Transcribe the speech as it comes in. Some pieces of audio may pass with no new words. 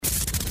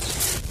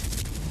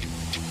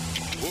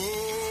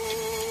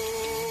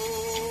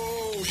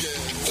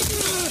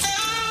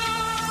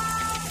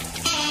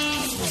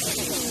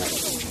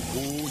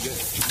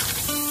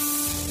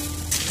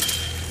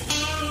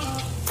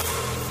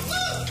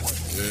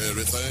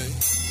Everything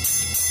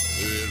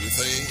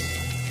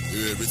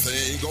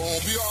gonna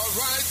be all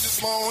right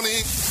this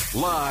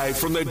morning. Live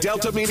from the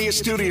Delta Media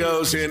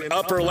Studios in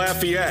Upper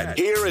Lafayette,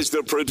 here is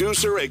the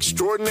producer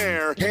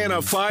extraordinaire,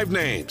 Hannah Five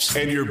Names,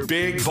 and your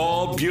big,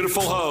 bald,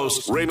 beautiful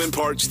host, Raymond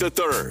Parks III,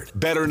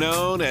 better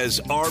known as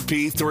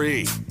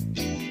RP3.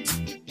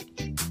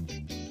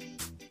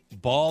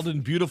 Bald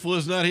and beautiful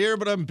is not here,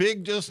 but I'm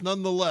big just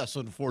nonetheless,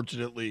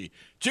 unfortunately.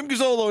 Jim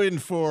Gazzolo in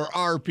for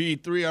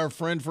RP3, our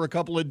friend, for a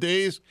couple of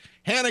days.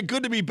 Hannah,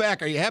 good to be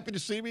back. Are you happy to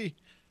see me?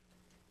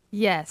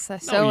 Yes, I No,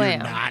 so you're am.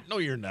 not. No,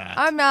 you're not.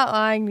 I'm not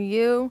lying to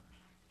you.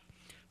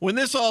 When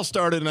this all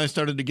started and I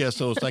started to guest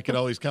host, I could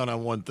always count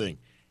on one thing.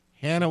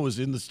 Hannah was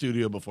in the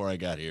studio before I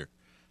got here.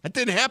 That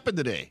didn't happen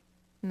today.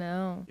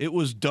 No. It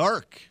was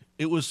dark.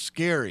 It was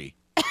scary.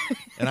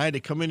 And I had to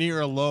come in here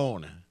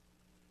alone.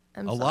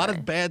 I'm A sorry. lot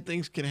of bad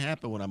things can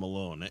happen when I'm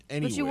alone.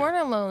 Anywhere. But you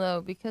weren't alone,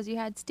 though, because you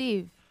had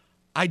Steve.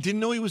 I didn't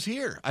know he was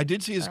here. I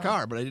did see his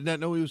car, but I did not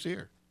know he was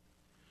here.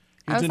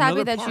 He I was in happy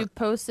another that you park.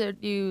 posted,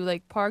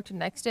 you, parked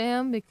next to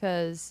him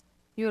because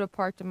you would have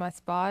parked in my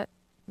spot.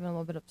 I've been a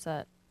little bit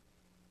upset.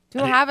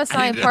 We don't have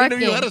assigned I parking.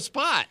 didn't know you had a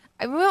spot.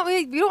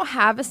 We don't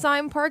have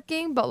assigned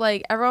parking, but,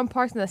 everyone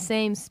parks in the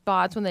same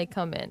spots when they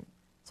come in.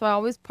 So I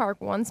always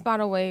park one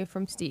spot away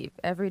from Steve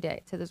every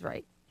day to his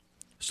right.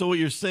 So what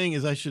you're saying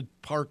is I should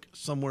park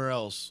somewhere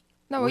else.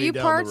 No, way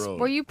down the road.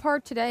 where you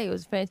parked today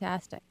was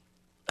fantastic.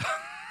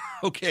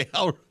 Okay,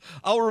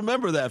 I'll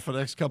remember that for the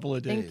next couple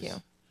of days. Thank you.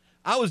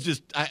 I was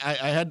just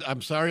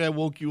I'm sorry I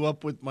woke you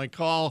up with my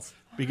call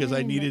because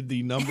I needed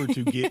the number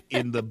to get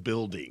in the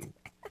building.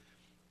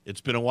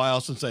 It's been a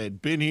while since I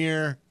had been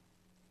here.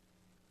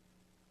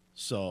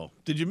 So,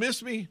 did you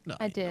miss me? No,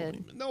 I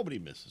did. Nobody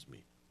misses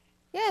me.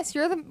 Yes,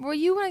 you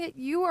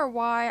are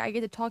why I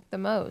get to talk the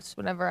most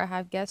whenever I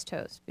have guest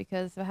hosts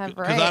because I have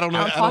Because I don't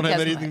have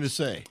as anything to much.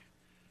 say.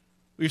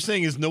 What you're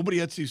saying is nobody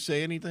lets you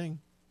say anything?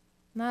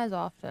 Not as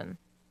often.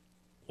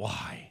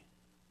 Why?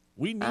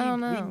 I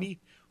don't know.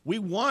 We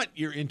want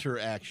your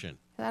interaction.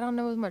 I don't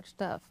know as much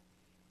stuff.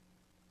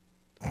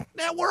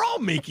 Now we're all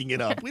making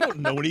it up. We don't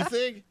know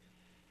anything.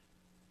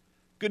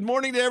 Good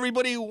morning to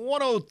everybody.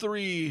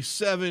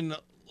 103.7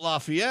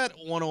 Lafayette,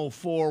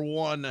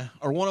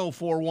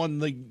 104.1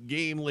 the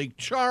game, Lake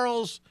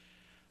Charles.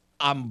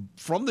 I'm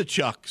from the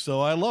Chuck,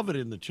 so I love it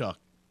in the Chuck.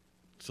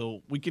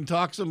 So we can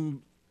talk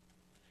some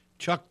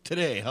Chuck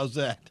today. How's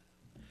that?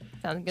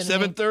 Sounds good to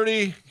me.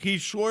 7:30.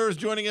 Heath Schwer is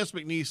joining us,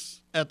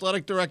 McNeese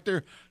Athletic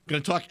Director.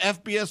 Going to talk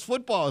FBS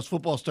football as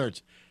football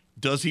starts.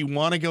 Does he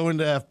want to go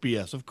into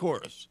FBS? Of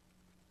course.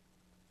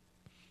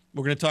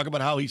 We're going to talk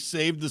about how he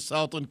saved the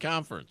Southland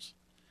Conference.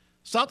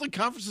 Southland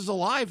Conference is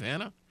alive,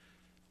 Hannah.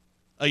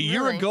 A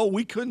year Really? ago,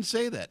 we couldn't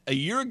say that. A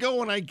year ago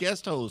when I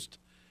guest host,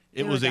 it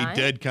They were was a dying?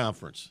 dead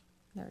conference.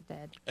 They're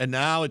dead. And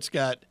now it's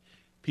got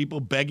people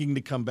begging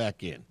to come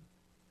back in.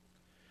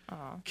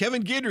 Aw.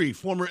 Kevin Guidry,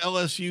 former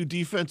LSU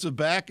defensive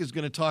back, is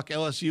going to talk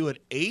LSU at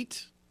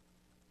 8.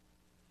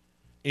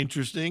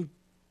 Interesting.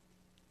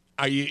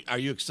 Are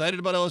you excited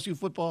about LSU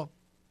football?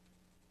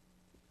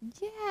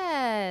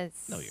 Yes.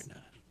 No, you're not.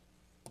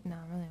 No,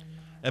 really I'm not.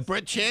 At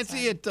Brett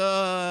Chansey at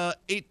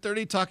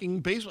 8:30 talking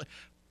baseball.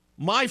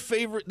 My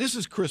favorite. This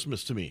is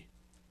Christmas to me.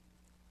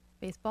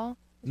 Baseball?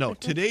 No,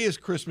 Christmas? today is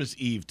Christmas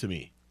Eve to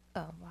me.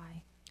 Oh,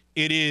 why?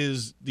 It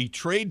is the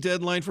trade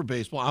deadline for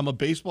baseball. I'm a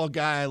baseball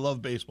guy. I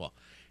love baseball.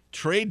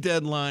 Trade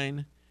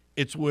deadline.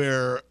 It's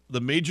where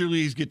the major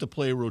leagues get to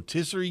play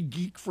rotisserie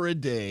geek for a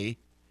day,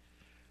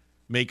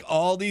 make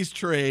all these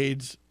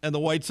trades, and the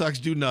White Sox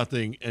do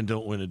nothing and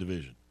don't win a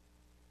division.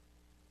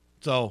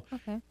 So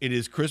Okay. it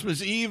is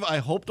Christmas Eve. I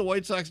hope the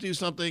White Sox do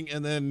something,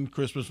 and then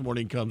Christmas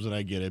morning comes and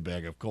I get a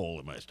bag of coal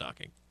in my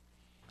stocking.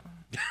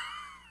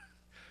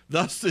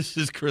 Thus, this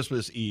is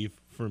Christmas Eve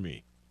for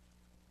me.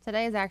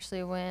 Today is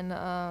actually when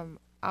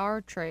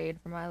our trade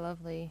for my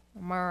lovely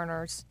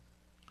Mariners.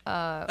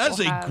 That's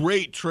will a have-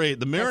 great trade.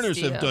 The Mariners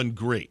have Castillo. done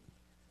great.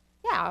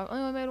 Yeah, I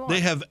only made one.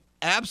 They have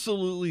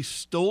absolutely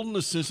stolen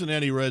the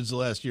Cincinnati Reds the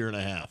last year and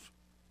a half.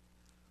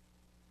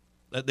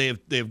 That they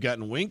have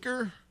gotten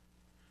Winker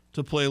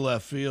to play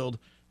left field.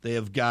 They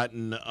have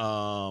gotten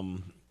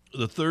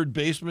the third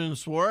baseman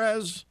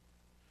Suarez,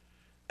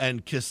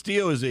 and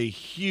Castillo is a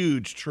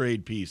huge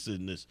trade piece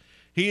in this.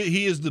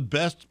 He is the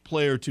best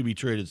player to be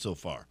traded so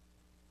far.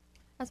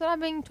 That's what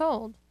I'm being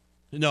told.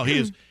 No, he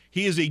is.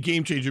 He is a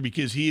game changer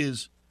because he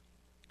is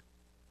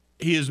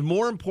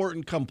more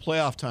important come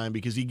playoff time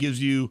because he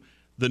gives you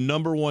the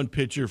number one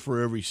pitcher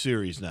for every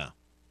series now.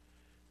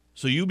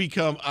 So you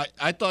become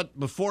I thought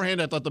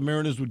beforehand I thought the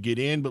Mariners would get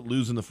in but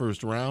lose in the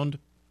first round.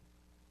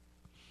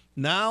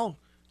 Now,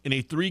 in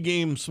a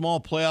 3-game small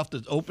playoff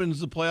that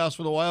opens the playoffs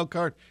for the wild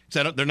card,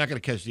 they're not going to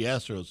catch the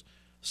Astros.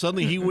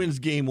 Suddenly he wins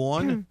game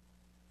 1,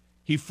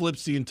 he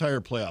flips the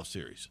entire playoff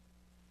series.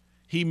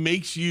 He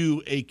makes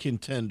you a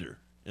contender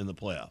in the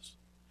playoffs.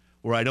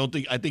 Where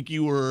I think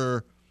you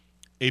were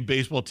a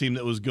baseball team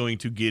that was going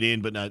to get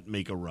in but not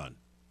make a run.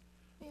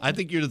 Yeah. I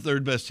think you're the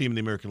third best team in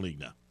the American League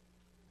now.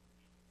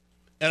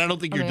 And I don't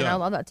think you're done. I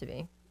love that to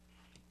be.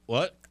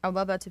 What? I would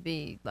love that to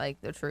be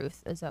like the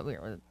truth. Is that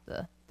we're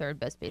the third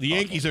best baseball The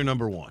Yankees team. are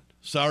number one.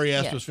 Sorry,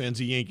 Astros Yes. fans.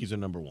 The Yankees are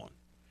number one.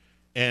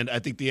 And I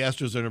think the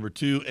Astros are number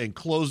two. And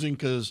closing,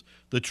 because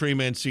the Trey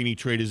Mancini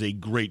trade is a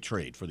great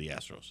trade for the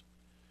Astros.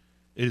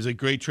 It is a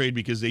great trade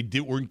because they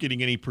weren't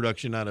getting any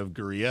production out of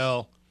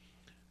Gurriel.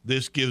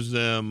 This gives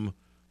them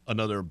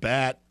another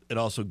bat. It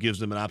also gives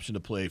them an option to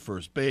play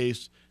first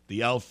base,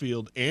 the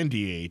outfield, and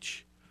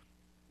DH.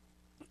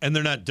 And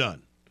they're not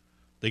done.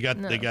 They got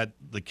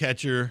the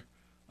catcher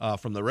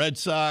from the Red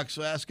Sox,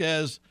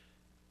 Vasquez.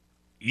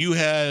 You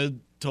had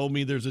told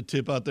me there's a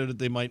tip out there that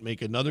they might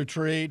make another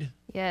trade.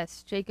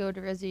 Yes, Jake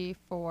Odorizzi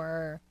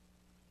for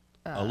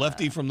A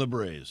lefty from the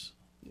Braves.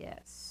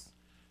 yes.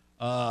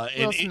 And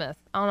Will Smith.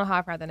 I don't know how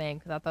I forgot the name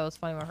because I thought it was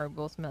funny when I heard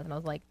Will Smith, and I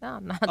was like, no,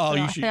 I'm not. Oh, I'm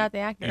you should. not the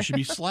actor. You should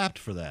be slapped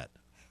for that.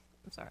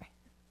 I'm sorry.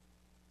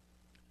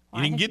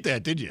 You didn't get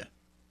that, did you?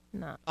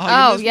 No. Oh, you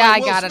Oh, missed yeah, my I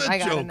Will got it. Smith I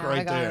got it joke now. right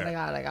I got there. it. I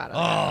got it. I got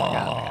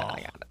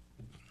it.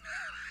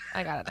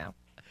 I got it now.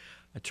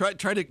 I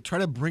try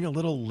to bring a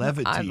little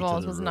levity to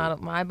Eyeballs the was room.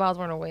 not. My eyeballs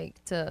weren't awake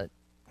to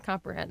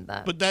comprehend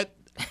that. But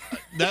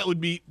that would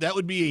be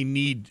a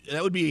need.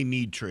 That would be a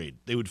need trade.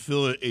 They would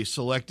fill a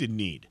selected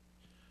need.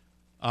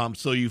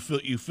 So you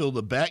fill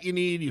the bat you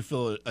need, you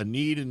fill a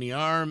need in the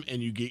arm,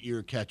 and you get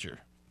your catcher.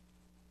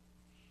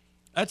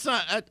 That's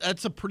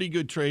a pretty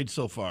good trade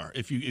so far.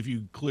 If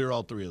you clear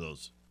all three of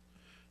those,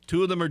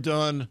 two of them are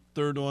done.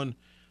 Third one,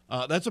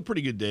 that's a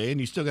pretty good day,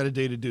 and you still got a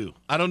day to do.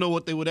 I don't know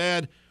what they would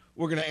add.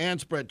 We're going to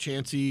ask Brett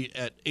Chansey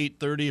at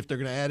 8:30 if they're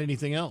going to add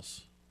anything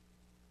else.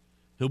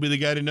 He'll be the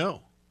guy to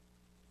know.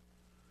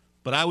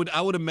 But I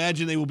would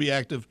imagine they will be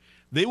active.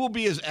 They will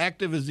be as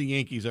active as the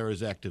Yankees are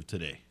as active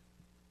today.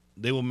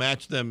 They will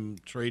match them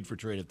trade for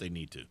trade if they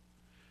need to.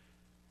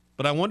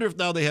 But I wonder if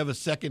now they have a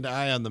second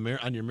eye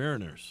on your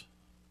Mariners.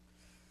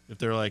 If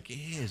they're like,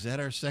 is that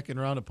our second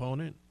round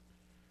opponent?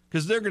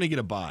 Because they're going to get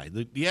a bye.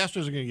 The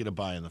Astros are going to get a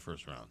bye in the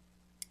first round.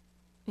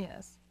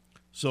 yes.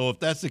 So if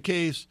that's the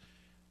case,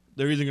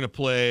 they're either going to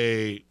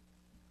play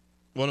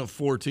one of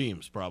four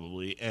teams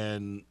probably,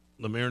 and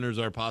the Mariners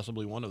are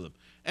possibly one of them,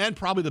 and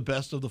probably the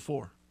best of the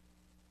four.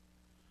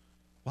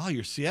 Wow,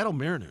 your Seattle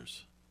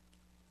Mariners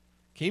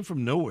came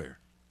from nowhere.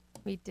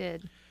 We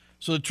did.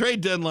 So the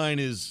trade deadline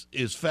is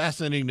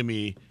fascinating to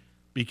me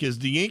because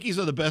the Yankees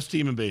are the best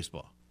team in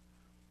baseball.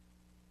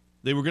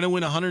 They were going to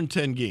win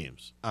 110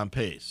 games on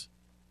pace,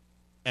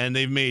 and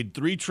they've made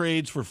 3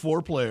 trades for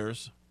 4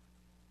 players,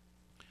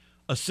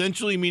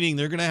 essentially meaning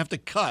they're going to have to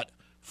cut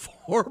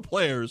 4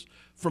 players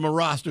from a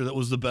roster that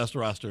was the best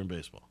roster in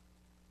baseball.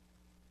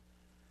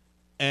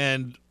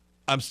 And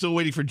I'm still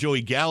waiting for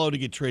Joey Gallo to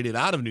get traded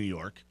out of New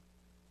York.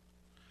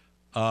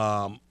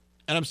 And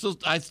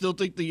I still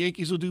think the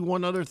Yankees will do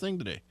one other thing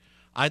today.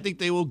 I think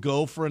they will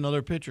go for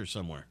another pitcher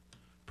somewhere.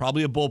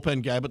 Probably a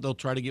bullpen guy, but they'll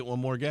try to get one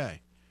more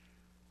guy.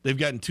 They've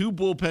gotten 2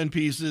 bullpen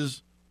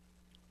pieces,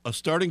 a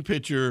starting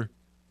pitcher,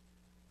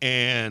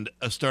 and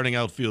a starting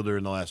outfielder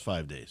in the last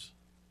 5 days.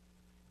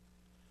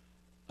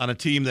 On a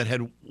team that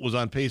was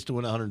on pace to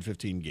win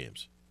 115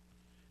 games.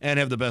 And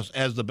have the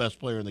best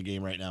player in the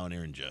game right now in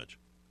Aaron Judge.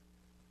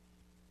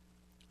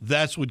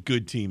 That's what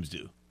good teams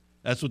do.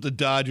 That's what the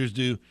Dodgers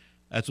do.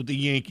 That's what the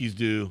Yankees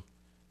do.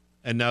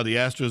 And now the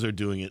Astros are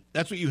doing it.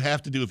 That's what you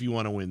have to do if you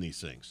want to win these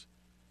things.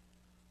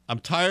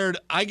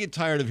 I get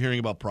tired of hearing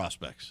about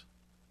prospects.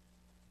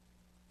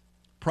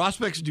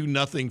 Prospects do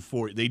nothing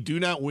for you. They do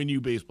not win you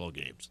baseball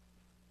games.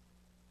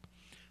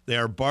 They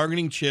are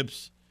bargaining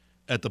chips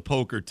at the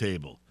poker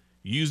table.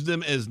 Use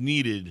them as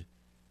needed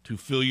to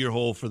fill your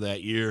hole for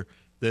that year.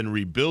 Then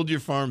rebuild your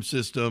farm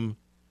system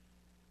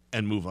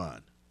and move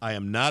on. I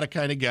am not a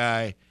kind of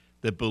guy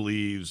that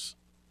believes,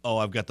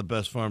 I've got the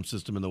best farm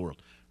system in the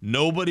world.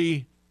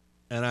 Nobody,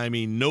 and I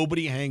mean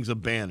nobody, hangs a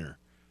banner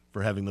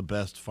for having the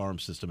best farm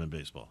system in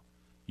baseball.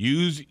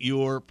 Use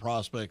your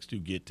prospects to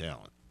get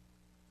talent.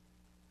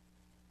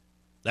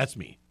 That's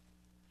me.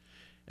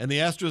 And the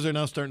Astros are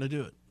now starting to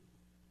do it.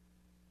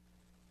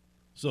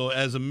 So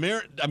as all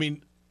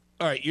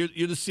right,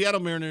 you're the Seattle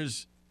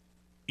Mariners.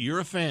 You're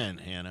a fan,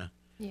 Hannah.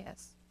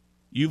 Yes.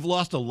 You've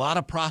lost a lot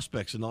of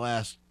prospects in the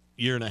last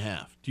year and a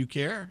half. Do you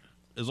care?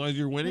 As long as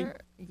you're winning?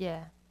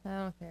 Yeah, I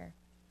don't care.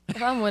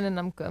 If I'm winning,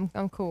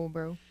 I'm cool,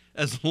 bro.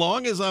 As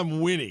long as I'm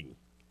winning.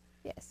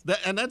 Yes.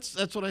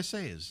 That's what I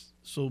say is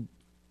so.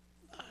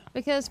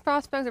 Because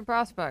prospects are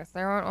prospects.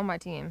 They aren't on my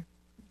team.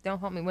 They don't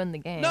help me win the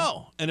game.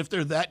 No, and if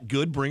they're that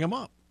good, bring them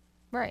up.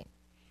 Right.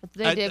 That's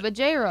what they did with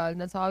J-Rod.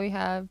 That's why we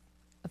have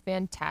a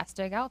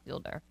fantastic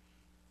outfielder.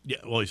 Yeah,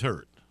 well, he's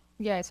hurt.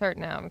 Yeah, he's hurt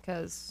now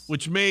because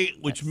Which may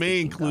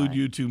include guy.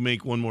 you to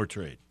make one more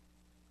trade.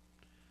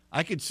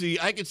 I could see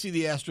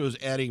the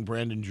Astros adding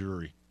Brandon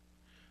Drury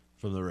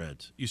from the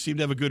Reds. You seem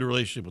to have a good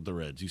relationship with the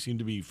Reds. You seem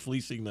to be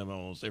fleecing them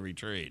almost every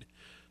trade.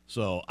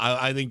 So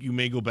I think you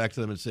may go back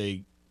to them and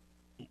say,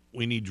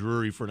 we need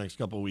Drury for the next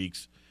couple of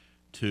weeks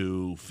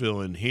to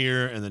fill in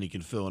here, and then he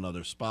can fill in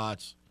other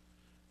spots.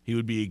 He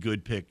would be a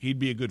good pick. He'd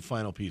be a good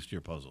final piece to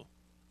your puzzle.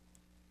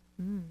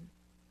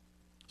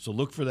 So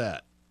look for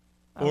that.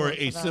 I'll Or look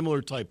a for that.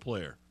 similar type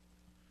player.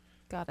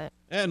 Got it.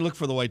 And look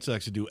for the White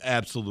Sox to do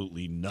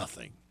absolutely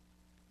nothing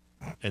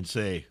and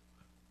say,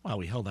 wow,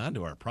 we held on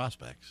to our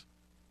prospects.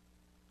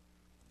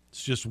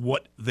 It's just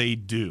what they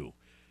do.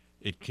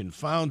 It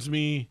confounds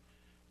me.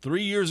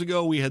 3 years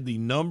ago, we had the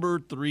number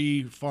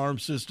 3 farm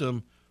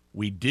system.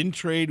 We didn't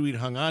trade. We'd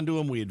hung on to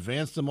them. We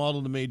advanced them all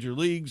to the major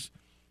leagues.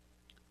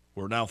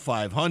 We're now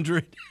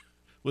 500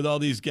 with all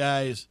these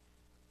guys,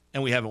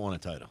 and we haven't won a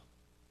title.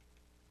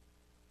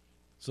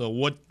 So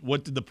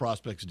what did the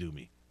prospects do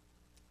me?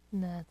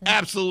 Nothing.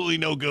 Absolutely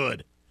no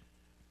good.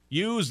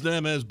 Use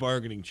them as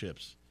bargaining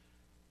chips.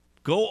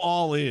 Go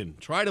all in.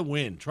 Try to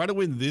win. Try to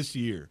win this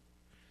year.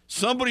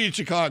 Somebody in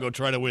Chicago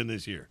try to win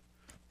this year.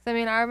 I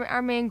mean,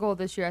 our main goal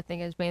this year, I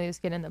think, is mainly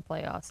just get in the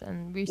playoffs,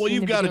 and we. Well,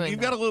 you've got a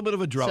little bit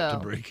of a drought to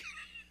break.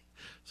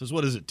 So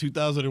what is it?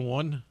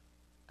 2001.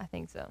 I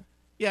think so.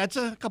 Yeah, it's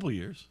a couple of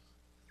years.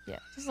 Yeah,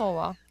 just a little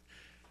while.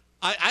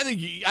 I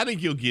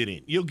think you'll get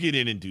in. You'll get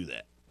in and do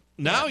that.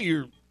 Now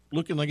you're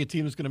looking like a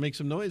team that's going to make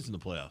some noise in the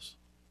playoffs.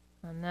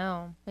 I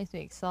know. Makes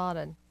me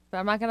excited. But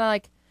I'm not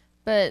going to,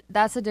 but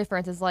that's the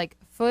difference. Is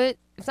if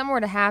something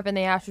were to happen,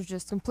 the Astros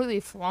just completely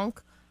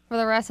flunk for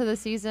the rest of the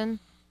season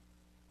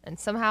and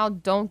somehow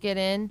don't get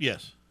in.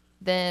 Yes.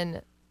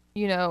 Then,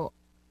 Foot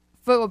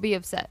will be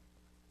upset.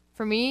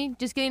 For me,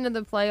 just getting to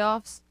the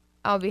playoffs,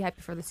 I'll be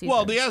happy for the season.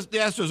 Well, the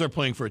Astros are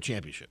playing for a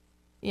championship.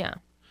 Yeah.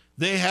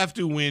 They have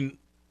to win.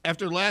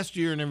 After last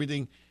year and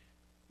everything,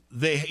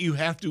 you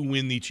have to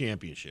win the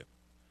championship.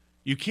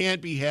 You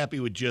can't be happy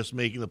with just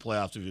making the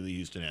playoffs if you're the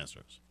Houston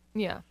Astros.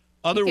 Yeah.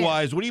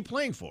 Otherwise, what are you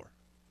playing for?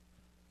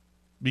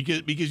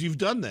 Because you've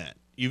done that.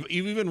 You've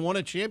even won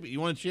a champion.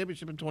 You won a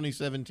championship in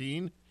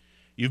 2017.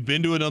 You've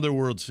been to another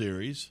World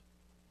Series.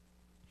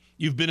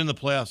 You've been in the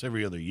playoffs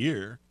every other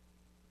year.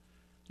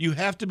 You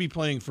have to be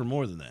playing for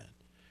more than that.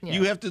 Yeah.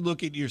 You have to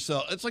look at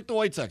yourself. It's like the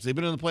White Sox. They've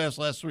been in the playoffs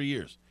the last 3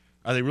 years.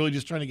 Are they really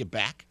just trying to get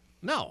back?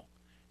 No.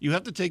 You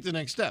have to take the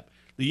next step.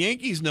 The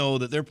Yankees know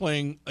that they're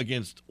playing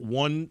against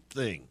one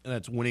thing, and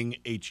that's winning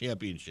a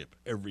championship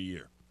every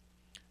year.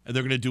 And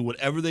they're going to do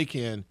whatever they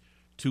can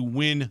to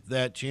win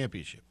that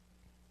championship.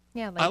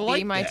 Yeah,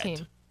 be my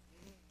team.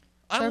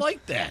 I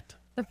like that.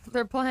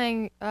 They're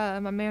playing my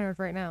Mariners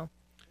right now.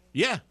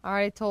 Yeah. I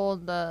already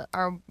told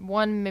our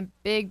one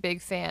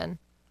big fan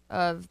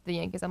of the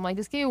Yankees, I'm like,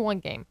 just give me one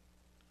game.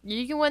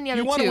 You can win the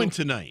other two. You want to win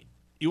tonight.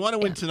 You want to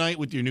win tonight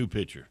with your new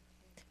pitcher.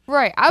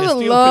 Right. I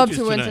would love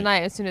to win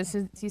tonight as soon as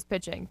he's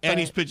pitching. And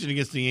he's pitching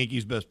against the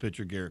Yankees' best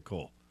pitcher, Garrett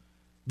Cole.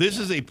 This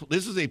is a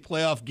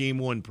playoff game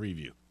 1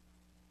 preview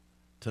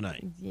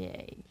tonight.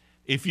 Yay.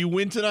 If you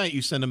win tonight,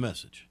 you send a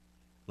message.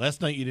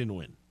 Last night you didn't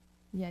win.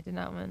 Yeah, I did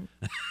not win.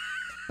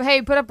 But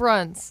hey, put up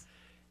runs.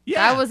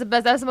 Yeah. That was the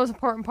best. That's the most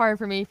important part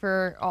for me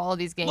for all of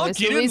these games. Look,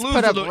 you didn't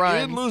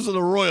lose to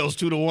the Royals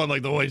 2-1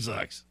 like the White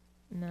Sox.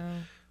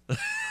 No.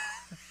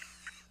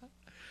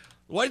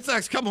 White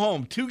Sox come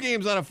home 2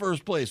 games out of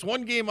first place,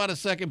 1 game out of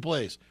second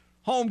place.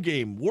 Home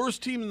game,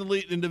 worst team in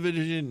the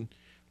division.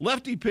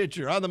 Lefty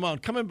pitcher on the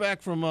mound, coming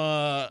back from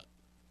a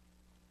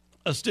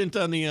stint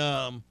on the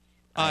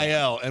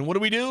IL. And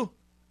what do?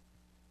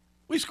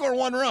 We score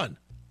 1 run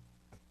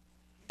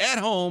at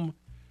home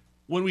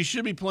when we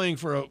should be playing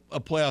for a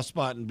playoff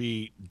spot and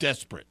be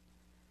desperate.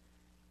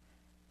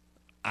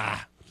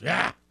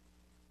 Yeah.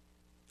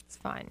 It's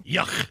fine.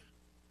 Yuck.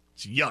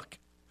 It's yuck.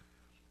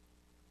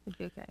 It'll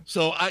be okay.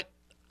 So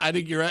I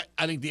think you're right.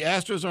 I think the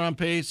Astros are on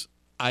pace.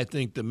 I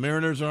think the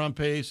Mariners are on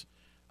pace.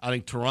 I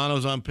think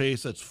Toronto's on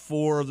pace. That's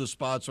 4 of the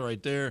spots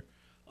right there.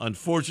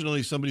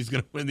 Unfortunately, somebody's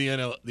going to win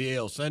the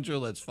AL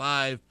Central. That's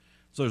 5.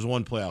 So there's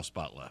 1 playoff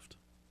spot left.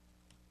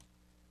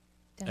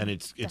 And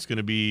it's going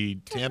to be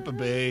Tampa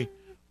Bay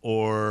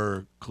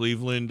or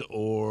Cleveland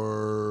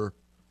or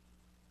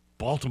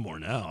Baltimore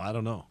now. I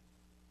don't know.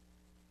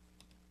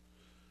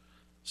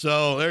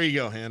 So there you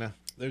go, Hannah.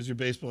 There's your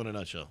baseball in a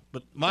nutshell.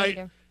 But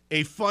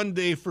a fun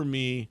day for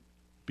me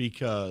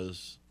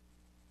because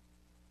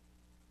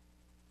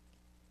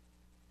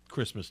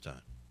Christmas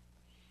time.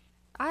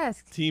 I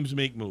asked. Teams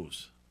make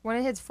moves. When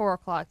it hits 4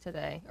 o'clock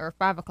today, or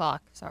 5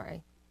 o'clock,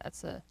 sorry.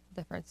 That's a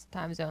difference in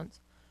time zones.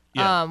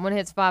 Yeah. When it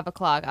hits 5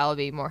 o'clock, I'll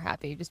be more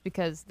happy just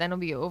because then it'll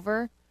be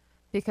over.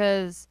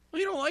 Because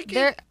you don't like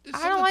it?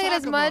 I don't like it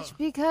as much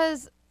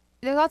because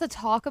there's a lot to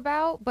talk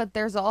about, but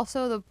there's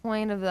also the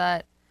point of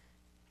that.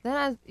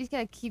 Then you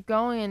gotta keep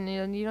going,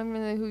 and you don't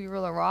even know who your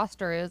real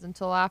roster is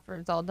until after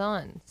it's all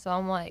done. So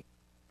I'm like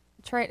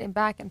trading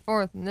back and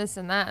forth and this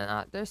and that,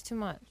 and there's too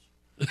much.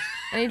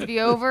 I need to be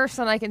over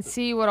so that I can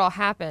see what all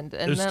happened,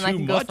 and then I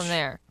can go from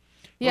there.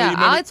 Yeah,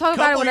 I like to talk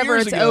about it whenever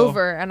it's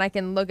over, and I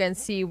can look and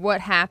see what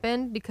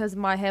happened because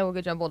my head will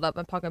get jumbled up.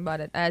 I'm talking about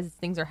it as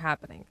things are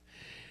happening.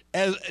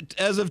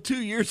 As of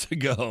 2 years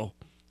ago,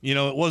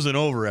 it wasn't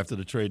over after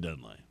the trade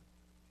deadline.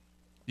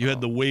 You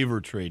had the waiver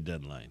trade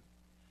deadline.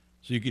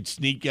 So you could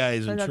sneak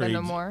guys in trades.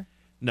 No more?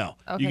 No.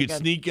 Okay, you could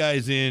sneak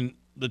guys in.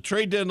 The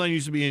trade deadline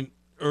used to be in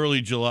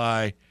early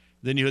July.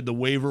 Then you had the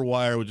waiver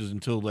wire, which is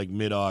until like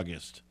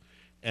mid-August.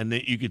 And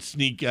then you could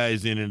sneak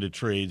guys into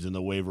trades in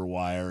the waiver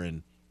wire.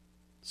 And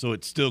so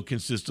it still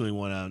consistently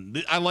went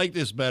on. I like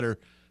this better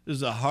This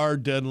is a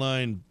hard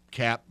deadline.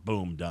 Cap,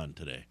 boom, done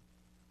today.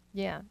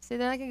 Yeah. See,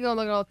 then I can go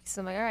look at all the pieces.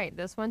 I'm like, all right,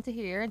 this went to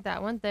here,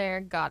 that went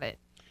there, got it.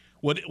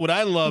 What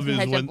I love is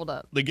Head when jumbled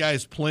up. the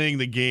guy's playing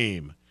the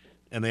game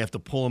and they have to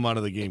pull him out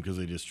of the game because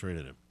they just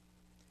traded him.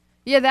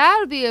 Yeah, that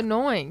would be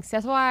annoying. See,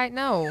 that's why I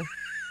know.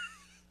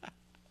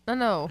 I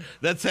know.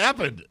 That's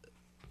happened.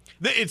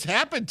 It's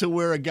happened to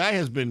where a guy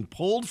has been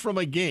pulled from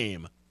a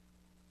game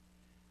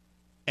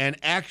and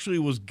actually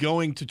was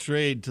going to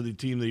trade to the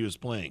team that he was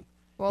playing.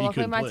 Well, He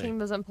luckily couldn't my play. team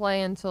doesn't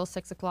play until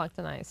 6 o'clock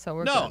tonight, so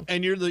we're No, good.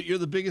 and you're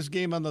the biggest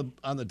game on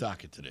the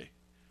docket today.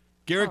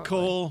 Garrett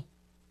Probably. Cole,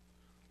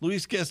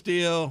 Luis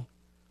Castillo,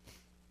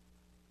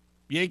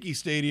 Yankee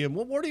Stadium.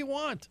 What more do you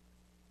want?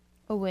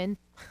 A win.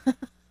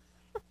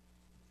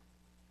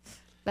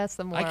 That's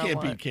the more I can't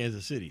want. beat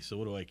Kansas City, so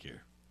what do I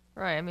care?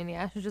 Right. I mean, the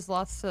Astros just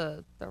lost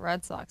to the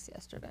Red Sox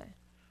yesterday.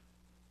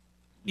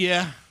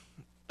 Yeah,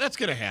 that's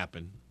gonna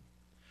happen.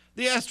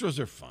 The Astros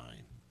are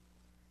fine.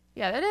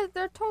 Yeah,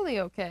 they're totally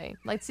okay.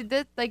 Like, see,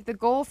 the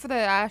goal for the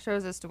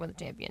Astros is to win the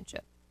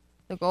championship.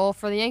 The goal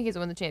for the Yankees is to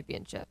win the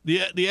championship. The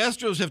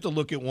Astros have to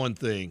look at one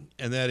thing,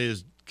 and that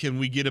is, can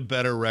we get a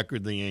better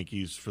record than the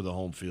Yankees for the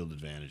home field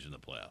advantage in the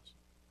playoffs?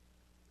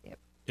 Yep.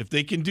 If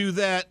they can do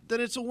that, then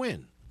it's a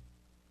win.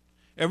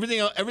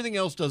 Everything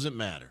else doesn't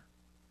matter.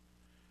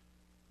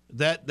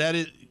 That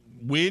is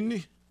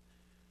win,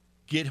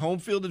 get home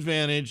field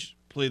advantage,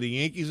 play the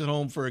Yankees at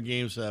home for a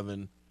Game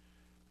 7,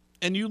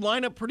 and you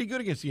line up pretty good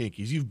against the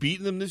Yankees. You've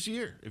beaten them this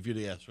year if you're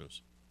the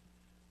Astros.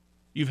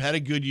 You've had a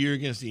good year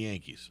against the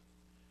Yankees.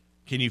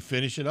 Can you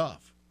finish it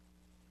off?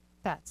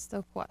 That's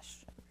the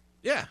question.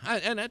 Yeah, I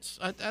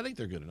think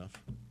they're good enough.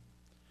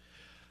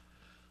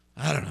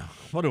 I don't know.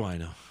 What do I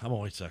know? I'm a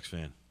White Sox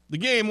fan. The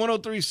game,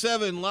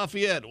 103.7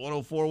 Lafayette,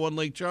 104.1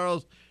 Lake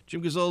Charles.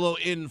 Jim Gazzolo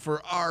in for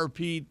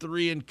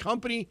RP3 and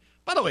company.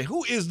 By the way,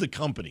 who is the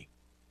company?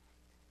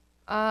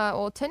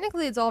 Well,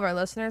 technically it's all of our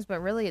listeners,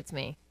 but really it's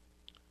me.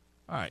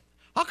 All right.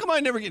 How come I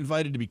never get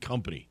invited to be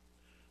company?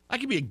 I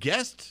can be a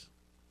guest,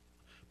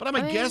 but I'm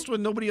a guest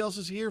when nobody else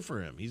is here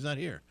for him. He's not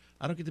here.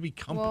 I don't get to be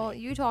company. Well,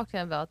 you talked to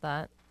him about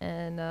that,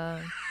 and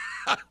I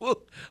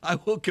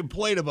will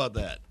complain about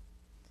that.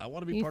 I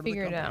want to be you part of the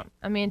figure company. it out.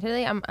 I mean,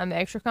 today I'm the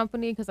extra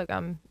company because like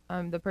I'm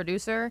the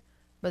producer,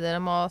 but then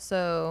I'm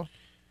also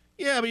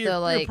Yeah, but the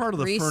you're part of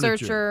the furniture.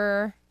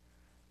 researcher,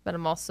 but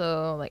I'm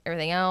also like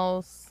everything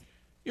else.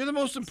 You're the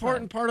most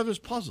important part of his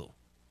puzzle,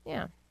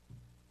 Yeah,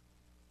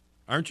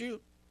 aren't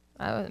you?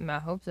 I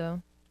hope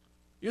so.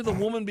 You're the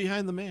woman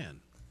behind the man.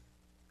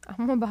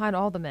 I'm one behind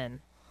all the men.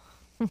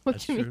 What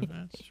That's you true. mean?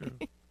 That's true.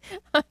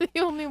 I'm the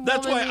only woman.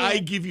 That's why here. I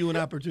give you an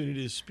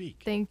opportunity to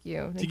speak, Thank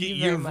you. to Thank get you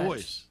your very much.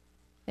 voice.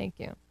 Thank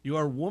you. You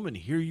are a woman.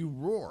 Hear you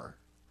roar.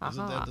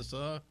 Isn't Ha-ha. that the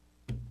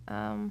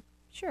song?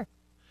 Sure.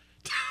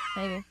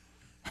 Maybe.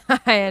 I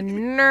had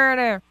no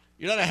idea.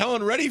 You're not a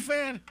Helen Reddy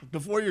fan?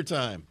 Before your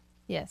time.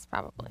 Yes,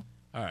 probably.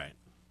 All right.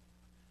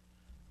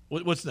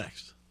 What's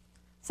next?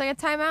 It's like a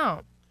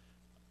timeout.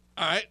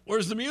 All right.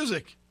 Where's the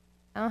music?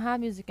 I don't have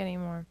music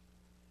anymore.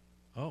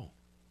 Oh,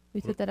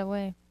 We took that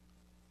away.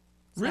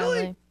 really?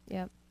 Sadly.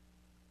 Yep.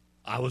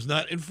 I was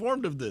not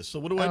informed of this. So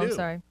what do I do? I'm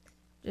sorry.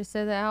 Just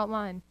said the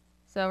outline.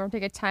 So we're going to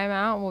take a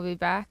timeout and we'll be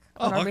back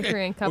on Oh, okay.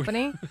 Arbitrary and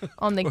Company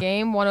on the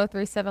game,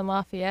 103.7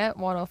 Lafayette,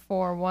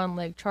 104.1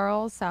 Lake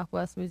Charles,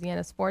 Southwest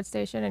Louisiana Sports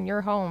Station, and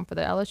your home for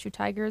the LSU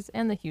Tigers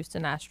and the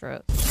Houston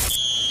Astros.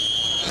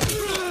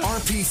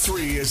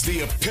 RP3 is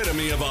the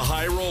epitome of a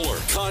high roller,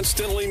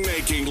 constantly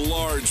making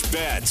large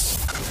bets.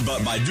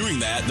 But by doing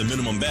that, the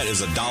minimum bet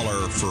is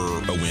 $1 for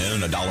a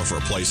win, $1 for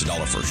a place,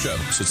 $1 for a show.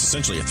 So it's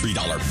essentially a $3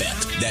 bet.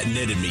 That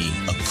netted me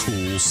a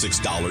cool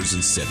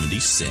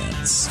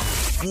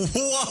 $6.70.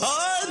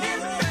 What?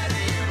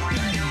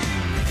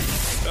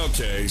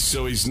 Okay,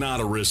 so he's not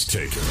a risk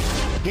taker.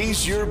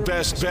 He's your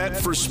best bet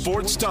for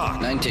sports talk.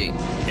 19.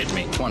 Hit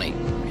me. 20.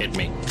 Hit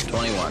me.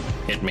 21.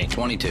 Hit me.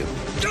 22.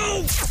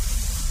 Go!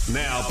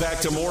 Now back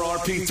to more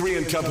RP3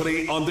 and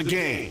Company on the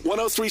game.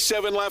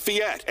 103.7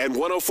 Lafayette and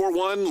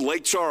 104.1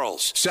 Lake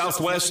Charles,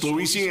 Southwest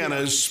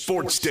Louisiana's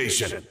sports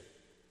station.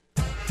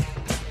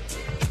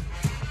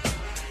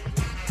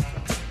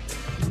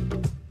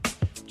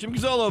 Jim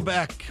Gazzolo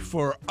back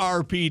for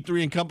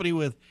RP3 and Company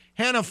with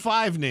Hannah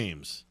 5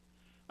 names.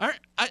 I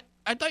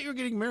thought you were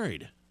getting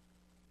married.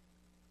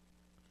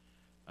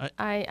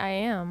 I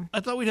am. I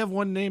thought we'd have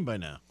one name by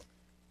now.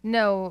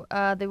 No,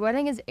 the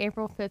wedding is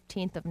April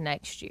 15th of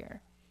next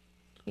year.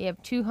 We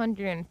have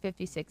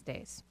 256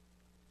 days.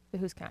 But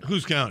who's counting?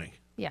 Who's counting?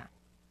 Yeah.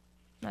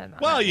 I don't know.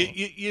 Well, Not you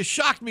me. you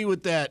shocked me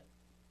with that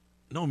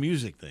no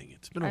music thing.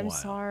 It's been a I'm while.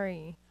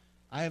 sorry.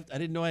 I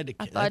didn't know I had to.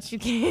 I thought you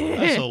could.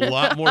 That's a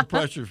lot more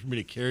pressure for me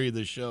to carry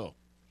this show.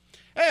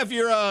 Hey, if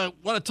you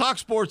want to talk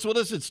sports with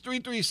us, it's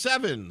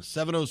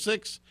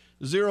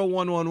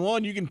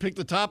 337-706-0111. You can pick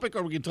the topic,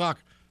 or we can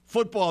talk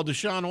football,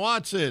 Deshaun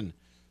Watson,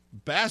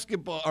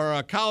 basketball,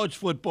 or college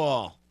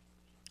football.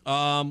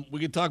 We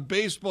can talk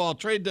baseball,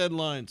 trade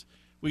deadlines.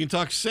 We can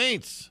talk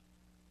Saints.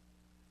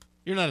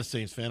 You're not a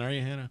Saints fan, are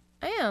you, Hannah?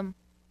 I am.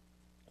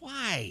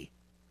 Why?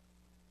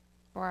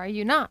 Or are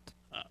you not?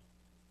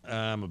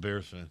 I'm a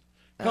Bears fan.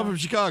 Come from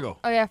Chicago.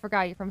 Oh, yeah, I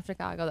forgot you're from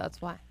Chicago.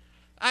 That's why.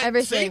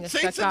 Everything is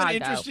Saints have an Chicago.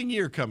 interesting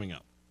year coming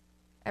up.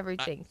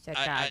 Everything's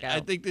Chicago. I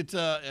think it's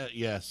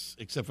yes,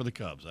 except for the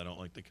Cubs. I don't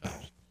like the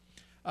Cubs.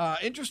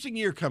 Interesting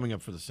year coming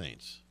up for the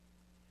Saints.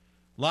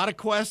 A lot of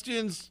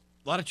questions,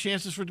 a lot of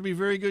chances for it to be a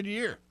very good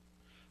year.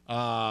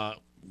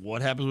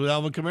 What happens with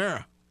Alvin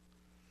Kamara?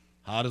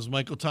 How does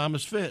Michael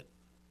Thomas fit?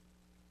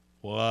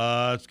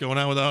 What's going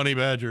on with the Honey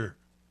Badger?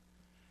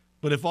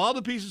 But if all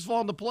the pieces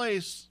fall into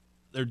place,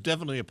 they're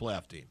definitely a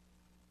playoff team.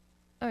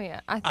 Oh,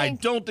 yeah. I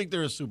don't think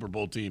they're a Super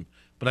Bowl team,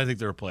 but I think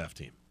they're a playoff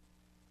team.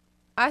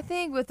 I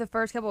think with the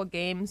first couple of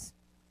games,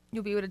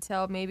 you'll be able to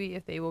tell maybe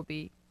if they will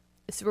be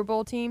a Super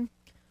Bowl team.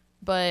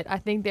 But I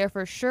think they're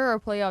for sure a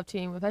playoff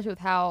team, especially with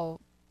how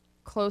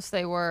close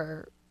they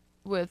were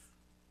with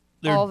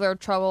all their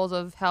troubles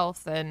of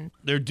health and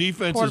their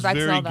defense is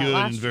very good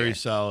and very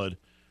solid.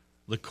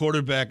 The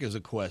quarterback is a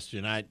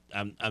question.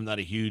 I'm not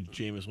a huge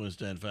Jameis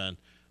Winston fan,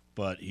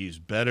 but he's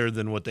better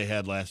than what they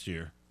had last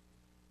year.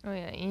 Oh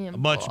yeah, I am.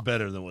 Much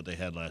better than what they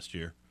had last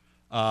year.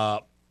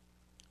 Michael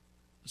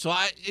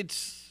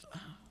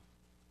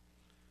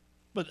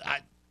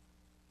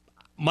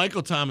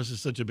Thomas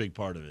is such a big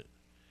part of it.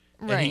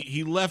 Right. And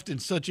he left in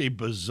such a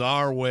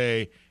bizarre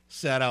way,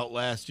 sat out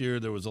last year.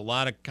 There was a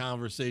lot of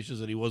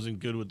conversations that he wasn't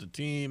good with the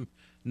team.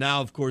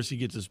 Now, of course, he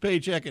gets his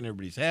paycheck and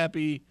everybody's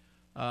happy.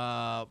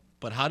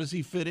 But how does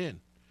he fit in?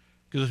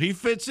 Because if he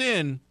fits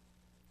in,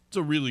 it's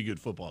a really good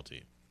football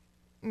team.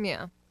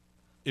 Yeah.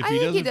 If I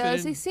think he doesn't fit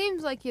does. He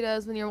seems like he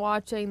does when you're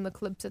watching the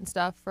clips and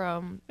stuff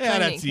from yeah,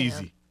 training that's camp.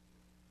 easy.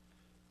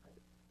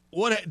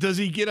 What does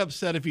he get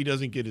upset if he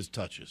doesn't get his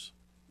touches?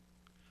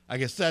 I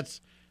guess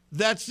that's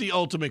the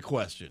ultimate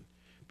question.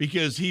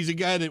 Because he's a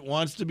guy that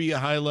wants to be a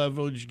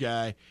high-leverage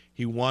guy.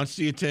 He wants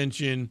the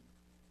attention.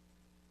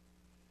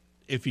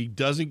 If he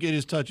doesn't get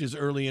his touches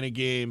early in a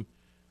game,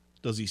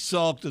 does he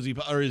sulk?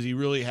 Or is he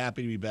really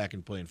happy to be back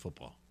and playing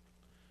football?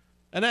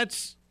 And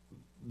that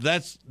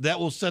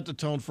will set the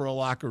tone for a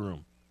locker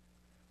room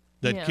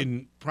that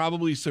can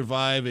probably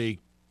survive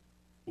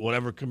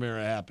whatever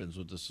Kamara happens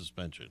with the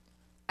suspension.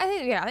 I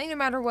think no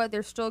matter what,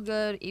 they're still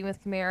good, even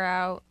with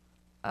Kamara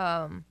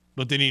out.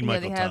 But they need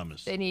Michael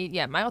Thomas.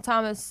 Michael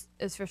Thomas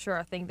is for sure.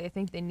 I think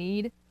they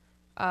need.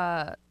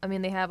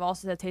 They have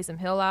also had Taysom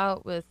Hill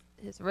out with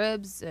his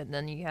ribs, and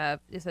then you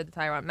said the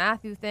Tyrann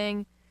Mathieu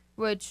thing,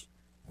 which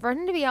for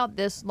him to be out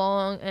this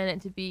long and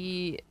it to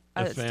be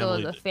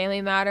still a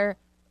family matter,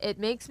 it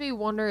makes me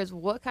wonder is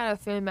what kind of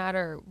family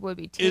matter would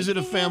be taking. Is it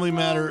a family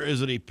matter? Or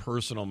is it a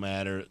personal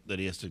matter that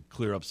he has to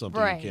clear up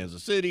something in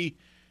Kansas City?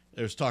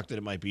 There's talk that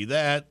it might be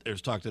that.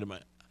 There's talk that it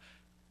might.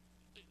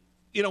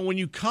 When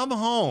you come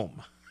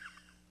home.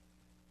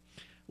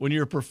 When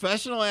you're a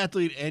professional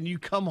athlete and you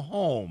come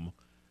home,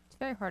 it's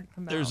very hard to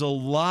come back. There's a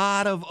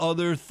lot of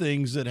other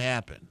things that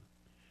happen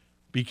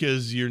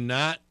because you're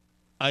not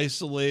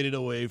isolated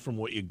away from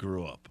what you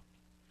grew up.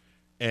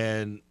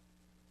 And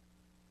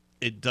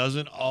it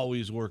doesn't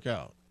always work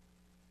out.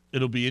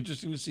 It'll be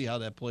interesting to see how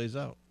that plays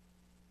out.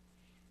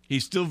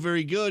 He's still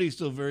very good. He's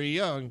still very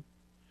young.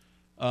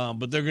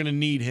 But they're going to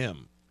need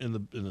him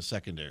in the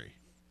secondary.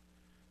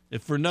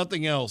 If for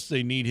nothing else,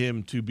 they need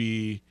him to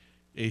be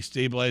a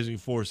stabilizing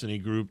force in a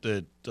group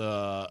that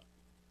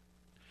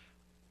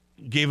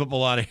gave up a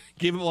lot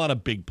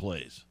of big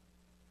plays.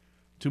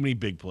 Too many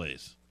big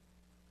plays.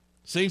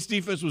 Saints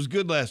defense was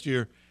good last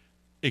year,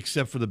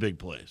 except for the big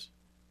plays.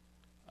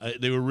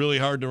 They were really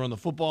hard to run the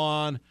football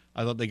on.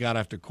 I thought they got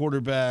after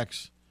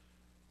quarterbacks,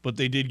 but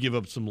they did give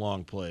up some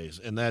long plays,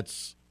 and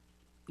that's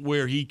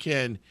where he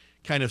can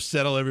kind of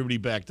settle everybody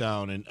back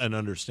down and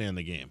understand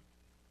the game.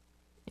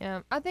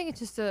 Yeah, I think it's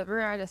just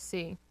we're to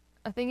see.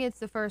 I think it's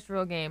the first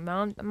real game.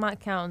 I'm not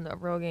counting the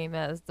real game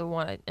as the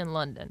one in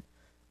London.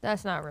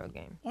 That's not a real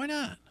game. Why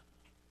not?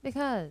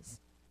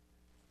 Because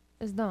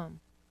it's dumb.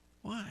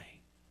 Why?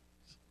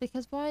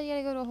 Because why you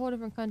gotta go to a whole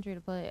different country to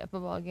play a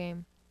football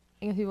game?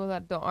 And people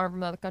that aren't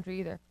from another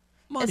country either.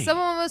 Money. If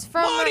someone was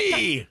from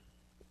money.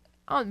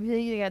 I don't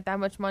think you get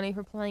that much money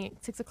for playing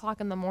at 6 o'clock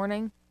in the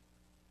morning.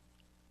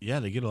 Yeah,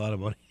 they get a lot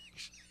of money.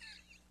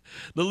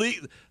 The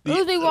league.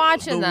 Who's be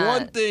watching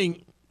that?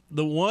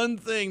 The one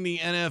thing the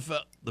NFL,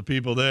 the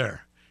people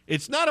there,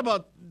 it's not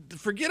about.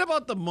 Forget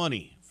about the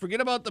money.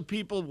 Forget about the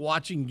people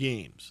watching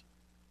games.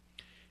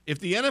 If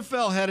the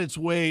NFL had its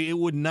way, it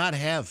would not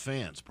have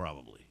fans,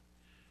 probably.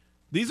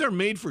 These are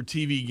made for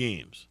TV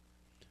games.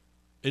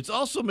 It's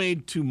also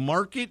made to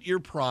market your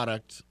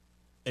product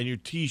and your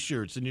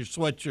T-shirts and your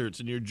sweatshirts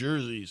and your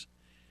jerseys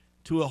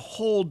to a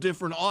whole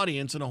different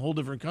audience in a whole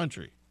different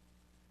country.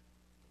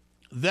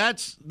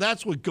 That's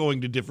what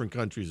going to different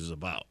countries is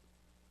about.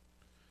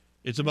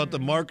 It's about the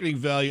marketing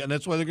value, and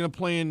that's why they're going to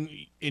play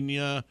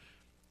in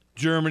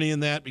Germany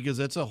and that, because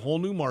that's a whole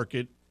new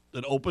market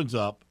that opens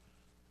up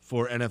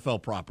for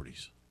NFL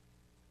properties.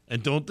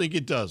 And don't think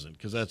it doesn't,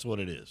 because that's what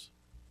it is.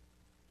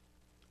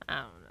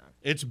 I don't know.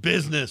 It's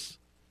business.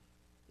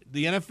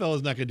 The NFL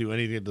is not going to do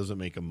anything that doesn't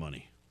make them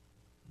money.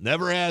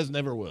 Never has,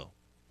 never will.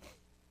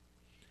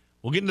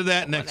 We'll get into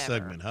that next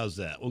segment. How's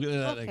that? We'll get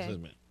into that next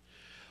segment.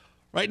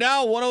 Right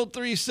now,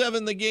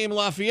 103.7 The Game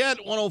Lafayette,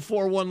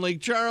 104.1 Lake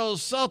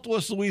Charles,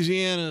 Southwest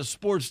Louisiana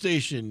Sports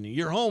Station.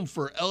 Your home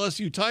for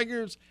LSU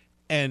Tigers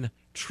and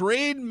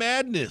Trade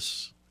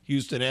Madness,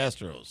 Houston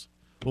Astros.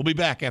 We'll be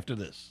back after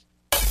this.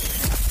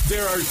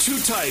 There are two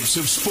types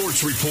of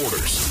sports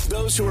reporters.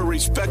 Those who are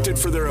respected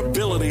for their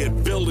ability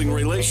at building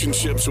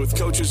relationships with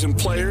coaches and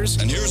players.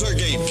 And here's our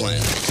game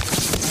plan.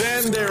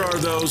 Then there are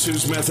those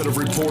whose method of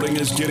reporting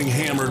is getting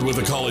hammered with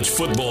a college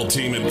football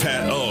team in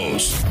Pat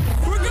O's.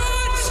 We're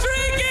going streaking!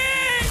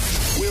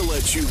 We'll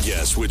let you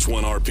guess which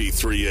one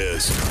RP3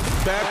 is.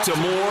 Back to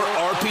more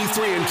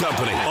RP3 and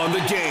Company on The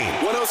Game.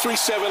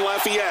 103.7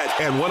 Lafayette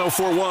and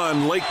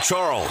 104.1 Lake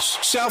Charles,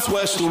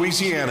 Southwest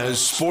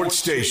Louisiana's sports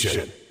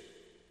station.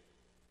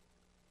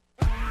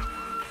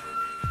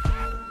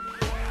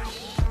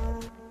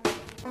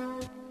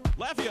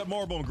 Lafayette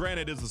Marble and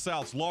Granite is the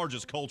South's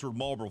largest cultured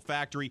marble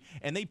factory,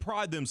 and they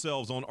pride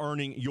themselves on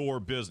earning your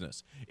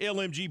business.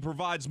 LMG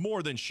provides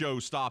more than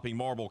show-stopping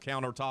marble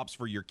countertops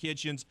for your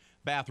kitchens,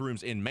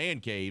 bathrooms, and man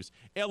caves.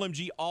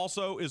 LMG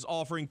also is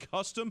offering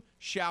custom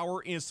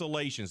shower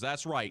installations.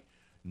 That's right.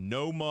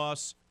 No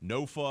muss,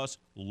 no fuss,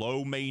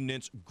 low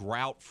maintenance,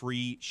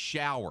 grout-free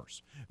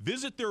showers.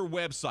 Visit their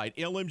website,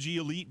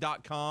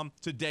 lmgelite.com,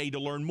 today to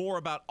learn more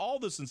about all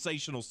the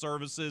sensational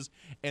services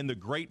and the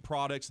great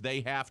products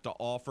they have to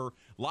offer.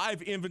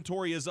 Live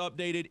inventory is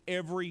updated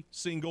every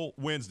single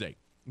Wednesday.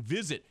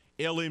 Visit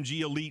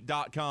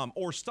lmgelite.com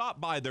or stop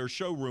by their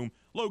showroom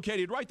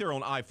located right there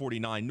on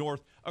I-49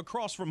 North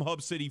across from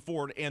Hub City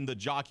Ford and the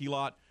Jockey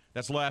Lot.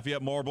 That's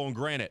Lafayette Marble and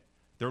Granite.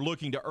 They're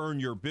looking to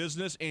earn your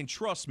business, and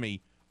trust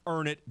me,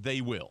 earn it, they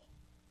will.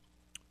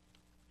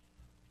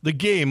 The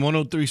Game,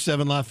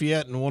 103.7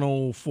 Lafayette and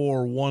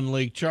 104.1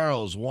 Lake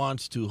Charles,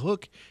 wants to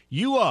hook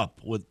you up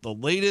with the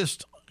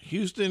latest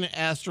Houston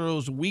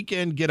Astros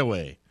weekend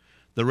getaway.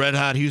 The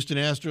red-hot Houston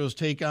Astros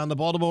take on the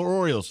Baltimore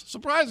Orioles,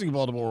 surprising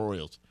Baltimore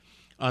Orioles,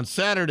 on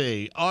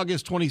Saturday,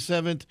 August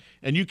 27th,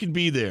 and you can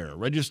be there.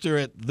 Register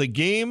at The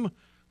Game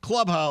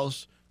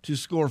Clubhouse to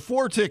score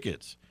 4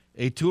 tickets,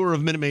 a tour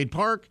of Minute Maid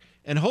Park,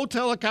 and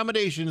hotel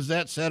accommodations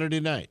that Saturday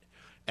night.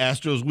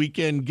 Astros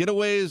weekend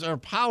getaways are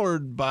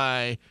powered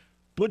by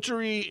Butcher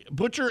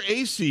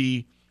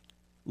AC,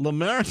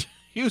 Lamar,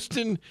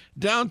 Houston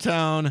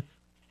Downtown,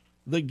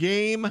 The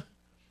Game,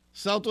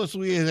 Southwest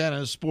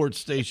Louisiana Sports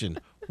Station.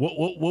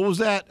 What was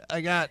that?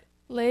 I got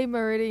Le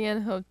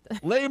Meridian Hotel.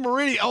 Le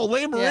Meridian. Oh,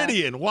 Le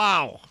Meridian. Yeah.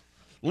 Wow.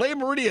 Le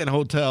Meridian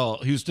Hotel,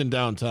 Houston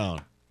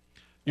Downtown.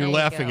 You're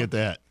laughing at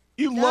that.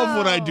 You love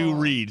when I do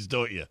reads,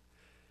 don't you?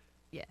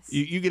 Yes.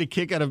 You get a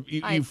kick out of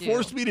you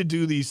forced me to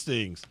do these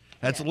things.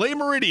 That's Le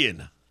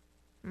Meridian.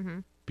 Mm-hmm.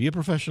 Be a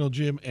professional,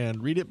 Jim,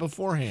 and read it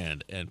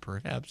beforehand, and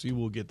perhaps you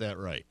will get that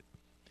right.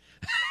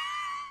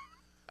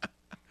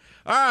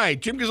 All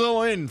right, Jim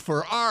Gazzolo in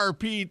for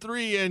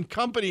RP3 and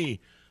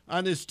Company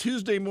on this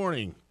Tuesday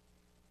morning.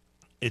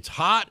 It's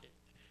hot.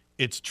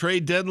 It's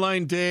trade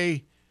deadline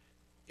day.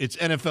 It's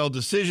NFL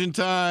decision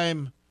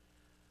time.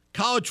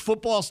 College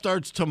football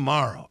starts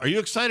tomorrow. Are you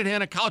excited,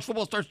 Hannah? College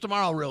football starts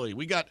tomorrow, really.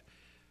 We got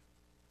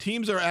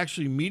teams are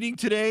actually meeting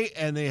today,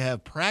 and they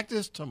have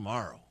practice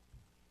tomorrow.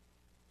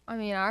 I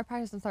mean, our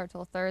practice doesn't start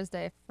till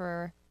Thursday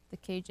for the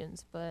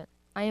Cajuns, but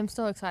I am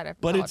still excited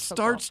for But college it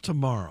starts football.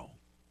 tomorrow.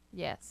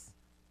 Yes.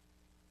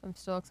 I'm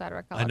still excited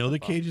about college I know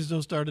football. the Cajuns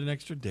don't start an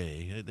extra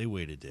day. They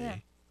wait a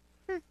day.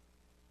 Yeah.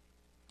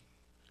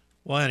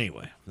 Well,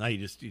 anyway, now you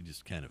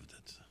just kind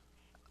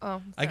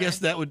of. I guess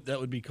that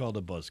would be called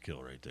a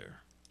buzzkill right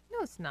there. No,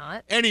 it's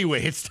not.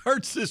 Anyway, it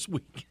starts this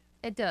week.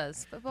 It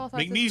does. Football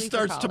starts McNeese this week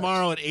starts for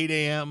tomorrow at 8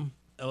 a.m.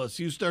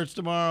 LSU starts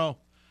tomorrow.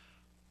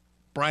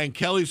 Brian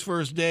Kelly's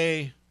first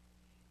day.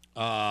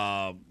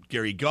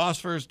 Gary Goss'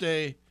 first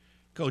day.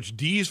 Coach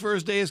D's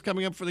first day is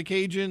coming up for the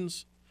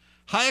Cajuns.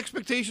 High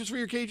expectations for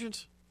your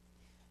Cajuns?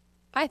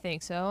 I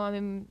think so. I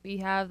mean, we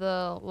have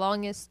the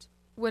longest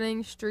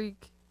winning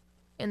streak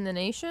in the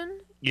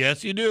nation.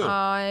 Yes, you do.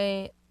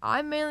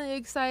 I'm mainly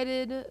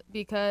excited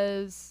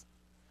because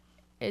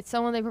it's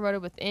someone they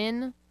promoted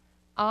within.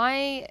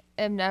 I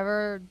am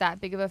never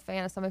that big of a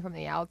fan of somebody from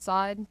the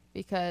outside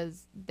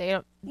because they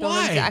don't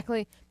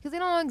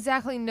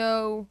exactly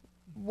know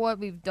what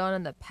we've done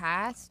in the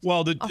past.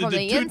 Well, the two,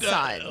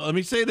 inside. Let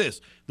me say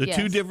this: the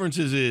two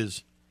differences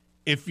is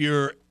if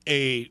you're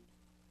a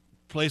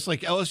place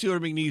like LSU or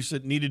McNeese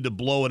that needed to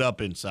blow it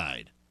up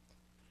inside.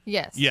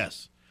 Yes.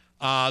 Yes.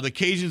 The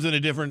Cajuns in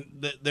a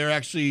different. They're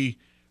actually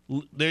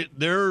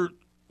they're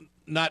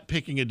not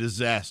picking a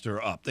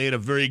disaster up. They had a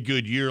very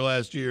good year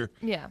last year.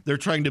 Yeah. They're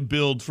trying to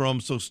build from,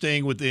 so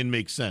staying within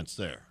makes sense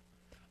there.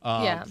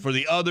 For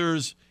the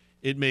others,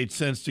 it made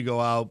sense to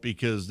go out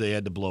because they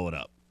had to blow it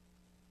up.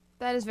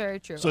 That is very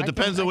true. So it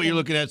depends on what you're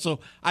looking at. So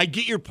I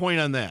get your point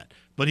on that.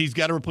 But he's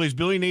got to replace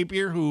Billy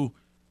Napier, who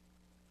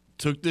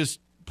took this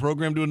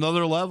program to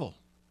another level.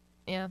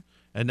 Yeah.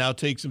 And now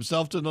takes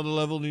himself to another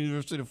level in the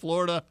University of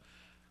Florida.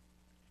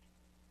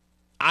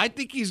 I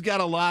think he's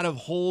got a lot of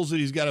holes that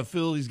he's got to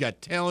fill. He's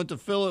got talent to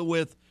fill it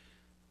with,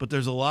 but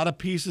there's a lot of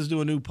pieces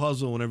to a new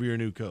puzzle whenever you're a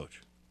new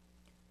coach.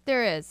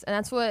 There is, and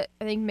that's what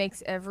I think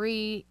makes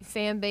every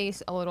fan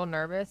base a little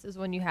nervous is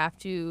when you have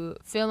to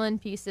fill in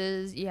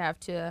pieces. You have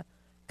to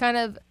kind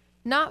of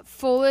not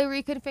fully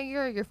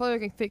reconfigure. You're fully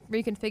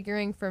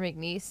reconfiguring for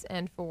McNeese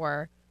and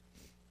for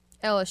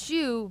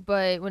LSU,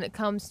 but when it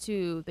comes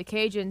to the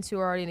Cajuns, who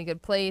are already in a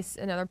good place,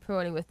 and they're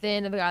promoting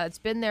within of a guy that's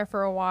been there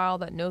for a while,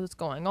 that knows what's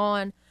going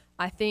on,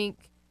 I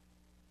think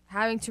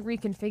having to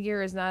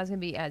reconfigure is not going to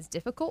be as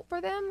difficult for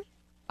them.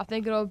 I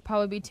think it'll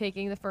probably be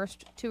taking the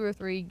first 2 or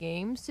 3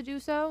 games to do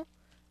so,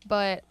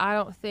 but I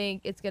don't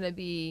think it's going to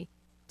be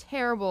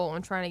terrible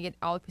when trying to get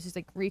all the pieces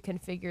like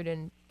reconfigured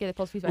and get the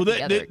puzzle piece back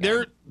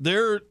together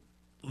again.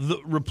 The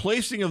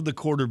replacing of the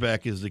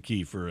quarterback is the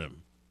key for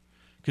him,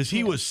 because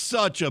he was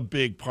such a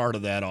big part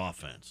of that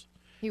offense.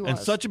 He was. And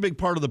such a big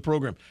part of the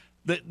program.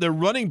 Their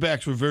running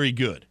backs were very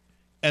good,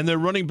 and their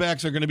running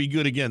backs are going to be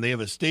good again. They have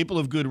a staple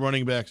of good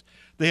running backs.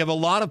 They have a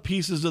lot of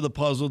pieces of the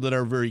puzzle that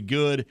are very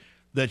good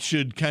that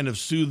should kind of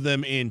soothe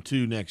them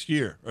into next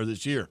year or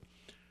this year.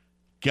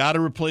 Got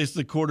to replace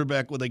the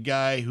quarterback with a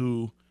guy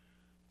who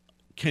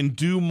can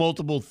do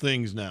multiple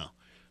things now.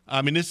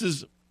 I mean, this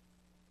is,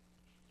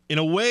 in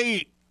a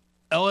way,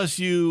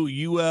 LSU,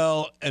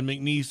 UL, and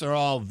McNeese are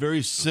all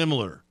very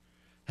similar.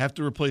 Have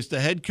to replace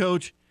the head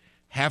coach,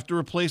 have to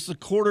replace the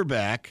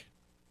quarterback,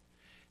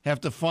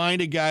 have to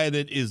find a guy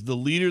that is the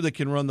leader that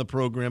can run the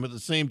program. At the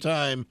same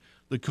time,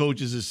 the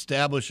coach is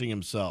establishing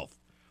himself.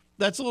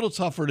 That's a little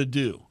tougher to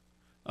do.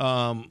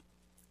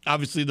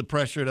 Obviously, the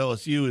pressure at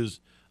LSU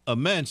is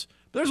immense,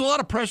 but there's a lot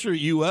of pressure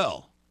at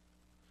UL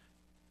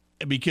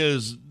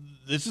because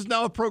this is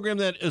now a program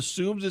that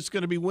assumes it's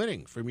going to be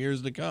winning from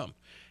years to come.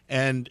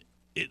 And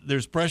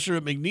there's pressure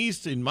at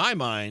McNeese, in my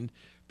mind,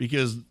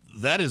 because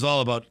that is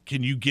all about,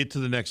 can you get to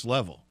the next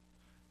level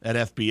at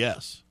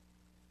FBS?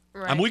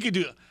 Right. I mean, we could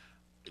do,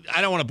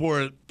 I don't want to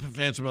bore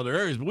fans from other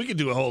areas, but we could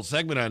do a whole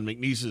segment on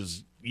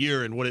McNeese's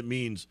year and what it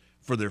means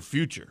for their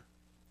future.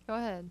 Go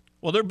ahead.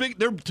 Well,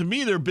 to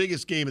me, their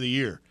biggest game of the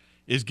year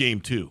is Game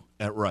 2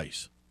 at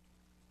Rice.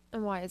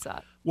 And why is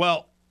that?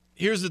 Well,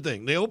 here's the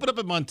thing. They open up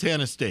at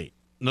Montana State,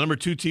 number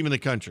 2 team in the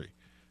country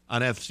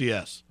on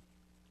FCS.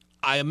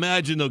 I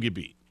imagine they'll get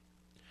beat.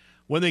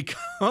 When they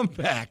come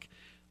back,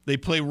 they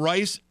play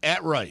Rice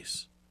at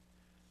Rice.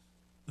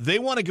 They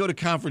want to go to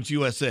Conference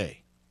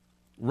USA.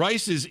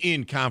 Rice is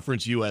in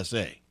Conference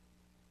USA.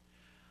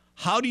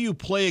 How do you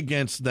play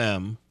against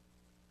them?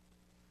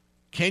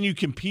 Can you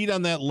compete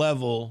on that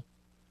level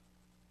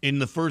in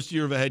the first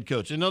year of a head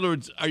coach? In other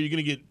words, are you going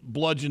to get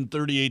bludgeoned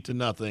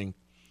 38-0,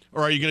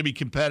 or are you going to be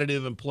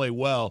competitive and play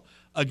well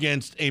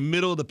against a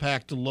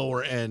middle-of-the-pack to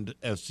lower-end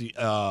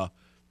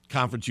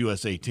Conference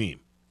USA team?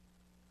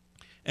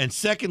 And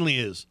secondly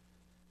is,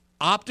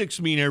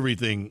 optics mean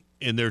everything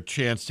in their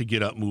chance to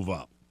get up, move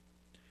up.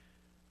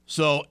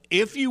 So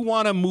if you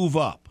want to move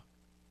up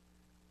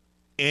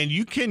and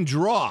you can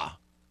draw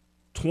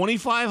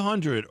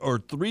 2,500 or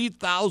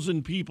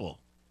 3,000 people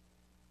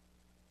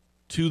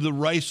to the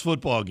Rice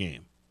football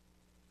game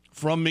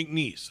from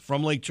McNeese,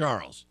 from Lake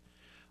Charles,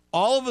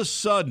 all of a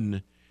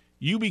sudden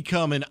you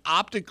become an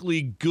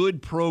optically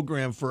good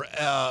program for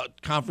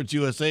Conference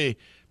USA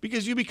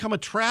because you become a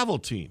travel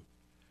team.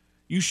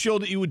 You show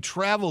that you would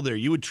travel there.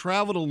 You would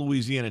travel to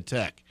Louisiana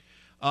Tech.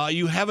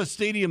 You have a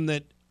stadium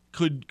that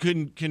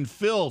can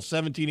fill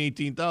 17,000,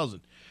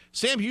 18,000.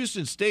 Sam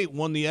Houston State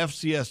won the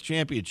FCS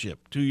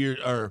championship 2 years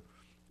or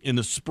in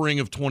the spring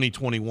of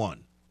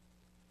 2021.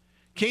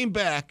 Came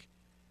back,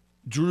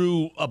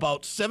 drew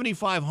about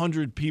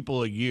 7,500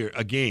 people a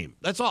game.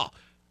 That's all.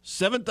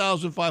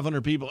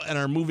 7,500 people, and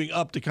are moving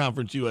up to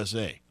Conference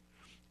USA.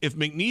 If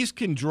McNeese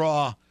can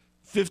draw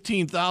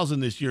 15,000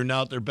 this year,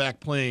 now that they're back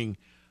playing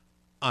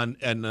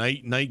at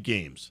night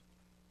games,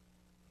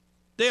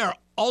 they are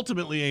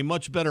ultimately a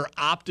much better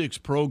optics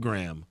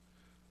program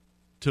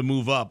to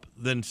move up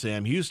than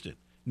Sam Houston.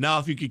 Now,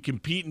 if you could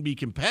compete and be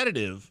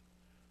competitive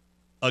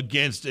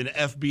against an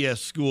FBS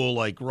school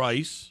like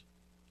Rice,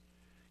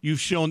 you've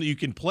shown that you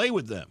can play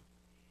with them.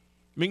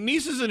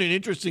 McNeese is at an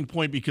interesting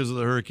point because of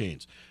the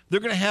Hurricanes. They're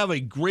going to have a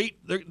great,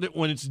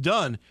 when it's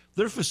done,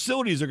 their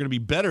facilities are going to be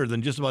better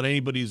than just about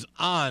anybody's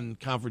on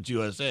Conference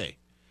USA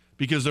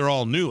because they're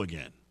all new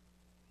again.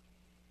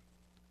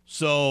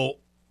 So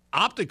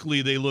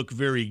optically, they look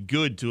very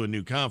good to a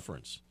new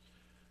conference.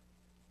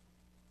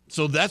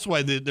 So that's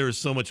why there is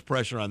so much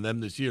pressure on them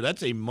this year.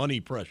 That's a money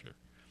pressure.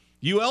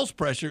 UL's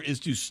pressure is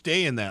to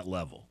stay in that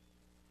level.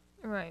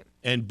 Right.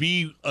 And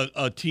be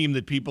a team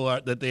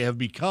that they have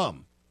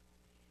become.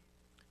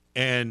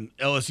 And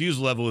LSU's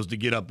level is to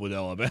get up with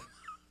Alabama.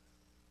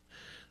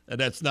 And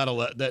that's not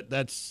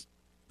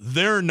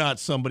they're not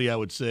somebody I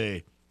would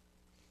say.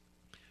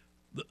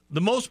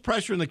 The most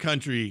pressure in the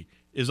country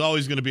is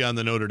always going to be on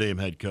the Notre Dame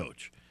head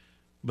coach.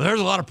 But there's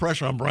a lot of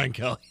pressure on Brian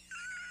Kelly.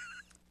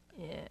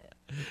 Yeah.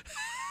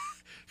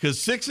 Because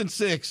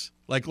 6-6,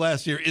 like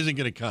last year, isn't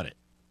going to cut it.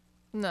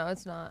 No,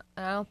 it's not.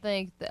 I don't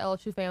think the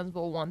LSU fans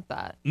will want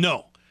that.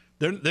 No,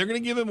 they're going to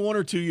give him 1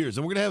 or 2 years,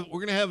 and we're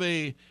going to have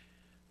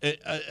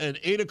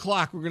at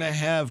 8:00. We're going to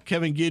have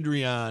Kevin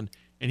Guidry on,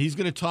 and he's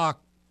going to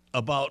talk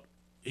about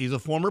He's a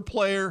former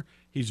player.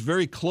 He's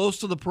very close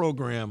to the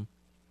program.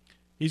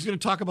 He's going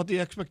to talk about the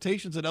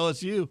expectations at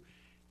LSU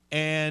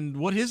and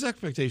what his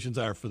expectations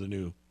are for the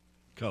new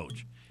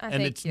coach.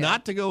 It's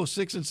not to go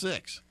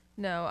 6-6.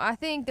 No, I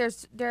think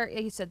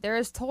he said there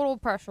is total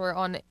pressure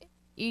on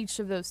each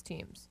of those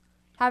teams.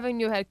 Having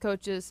new head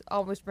coaches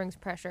always brings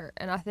pressure,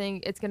 and I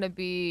think it's going to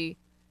be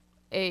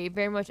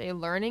very much a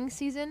learning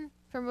season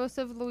for most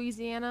of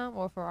Louisiana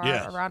or for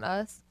around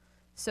us.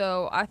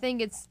 So I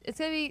think it's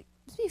going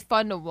to be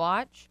fun to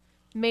watch,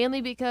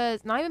 mainly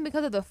because not even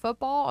because of the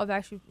football of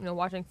actually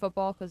watching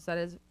football, because that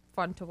is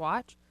fun to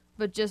watch,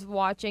 but just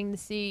watching to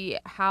see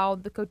how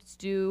the coaches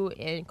do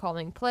in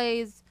calling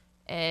plays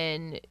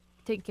and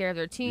taking care of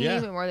their team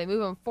and where they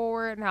move them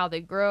forward and how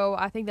they grow.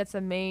 I think that's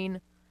the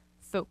main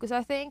focus.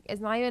 I think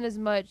it's not even as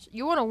much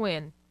you want to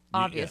win,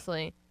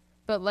 obviously,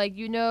 but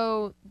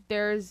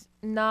there's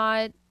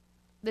not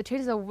the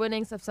chances of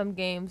winning of some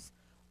games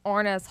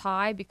aren't as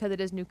high because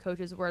it is new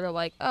coaches where they're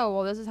like, oh,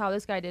 well, this is how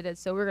this guy did it,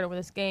 so we're going to win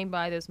this game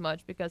by this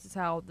much because it's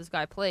how this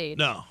guy played.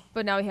 No.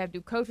 But now we have new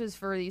coaches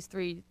for these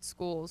 3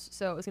 schools,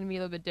 so it's going to be a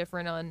little bit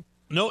different on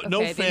no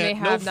fan base.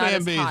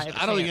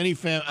 I don't think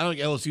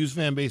LSU's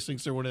fan base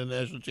thinks they're winning the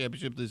national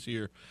championship this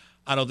year.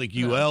 I don't think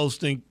UL's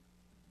think,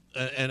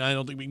 and I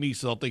don't think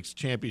McNeese all thinks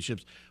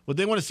championships. What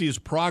they want to see is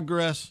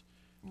progress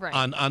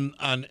on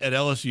at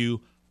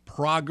LSU,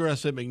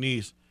 progress at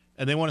McNeese,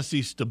 and they want to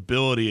see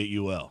stability at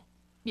UL.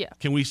 Yeah.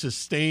 Can we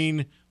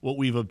sustain what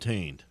we've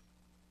obtained?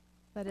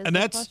 That is the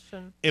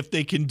question. If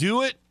they can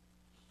do it,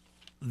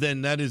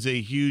 then that is a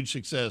huge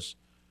success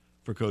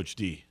for Coach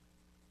D.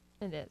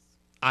 It is.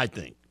 I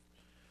think.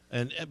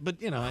 But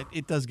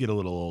it does get a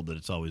little old that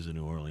it's always the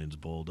New Orleans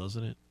Bowl,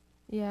 doesn't it?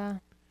 Yeah.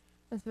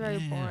 It's very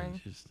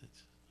boring.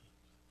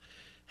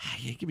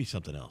 Give me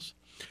something else.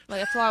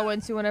 That's all I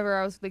went to whenever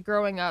I was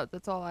growing up.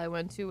 That's all I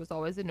went to was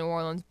always the New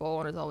Orleans Bowl,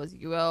 and it was always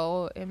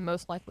UL and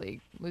most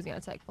likely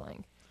Louisiana Tech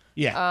playing.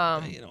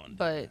 Yeah.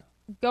 But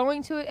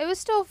going to it was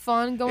still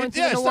fun going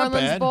to the New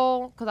Orleans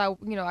Bowl because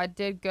I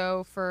did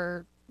go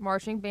for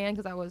marching band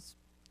because I was.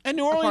 And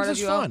New Orleans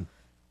is fun.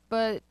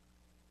 But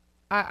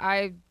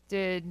I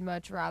did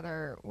much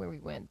rather where we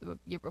went the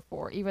year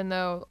before, even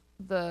though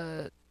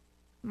the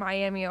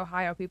Miami,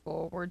 Ohio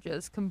people were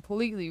just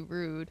completely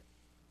rude.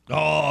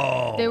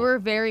 Oh. They were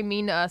very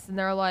mean to us, and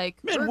they're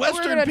like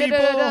Midwestern people,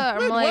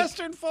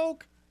 Midwestern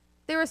folk.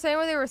 They were saying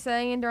what they were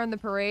saying during the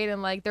parade,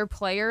 and their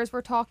players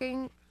were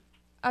talking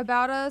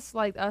about us,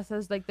 us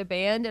as the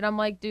band, and I'm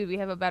like, dude, we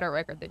have a better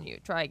record than you.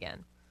 Try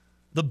again.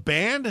 The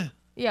band?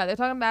 Yeah, they're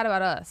talking bad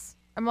about us.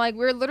 I'm like,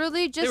 we're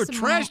literally just. They were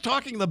trash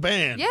talking the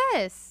band.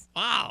 Yes.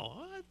 Wow.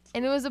 What?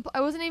 And it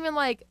wasn't even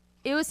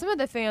it was some of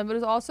the fans, but it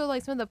was also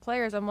some of the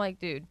players. I'm like,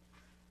 dude,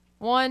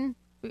 one,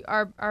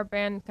 our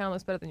band kind of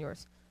looks better than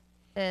yours,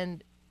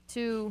 and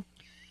 2,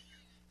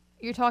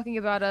 you're talking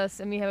about us,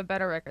 and we have a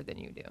better record than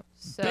you do.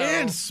 So,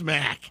 band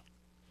smack.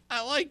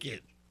 I like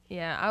it.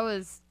 Yeah,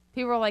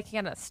 people were like,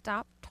 you gotta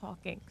stop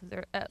talking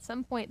because at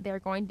some point they're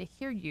going to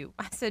hear you.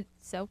 I said,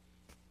 so?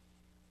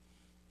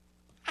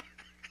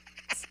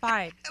 It's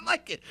fine. I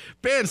like it.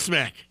 Band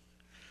smack.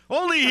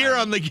 Only here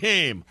on the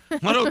game.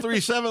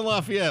 103.7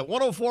 Lafayette,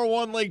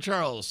 104.1 Lake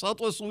Charles,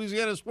 Southwest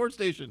Louisiana Sports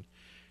Station.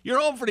 You're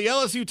home for the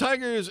LSU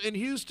Tigers and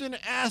Houston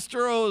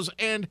Astros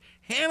and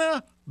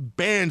Hannah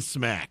Band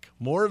Smack.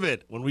 More of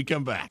it when we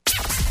come back.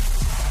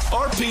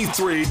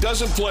 RP3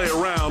 doesn't play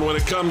around when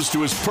it comes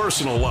to his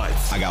personal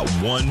life. I got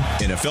one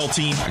NFL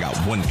team, I got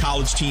one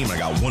college team, I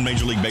got one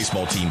Major League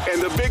Baseball team.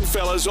 And the big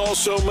fella's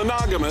also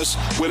monogamous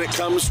when it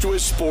comes to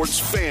his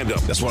sports fandom.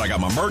 That's what I got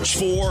my merch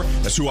for.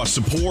 That's who I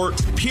support,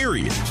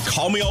 period.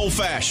 Call me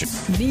old-fashioned.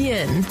 The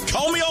end.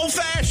 Call me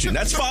old-fashioned.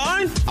 That's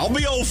fine. I'll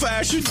be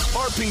old-fashioned.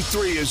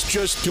 RP3 is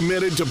just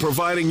committed to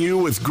providing you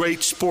with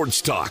great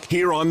sports talk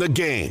here on The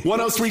Game.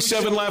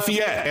 103.7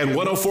 Lafayette and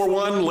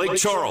 104.1 Lake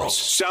Charles,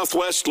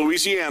 Southwest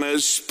Louisiana's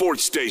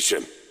sports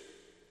station.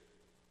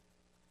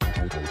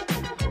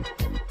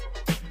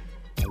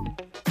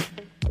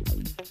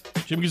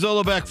 Jim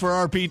Gazzolo back for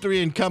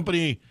RP3 and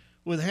company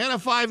with Hannah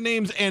 5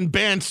 Names and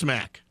Band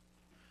Smack.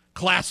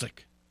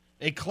 Classic.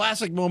 A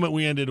classic moment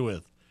we ended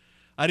with.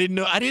 I didn't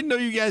know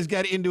you guys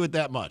got into it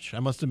that much. I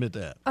must admit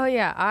that. Oh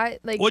yeah,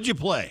 What'd you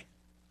play?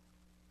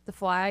 The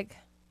flag.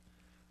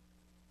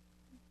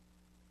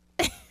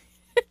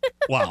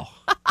 Wow.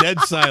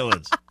 Dead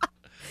silence.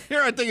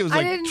 Here, I think it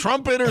was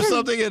trumpet or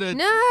something in it.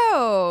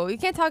 No, you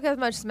can't talk as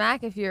much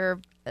smack if you're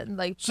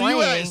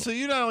playing. So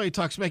you not only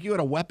talk smack, you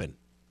had a weapon.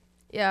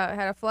 Yeah, I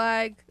had a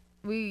flag.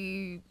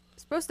 We were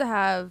supposed to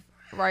have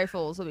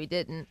rifles, but we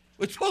didn't.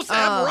 We're supposed to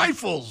have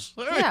rifles.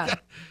 Yeah.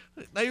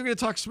 Now you're going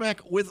to talk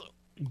smack with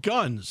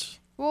guns.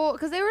 Well,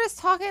 because they were just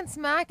talking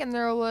smack, and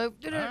they're like,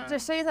 they're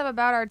saying something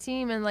about our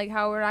team and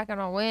how we're not going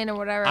to win or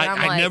whatever. And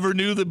I never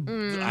knew the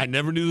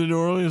New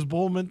Orleans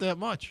Bowl meant that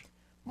much.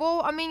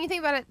 Well, I mean, you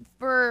think about it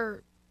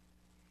for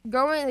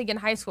going in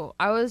high school.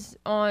 I was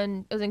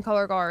in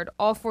color guard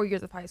all 4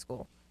 years of high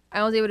school.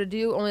 I was able to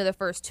do only the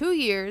first 2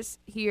 years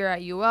here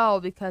at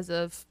UL because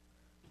of,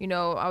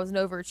 I was an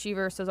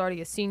overachiever, so I was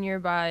already a senior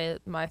by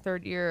my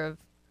 3rd year of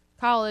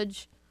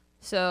college,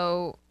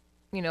 so,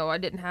 I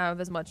didn't have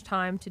as much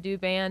time to do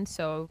band,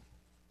 so,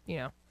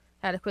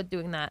 had to quit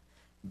doing that.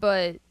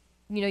 But,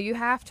 you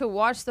have to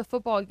watch the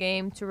football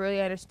game to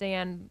really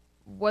understand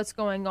what's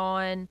going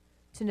on,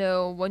 to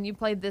know when you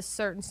play this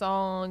certain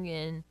song,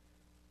 and,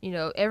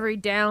 every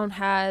down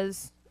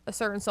has a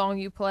certain song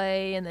you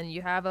play, and then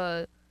you have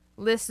a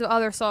list of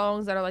other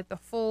songs that are like the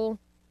full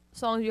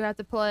songs you have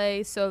to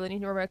play. So then you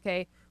remember,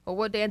 okay, well,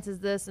 what dance is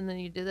this? And then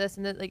you do this,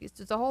 and then it's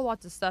just a whole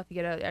lot of stuff.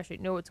 You gotta actually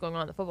know what's going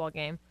on in the football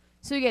game,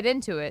 so you get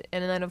into it.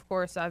 And then of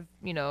course I've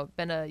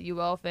been a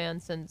UL fan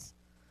since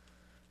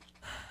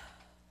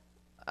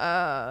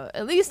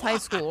at least high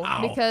school,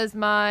 because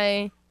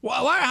Why?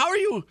 How are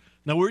you?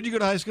 Now, where'd you go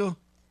to high school?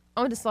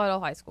 I went to Slidell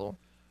High School.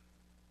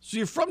 So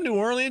you're from New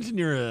Orleans and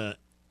you're a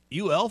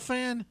UL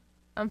fan?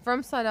 I'm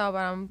from Slidell, but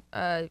I'm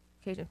a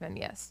Cajun fan,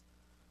 yes.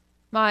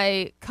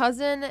 My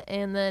cousin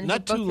and then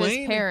Not both of his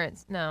Tulane?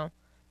 parents, no.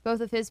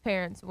 Both of his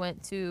parents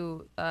went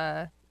to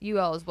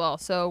UL as well.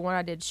 So when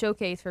I did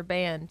showcase for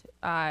band,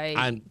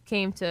 I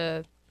came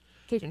to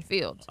Cajun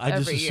Field I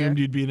just every assumed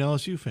year. you'd be an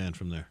LSU fan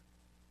from there.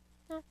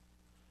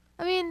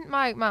 I mean,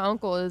 my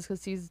uncle is,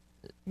 because he's,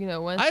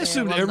 went I there,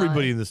 assumed alumni.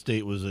 everybody in the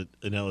state was an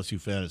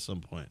LSU fan at some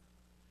point.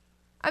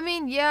 I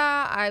mean,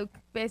 yeah, I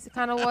basically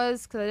kind of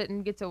was, because I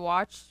didn't get to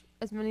watch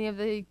as many of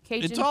the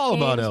Cajun It's all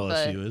about games,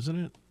 LSU,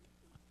 isn't it?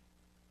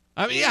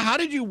 I mean, yeah. How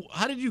did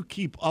you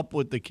keep up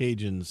with the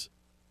Cajuns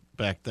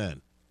back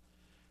then?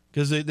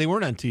 Because they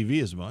weren't on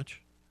TV as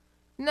much.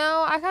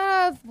 No, I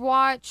kind of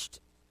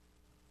watched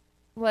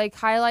like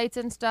highlights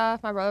and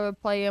stuff. My brother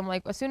would play them.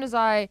 Like as soon as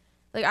I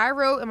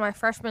wrote in my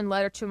freshman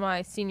letter to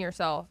my senior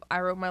self,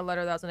 I wrote my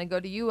letter that I was going to go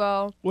to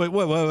UL.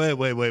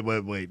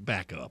 Wait.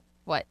 Back up.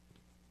 What?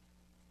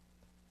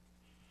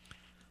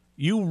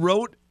 You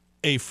wrote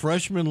a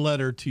freshman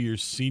letter to your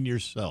senior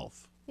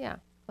self. Yeah.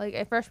 Like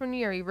a freshman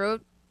year, we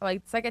wrote,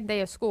 like second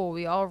day of school,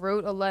 we all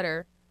wrote a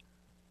letter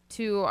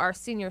to our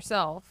senior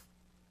self.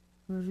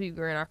 We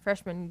were in our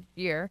freshman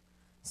year.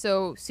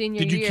 So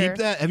senior year. Did you keep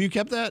that? Have you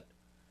kept that?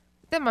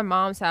 It's at my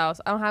mom's house.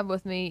 I don't have it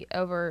with me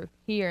over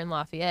here in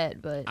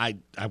Lafayette, but I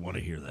want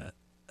to hear that.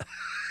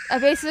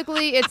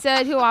 basically it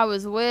said who I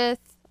was with,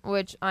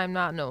 which I'm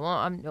no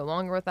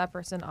longer with that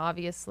person,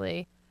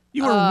 obviously.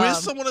 You were with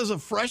someone as a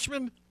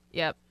freshman?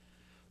 Yep.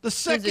 The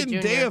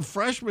second day of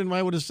freshman,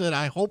 I would have said,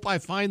 I hope I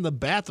find the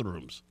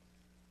bathrooms.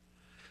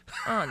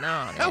 Oh, no,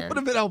 man. That would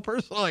have been how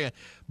personal.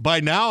 By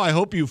now, I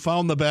hope you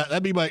found the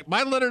That'd be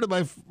my letter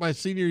to my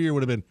senior year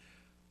would have been,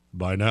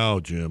 by now,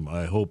 Jim,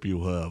 I hope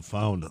you have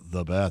found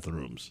the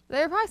bathrooms.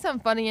 There was probably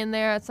something funny in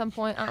there at some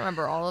point. I don't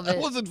remember all of it.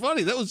 That wasn't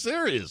funny. That was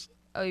serious.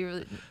 Oh, you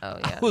really? Oh,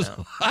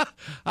 yeah.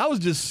 I was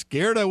just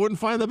scared I wouldn't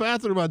find the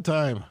bathroom on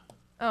time.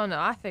 Oh, no,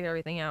 I figured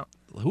everything out.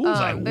 Who was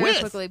I very with?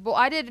 quickly. Well,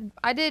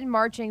 I did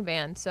marching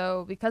band,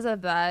 so because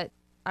of that,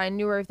 I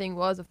knew where everything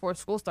was before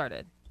school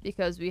started,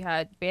 because we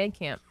had band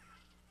camp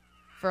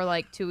for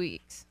like 2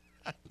 weeks.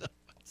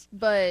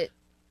 But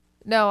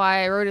no,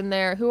 I wrote in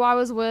there who I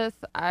was with.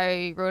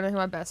 I wrote in who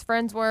my best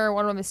friends were.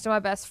 One of them is still my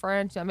best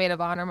friend. She maid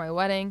of honor my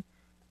wedding.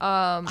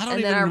 I don't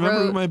even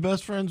remember who my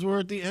best friends were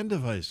at the end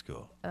of high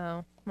school.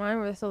 Oh, mine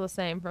were still the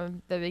same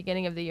from the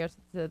beginning of the year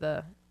to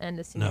the end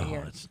of senior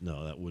year.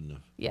 No, that wouldn't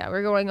have. Yeah,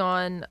 we're going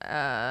on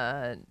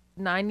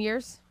 9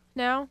 years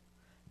now.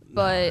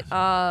 But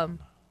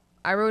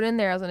I wrote in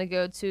there I was going to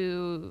go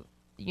to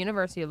the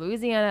University of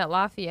Louisiana at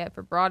Lafayette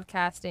for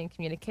broadcasting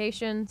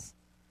communications.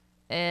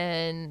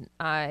 And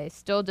I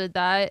still did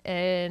that.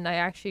 And I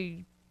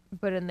actually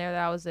put in there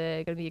that I was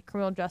going to be a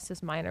criminal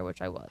justice minor,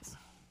 which I was.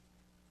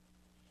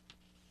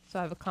 So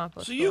I've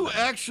accomplished. So you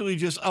actually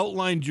just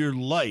outlined your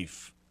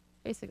life.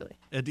 Basically.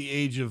 At the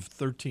age of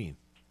 13.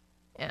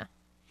 Yeah.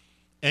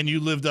 And you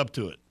lived up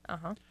to it.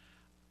 Uh-huh.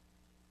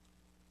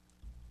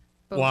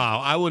 Wow,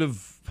 I would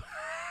have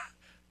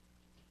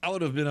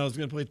been, I was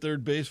going to play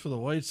third base for the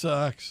White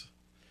Sox.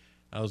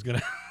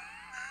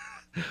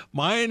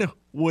 Mine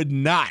would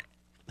not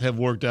have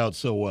worked out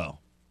so well.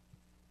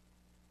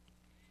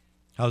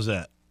 How's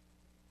that?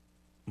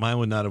 Mine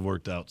would not have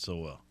worked out so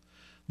well.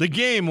 The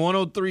Game,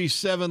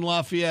 103.7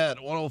 Lafayette,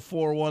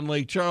 104.1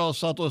 Lake Charles,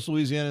 Southwest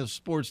Louisiana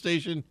Sports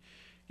Station.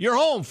 Your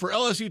home for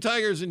LSU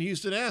Tigers and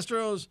Houston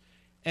Astros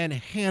and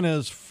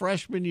Hannah's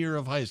freshman year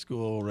of high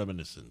school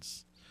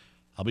reminiscence.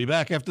 I'll be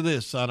back after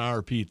this on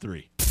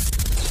RP3.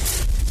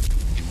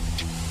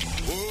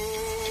 Oh,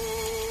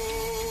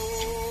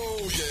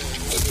 yeah.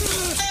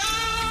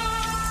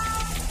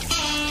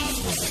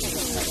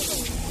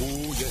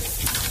 Oh, yeah.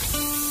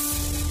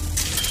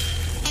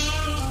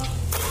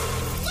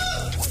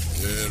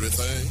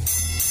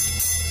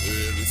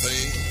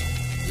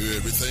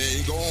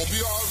 Everything gonna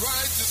be all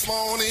right this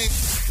morning.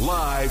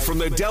 Live from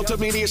the Delta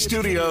Media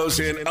Studios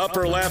in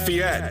Upper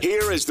Lafayette,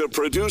 here is the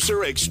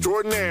producer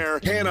extraordinaire,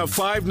 Hannah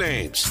Five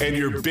Names, and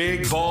your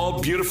big,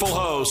 bald, beautiful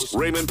host,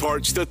 Raymond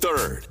Parks III,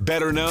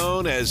 better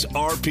known as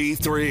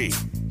RP3.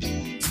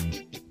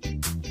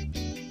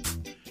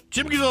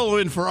 Jim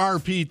Gazzola in for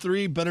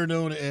RP3, better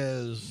known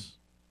as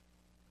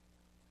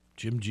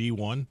Jim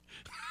G1.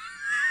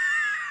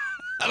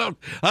 I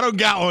don't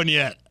got one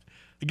yet.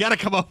 You got to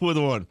come up with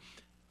one.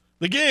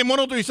 The game,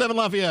 103.7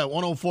 Lafayette,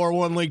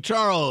 104.1 Lake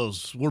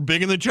Charles. We're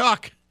big in the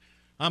Chuck.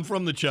 I'm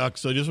from the Chuck,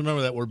 so just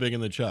remember that we're big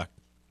in the Chuck.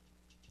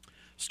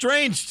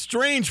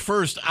 Strange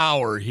first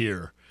hour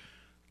here.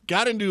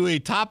 Got into a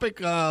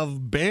topic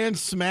of band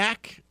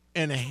smack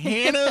and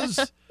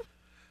Hannah's,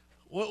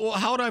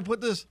 how would I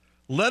put this?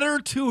 Letter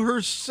to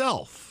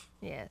herself.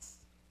 Yes.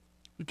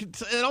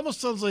 It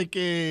almost sounds like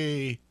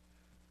a,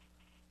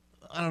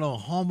 I don't know,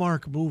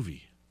 Hallmark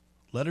movie.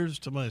 Letters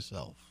to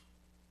myself.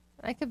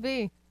 That could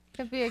be.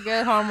 Could be a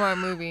good Hallmark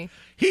movie.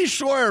 Heath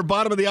Schroyer,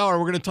 bottom of the hour.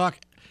 We're going to talk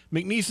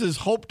McNeese's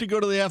hope to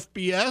go to the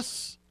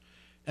FBS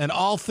and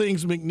all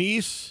things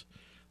McNeese.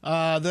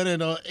 Then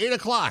at 8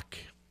 o'clock,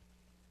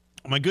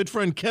 my good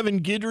friend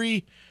Kevin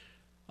Guidry,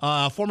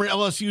 former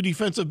LSU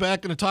defensive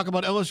back, going to talk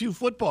about LSU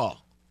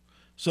football.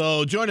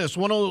 So join us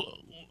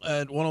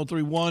at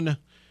 103.1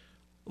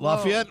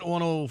 Lafayette,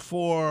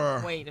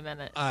 104. Wait a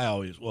minute. I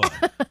always, what?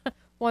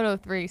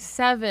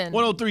 103.7.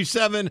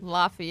 103.7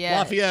 Lafayette.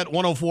 Lafayette,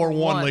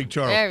 104.1 Lake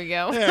Charles. There we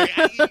go.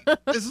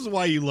 This is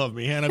why you love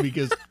me, Hannah,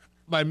 because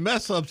my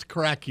mess-ups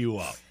crack you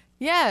up.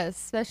 Yes,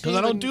 especially Because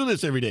I don't do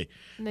this every day.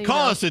 No,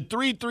 Call us at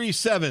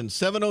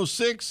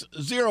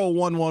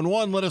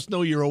 337-706-0111. Let us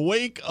know you're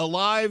awake,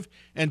 alive,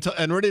 and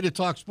ready to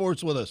talk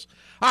sports with us.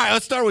 All right,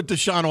 let's start with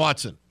Deshaun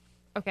Watson.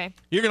 Okay.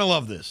 You're going to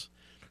love this.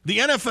 The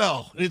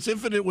NFL, in its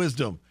infinite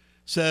wisdom,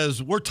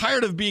 says we're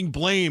tired of being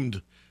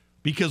blamed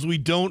because we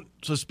don't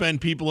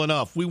suspend people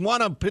enough. We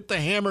want to put the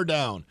hammer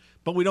down,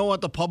 but we don't want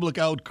the public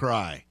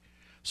outcry.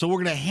 So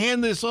we're going to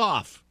hand this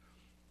off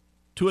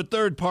to a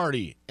third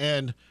party.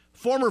 And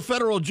former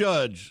federal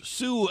judge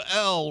Sue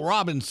L.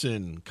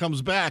 Robinson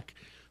comes back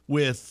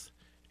with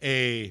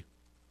a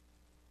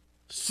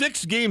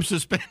 6-game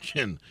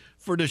suspension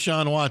for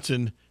Deshaun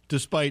Watson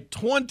despite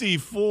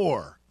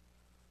 24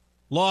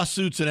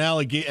 lawsuits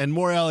and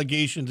more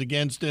allegations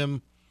against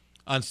him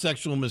on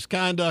sexual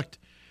misconduct.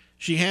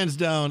 She hands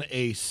down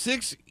a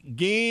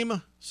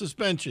 6-game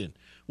suspension,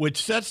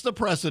 which sets the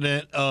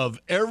precedent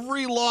of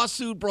every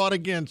lawsuit brought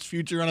against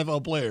future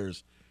NFL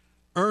players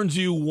earns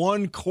you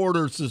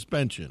 1/4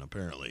 suspension,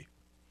 apparently.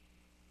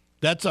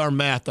 That's our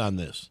math on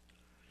this.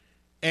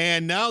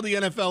 And now the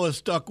NFL is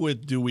stuck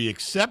with, do we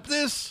accept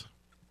this?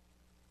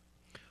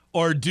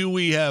 Or do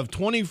we have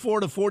 24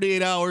 to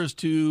 48 hours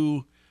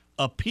to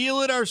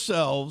appeal it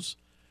ourselves,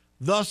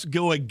 thus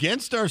go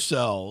against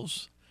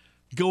ourselves,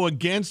 go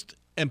against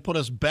and put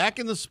us back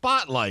in the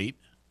spotlight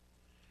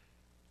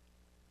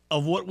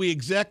of what we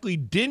exactly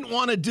didn't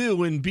want to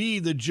do and be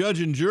the judge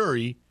and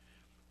jury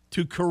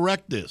to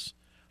correct this?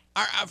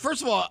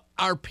 First of all,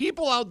 are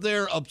people out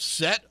there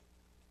upset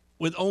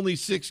with only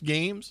 6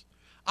 games?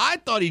 I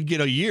thought he'd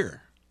get a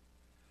year.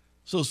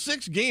 So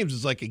 6 games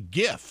is like a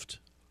gift.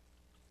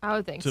 I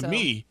would think to so.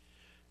 me.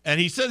 And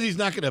he says he's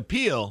not going to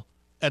appeal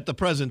at the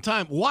present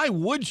time. Why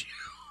would you?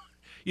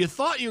 You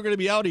thought you were going to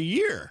be out a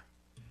year.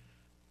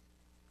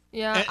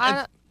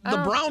 Yeah. And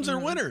the Browns are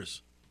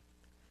winners.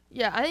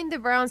 Yeah, I think the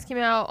Browns came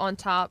out on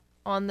top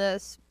on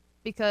this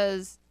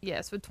because,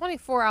 yes, with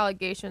 24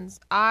 allegations,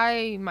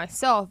 I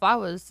myself, if I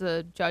was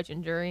the judge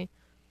and jury,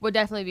 would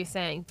definitely be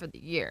saying for the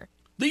year.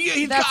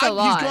 He's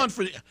gone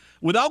for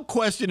without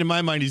question in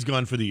my mind. He's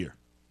gone for the year.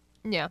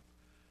 Yeah.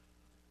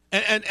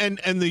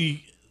 And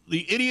the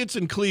idiots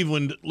in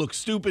Cleveland look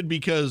stupid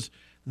because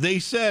they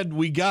said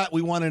we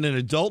wanted an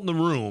adult in the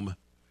room,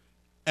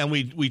 and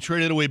we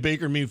traded away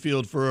Baker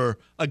Mayfield for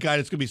a guy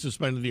that's going to be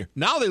suspended a year.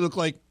 Now they look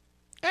like,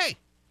 hey,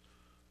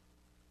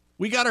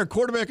 we got our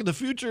quarterback in the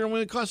future, and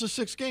it cost us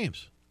 6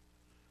 games.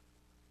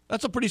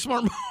 That's a pretty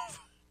smart move.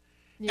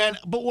 Yeah.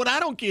 But what I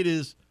don't get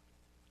is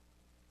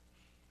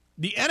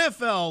the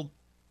NFL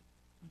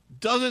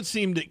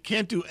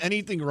can't do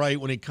anything right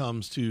when it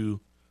comes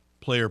to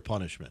player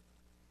punishment.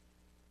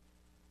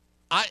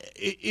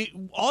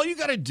 All you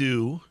got to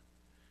do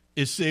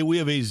is say we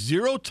have a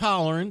 0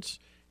 tolerance.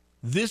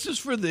 This is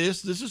for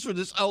this. This is for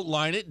this.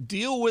 Outline it.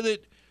 Deal with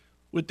it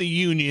with the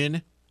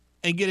union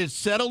and get it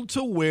settled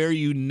to where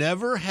you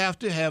never have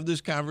to have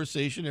this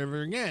conversation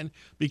ever again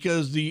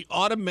because the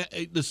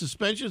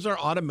suspensions are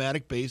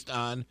automatic based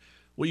on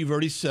what you've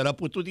already set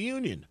up with the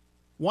union.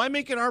 Why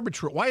make it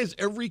arbitrary? Why is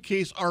every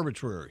case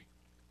arbitrary?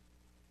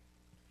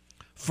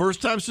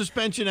 First time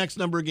suspension, X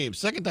number of games.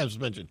 Second time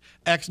suspension,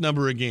 X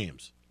number of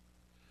games.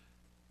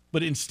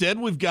 But instead,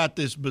 we've got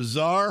this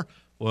bizarre,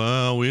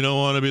 well, we don't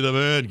want to be the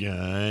bad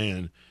guy.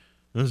 And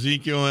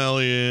Ezekiel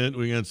Elliott,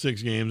 we got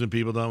 6 games, and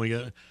people thought we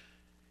got.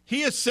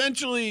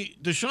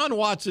 Deshaun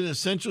Watson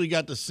essentially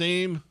got the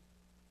same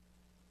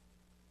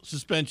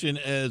suspension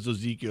as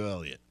Ezekiel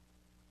Elliott.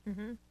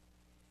 Mm-hmm.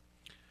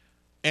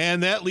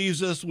 And that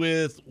leaves us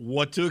with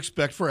what to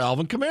expect for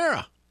Alvin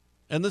Kamara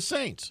and the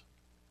Saints.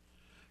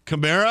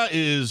 Kamara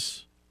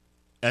is,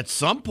 at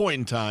some point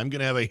in time, going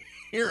to have a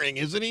hearing,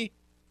 isn't he?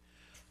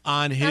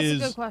 On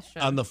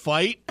the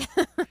fight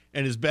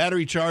and his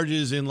battery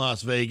charges in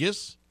Las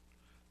Vegas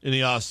in the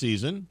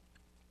offseason.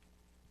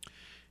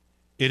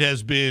 It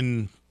has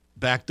been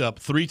backed up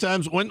 3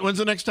 times. When's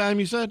the next time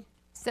you said?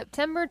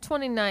 September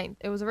 29th.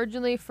 It was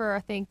originally for,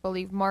 I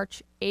believe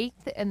March 8th,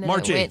 and then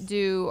March it went 8th.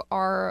 due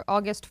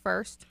August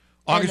 1st.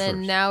 August and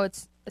then 1st. now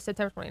it's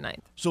September 29th.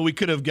 So we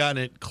could have gotten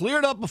it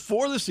cleared up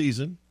before the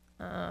season.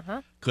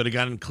 Uh-huh. Could have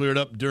gotten it cleared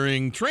up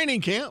during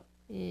training camp.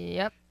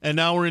 Yep. And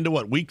now we're into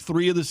what, week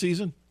 3 of the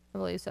season? I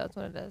believe so. That's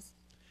what it is.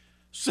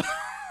 So,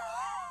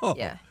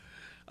 Yeah.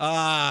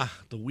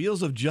 the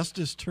wheels of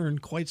justice turn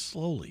quite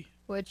slowly.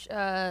 Which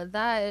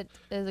that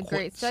is a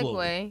great segue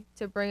slowly.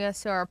 to bring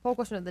us to our poll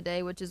question of the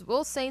day, which is,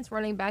 will Saints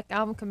running back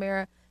Alvin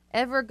Kamara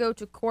ever go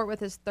to court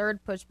with his third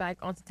pushback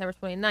on September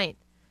 29th?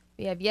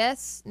 We have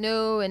yes,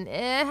 no, and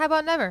how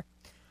about never?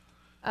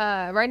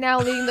 Right now,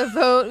 leading the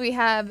vote, we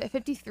have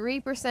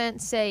 53%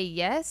 say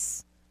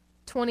yes,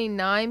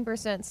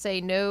 29%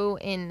 say no,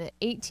 and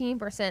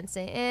 18%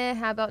 say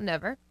how about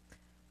never?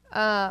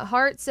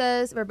 Hart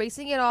says, we're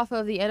basing it off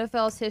of the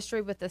NFL's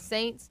history with the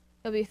Saints.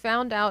 He'll be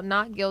found out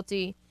not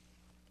guilty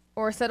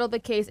or settle the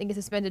case and get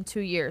suspended 2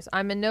 years.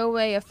 I'm in no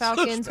way a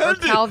Falcons or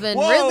Suspended? Calvin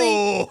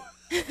Whoa!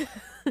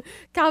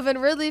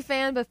 Ridley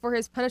fan, but for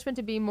his punishment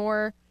to be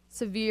more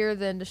severe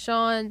than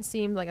Deshaun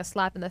seemed like a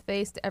slap in the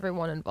face to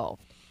everyone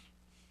involved.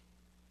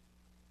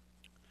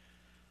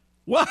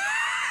 Well,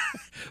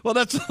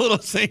 that's a little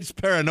Saints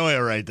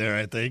paranoia right there,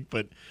 I think.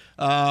 But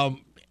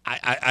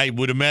I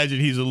would imagine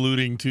he's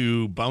alluding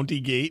to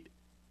Bountygate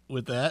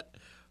with that.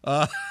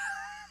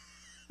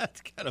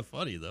 That's kind of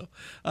funny, though.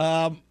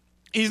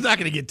 He's not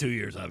going to get 2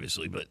 years,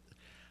 obviously, but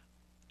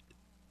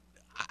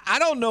I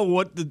don't know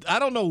what the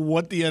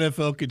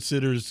NFL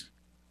considers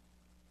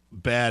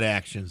bad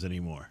actions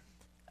anymore.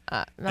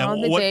 I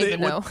don't think they even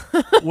know.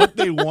 What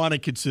they want to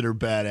consider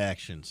bad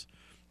actions.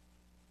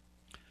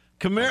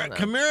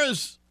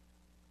 Kamara's.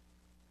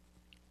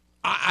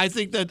 I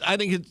think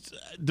it's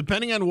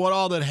depending on what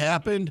all that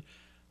happened.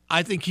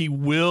 I think he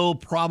will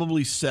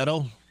probably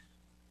settle.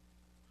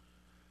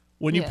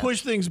 When you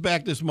push things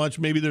back this much,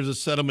 maybe there's a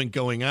settlement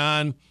going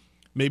on,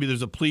 maybe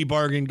there's a plea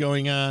bargain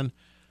going on.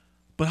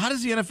 But how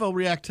does the NFL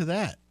react to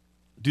that?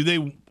 Do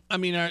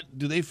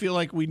they feel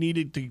like we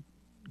needed to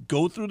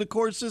go through the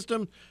court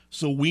system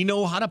so we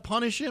know how to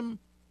punish him?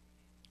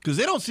 Because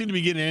they don't seem to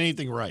be getting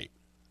anything right.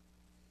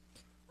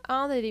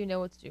 I don't think they even know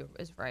what to do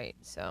is right.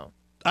 So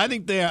I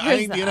think the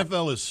There's that.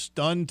 NFL is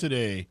stunned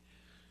today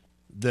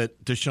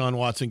that Deshaun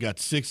Watson got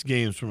 6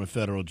 games from a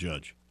federal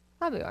judge.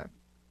 probably are.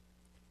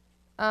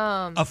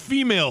 A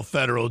female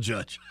federal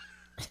judge.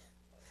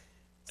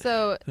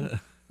 So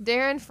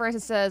Darren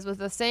Francis says, with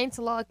the Saints'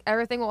 luck,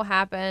 everything will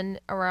happen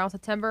around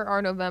September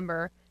or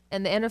November,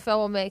 and the NFL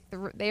will make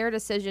their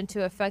decision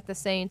to affect the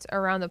Saints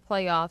around the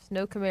playoffs.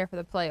 No Kamara for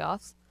the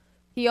playoffs.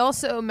 He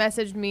also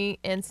messaged me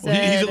and said,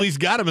 Well, he's at least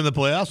got him in the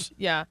playoffs.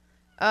 yeah.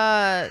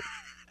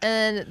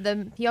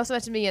 And he also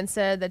messaged me and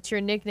said that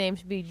your nickname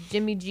should be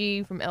Jimmy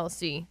G from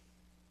LC.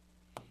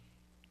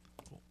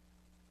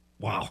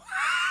 Wow.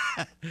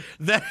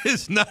 That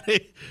is not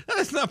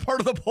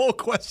part of the poll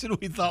question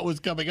we thought was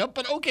coming up,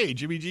 but okay,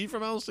 Jimmy G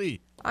from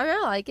LC. I mean,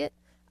 I like it.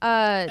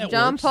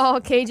 John works.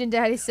 Paul Cajun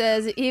Daddy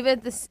says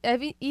even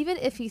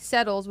if he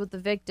settles with the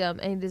victim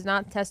and he does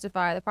not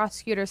testify, the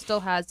prosecutor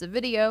still has the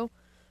video.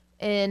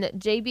 And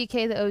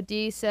JBK the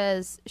OD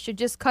says should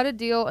just cut a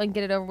deal and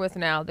get it over with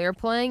now. They're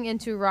playing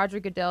into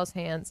Roger Goodell's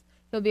hands.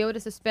 He'll be able to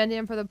suspend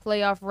him for the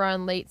playoff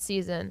run late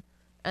season,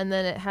 and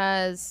then it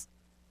has,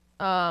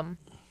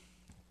 Spock.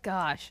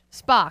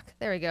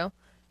 There we go.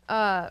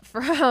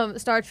 From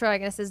Star Trek,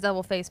 and it says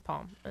double face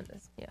palm. And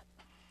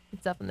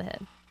it's up in the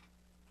head.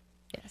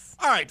 Yes.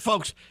 All right,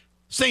 folks,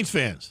 Saints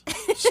fans,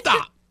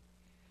 stop.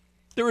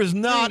 There is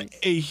not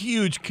a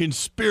huge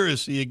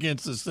conspiracy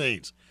against the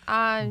Saints.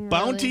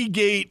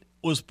 Bountygate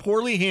was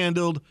poorly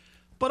handled,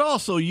 but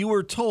also you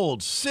were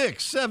told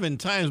 6-7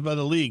 times by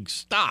the league,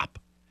 stop.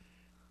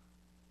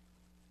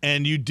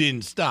 And you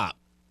didn't stop.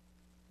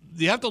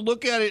 You have to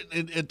look at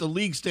it at the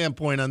league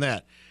standpoint on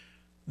that.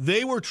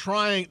 They were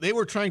trying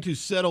to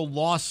settle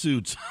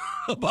lawsuits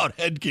about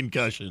head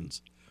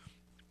concussions.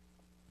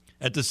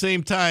 At the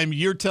same time,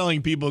 you're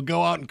telling people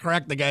go out and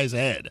crack the guy's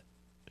head.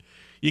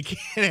 You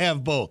can't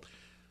have both.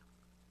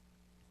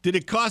 Did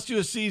it cost you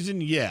a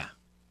season? Yeah.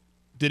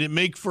 Did it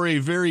make for a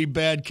very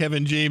bad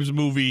Kevin James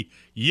movie?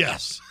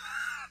 Yes.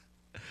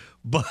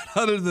 But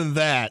other than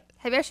that,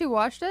 Have you actually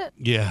watched it?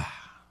 yeah.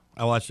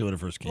 I watched it when it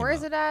first came out. Where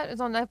is it at?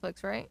 It's on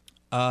Netflix, right?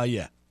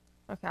 Yeah.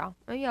 Okay.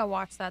 Maybe I'll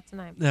watch that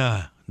tonight.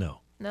 No.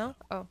 No?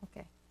 Oh,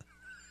 okay.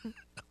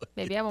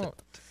 Maybe I won't.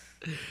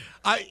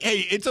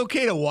 Hey, it's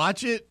okay to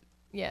watch it,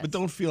 Yes. but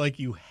don't feel like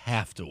you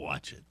have to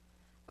watch it.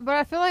 But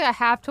I feel like I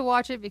have to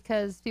watch it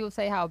because people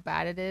say how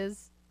bad it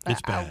is. But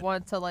It's bad. I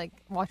want to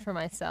watch for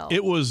myself.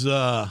 It was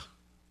bad.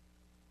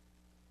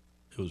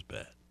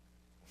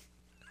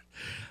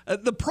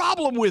 The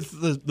problem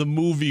with the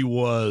movie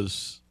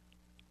was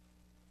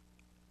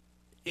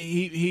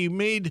he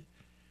made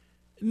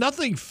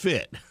nothing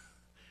fit.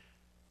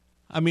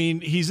 I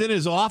mean, he's in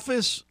his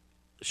office.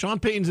 Sean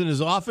Payton's in his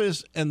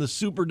office, and the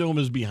Superdome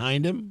is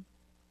behind him.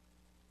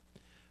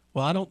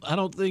 Well, I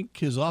don't think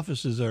his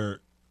offices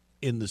are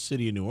in the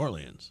city of New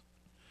Orleans.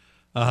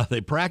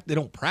 They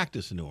don't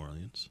practice in New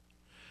Orleans.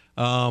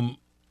 No.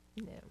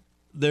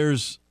 They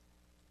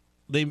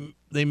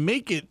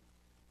make it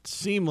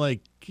seem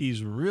like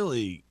he's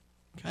really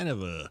kind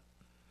of a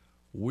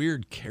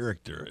weird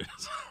character.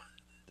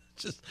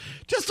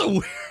 just a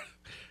weird.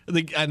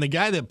 And the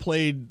guy that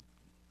played,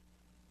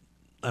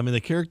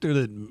 the character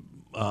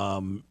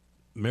that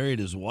married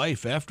his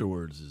wife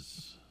afterwards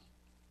is.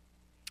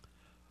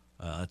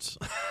 It's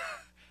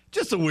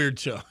just a weird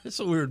show. It's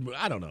a weird.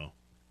 I don't know.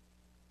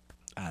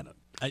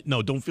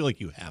 Don't feel like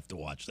you have to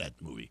watch that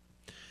movie.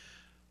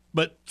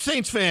 But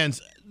Saints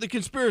fans, the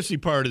conspiracy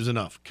part is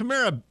enough.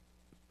 Kamara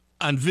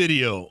on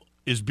video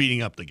is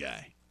beating up the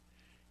guy.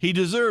 He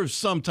deserves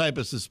some type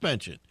of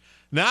suspension.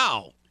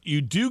 Now, you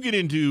do get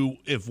into,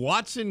 if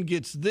Watson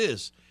gets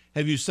this,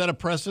 have you set a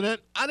precedent?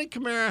 I think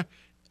Kamara,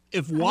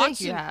 if Watson, I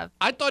think you have.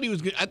 I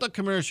thought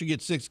Kamara should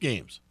get 6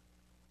 games.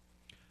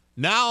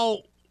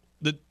 Now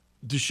that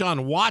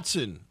Deshaun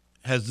Watson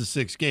has the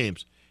 6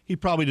 games, he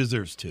probably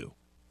deserves 2.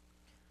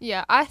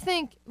 Yeah, I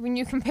think when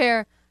you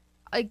compare,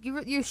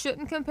 you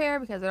shouldn't compare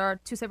because there are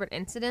 2 separate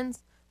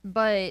incidents.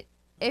 But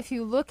if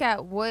you look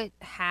at what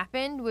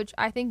happened, which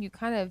I think you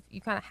kind of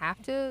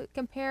have to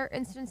compare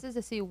instances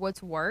to see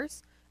what's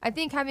worse. I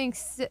think having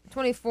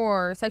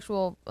 24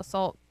 sexual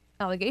assault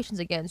allegations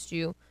against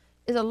you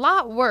is a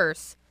lot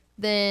worse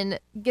than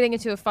getting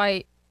into a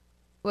fight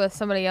with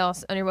somebody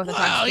else and you're both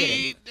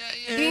intoxicated.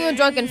 Getting in a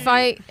drunken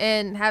fight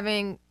and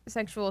having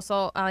sexual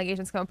assault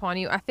allegations come upon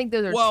you, I think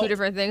those are 2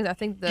 different things. I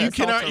think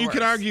you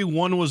can argue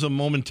one was a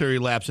momentary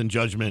lapse in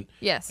judgment,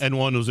 yes, and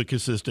one was a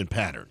consistent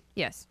pattern,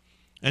 yes.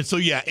 And so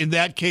in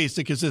that case,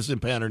 the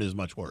consistent pattern is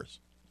much worse.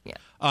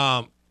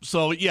 Yeah.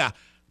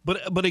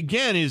 But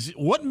again, is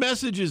what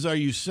messages are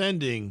you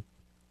sending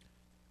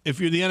if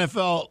you're the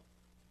NFL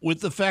with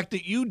the fact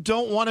that you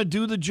don't want to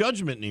do the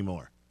judgment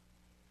anymore?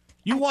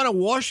 You want to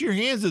wash your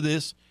hands of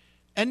this,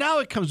 and now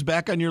it comes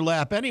back on your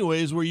lap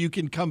anyways, where you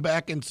can come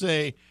back and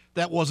say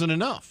that wasn't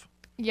enough.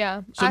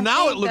 Yeah. So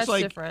now it looks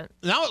like different.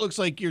 Now it looks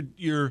like you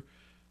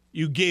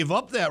gave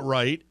up that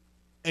right,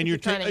 and you're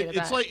trying to get it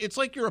back. It's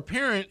like you're a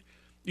parent.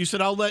 You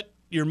said I'll let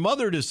your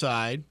mother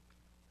decide.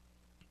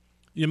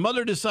 Your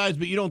mother decides,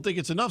 but you don't think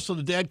it's enough, so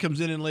the dad comes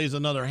in and lays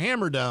another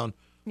hammer down.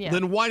 Yeah.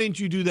 Then why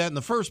didn't you do that in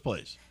the first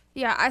place?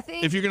 Yeah, I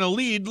think if you're going to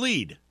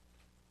lead.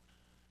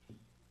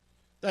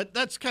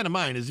 That's kind of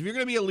mine. Is if you're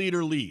going to be a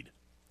leader, lead.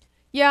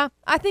 Yeah,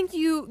 I think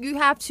you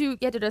have to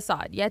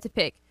decide. You have to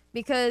pick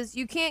because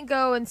you can't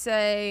go and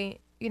say,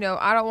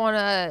 I don't want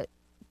to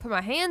put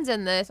my hands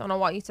in this. I don't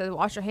want you to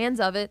wash your hands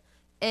of it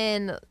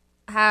and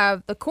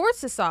have the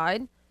courts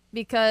decide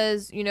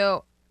because,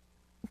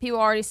 people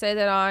already say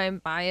that I'm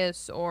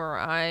biased or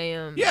I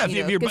am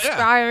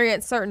conspiring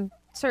against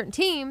certain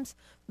teams.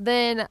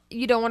 Then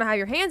you don't want to have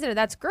your hands in it.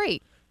 That's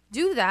great.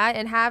 Do that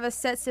and have a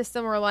set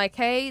system where like,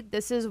 hey,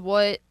 this is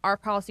what our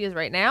policy is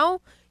right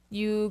now.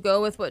 You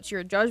go with what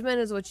your judgment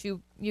is, what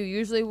you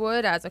usually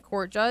would as a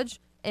court judge,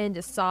 and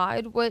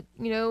decide what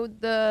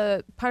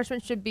the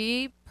punishment should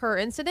be per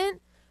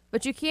incident.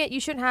 But you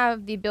shouldn't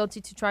have the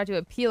ability to try to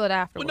appeal it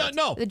afterwards. Well,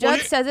 no. The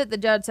judge says it. The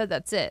judge said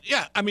that's it.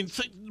 Yeah,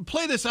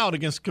 play this out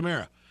against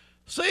Kamara.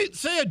 Say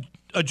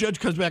a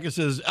judge comes back and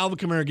says Alvin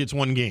Kamara gets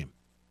 1 game.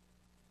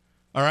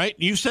 All right,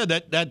 you said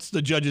that's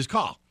the judge's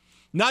call.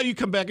 Now you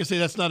come back and say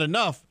that's not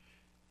enough.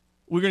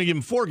 We're going to give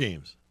him 4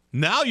 games.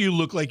 Now you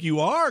look like you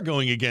are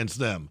going against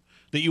them,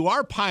 that you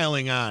are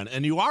piling on,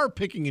 and you are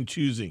picking and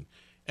choosing.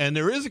 And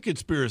there is a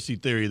conspiracy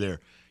theory there.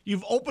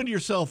 You've opened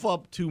yourself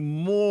up to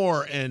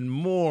more and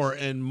more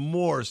and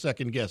more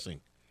second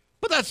guessing.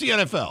 But that's the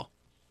NFL.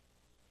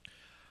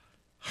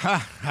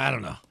 I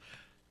don't know.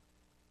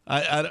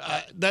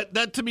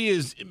 That to me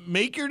is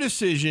make your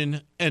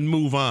decision and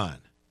move on.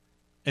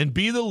 And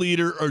be the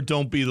leader or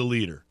don't be the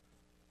leader.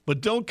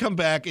 But don't come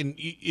back and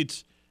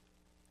it's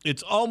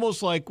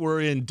almost like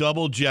we're in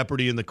double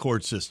jeopardy in the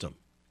court system.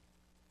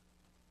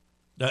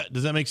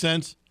 Does that make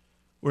sense?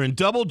 We're in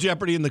double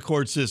jeopardy in the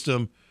court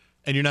system,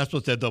 and you're not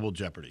supposed to have double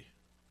jeopardy.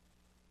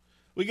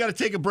 We got to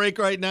take a break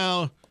right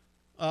now.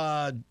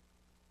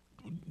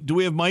 Do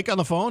we have Mike on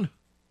the phone?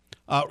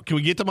 Can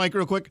we get to Mike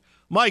real quick?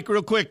 Mike,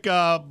 real quick,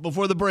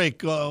 before the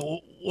break,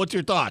 what's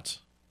your thoughts?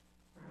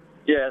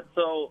 Yeah,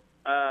 so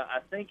I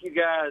think you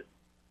guys,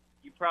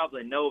 you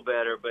probably know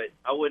better, but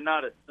I would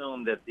not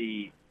assume that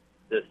the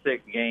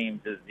 6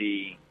 games is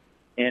the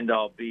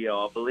end-all,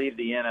 be-all. I believe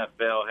the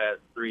NFL has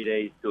 3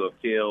 days to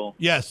appeal.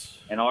 Yes.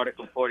 And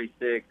Article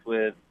 46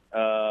 with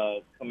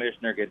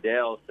Commissioner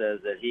Goodell says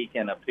that he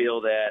can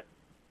appeal that,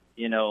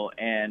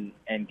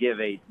 and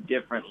give a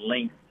different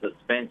length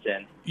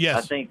suspension.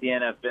 Yes. I think the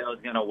NFL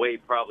is going to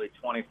wait probably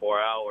 24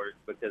 hours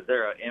because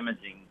they're an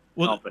imaging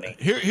company.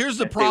 Here's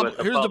the problem. See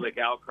what the public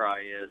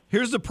outcry is.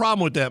 Here's the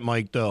problem with that,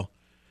 Mike, though.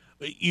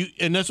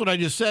 And that's what I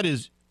just said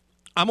is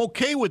I'm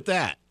okay with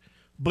that.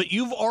 But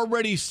you've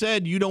already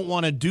said you don't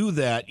want to do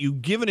that.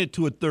 You've given it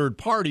to a third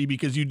party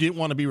because you didn't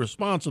want to be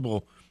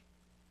responsible.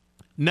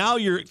 Now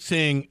you're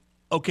saying,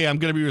 okay, I'm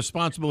going to be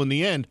responsible in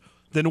the end.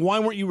 Then why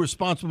weren't you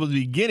responsible at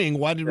the beginning?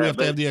 Why did we have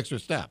to have the extra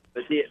step?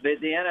 But the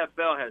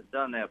NFL has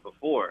done that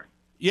before.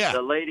 Yeah.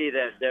 The lady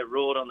that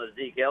ruled on the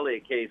Zeke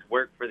Elliott case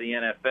worked for the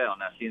NFL.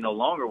 Now, she no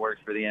longer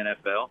works for the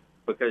NFL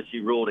because she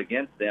ruled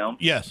against them.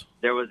 Yes.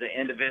 There was an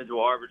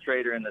individual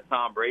arbitrator in the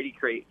Tom Brady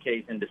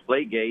case in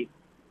Deflategate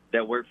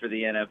that worked for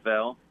the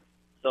NFL.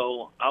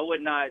 So I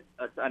would not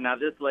now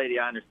this lady,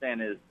 I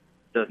understand,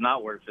 does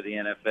not work for the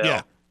NFL.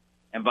 Yeah.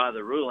 And by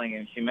the ruling,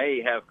 and she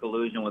may have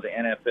collusion with the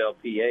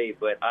NFLPA,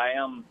 but I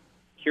am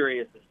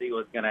curious to see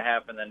what's going to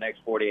happen in the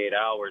next 48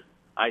 hours.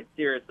 I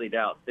seriously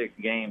doubt 6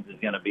 games is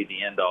going to be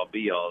the end-all,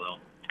 be-all, though.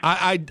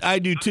 I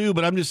do too,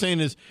 but I'm just saying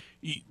is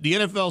the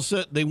NFL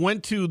said they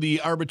went to the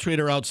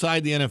arbitrator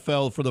outside the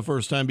NFL for the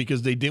first time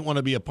because they didn't want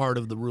to be a part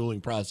of the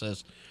ruling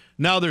process.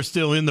 Now they're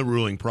still in the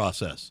ruling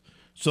process.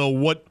 So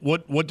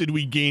what did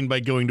we gain by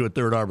going to a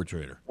third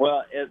arbitrator?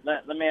 Well,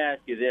 let me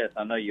ask you this.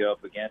 I know you're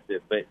up against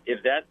it, but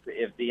if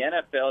the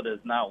NFL does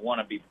not want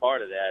to be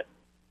part of that,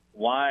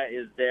 why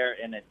is there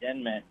an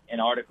amendment in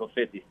Article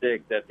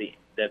 56 that the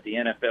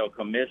NFL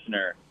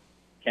commissioner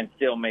can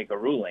still make a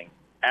ruling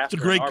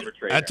after an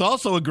arbitrator? That's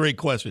also a great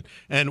question.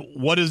 And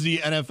what does the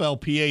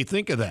NFLPA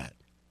think of that?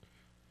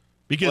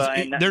 Because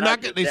they're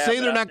not. They say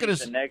they're not going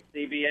to. The next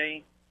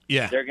CBA,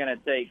 yeah, they're going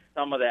to take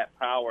some of that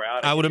power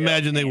out. I would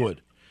imagine they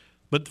would.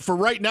 But for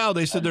right now,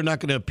 they said they're not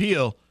going to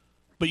appeal.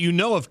 But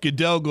if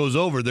Goodell goes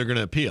over, they're going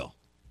to appeal.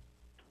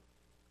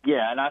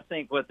 Yeah, and I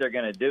think what they're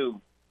going to do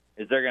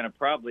is they're going to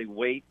probably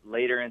wait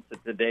later into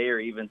today or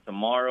even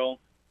tomorrow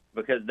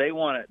because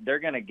they're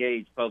going to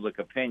gauge public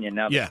opinion.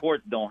 Now, the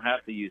courts don't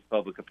have to use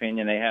public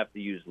opinion. They have to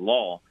use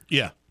law.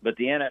 Yeah. But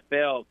the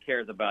NFL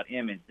cares about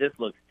image. This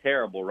looks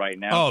terrible right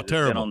now. Oh,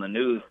 terrible. It's been on the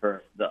news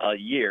for a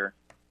year.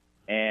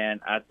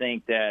 And I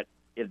think that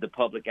if the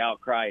public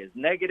outcry is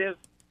negative,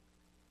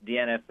 the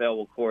NFL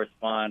will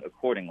correspond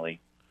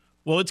accordingly.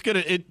 Well,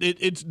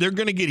 they're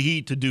going to get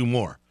heat to do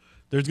more.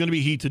 There's going to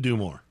be heat to do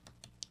more.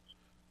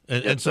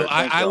 And so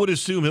I would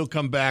assume he'll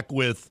come back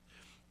with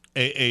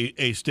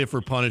a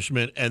stiffer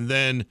punishment, and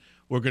then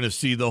we're going to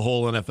see the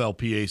whole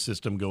NFLPA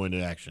system go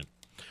into action.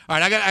 All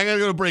right, I got to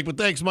go to break, but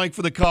thanks, Mike,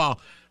 for the call.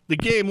 The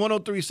game,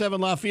 103.7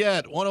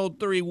 Lafayette,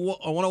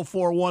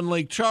 104.1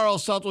 Lake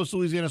Charles, Southwest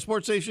Louisiana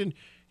Sports Station.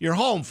 Your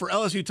home for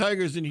LSU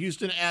Tigers and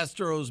Houston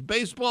Astros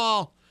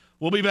baseball.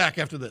 We'll be back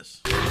after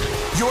this.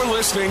 You're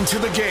listening to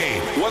The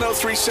Game,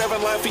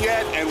 103.7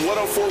 Lafayette and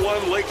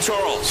 104.1 Lake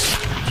Charles.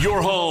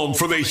 Your home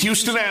for the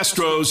Houston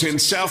Astros in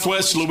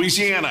Southwest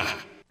Louisiana.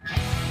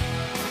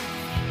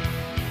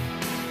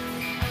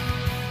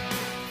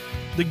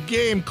 The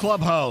Game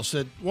Clubhouse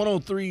at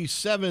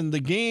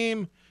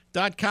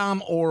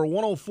 103.7thegame.com or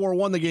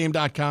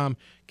 104.1thegame.com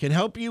can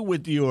help you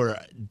with your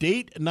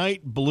date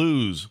night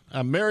blues.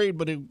 I'm married,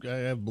 but I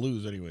have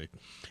blues anyway.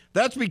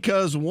 That's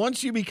because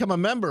once you become a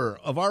member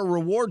of our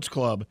rewards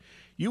club,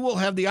 you will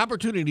have the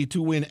opportunity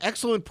to win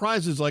excellent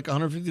prizes like a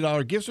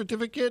 $150 gift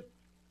certificate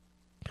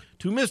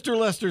to Mr.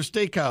 Lester's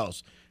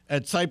Steakhouse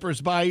at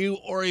Cypress Bayou,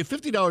 or a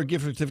 $50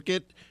 gift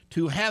certificate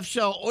to Half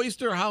Shell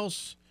Oyster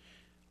House,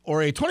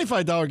 or a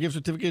 $25 gift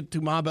certificate to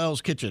Ma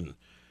Bell's Kitchen.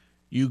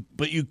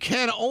 But you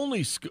can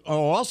only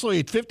also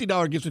a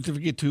 $50 gift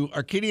certificate to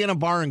Arcadiana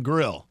Bar and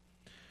Grill.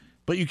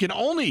 But you can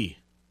only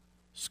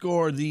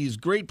score these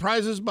great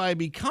prizes by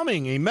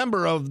becoming a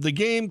member of the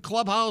Game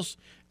Clubhouse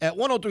at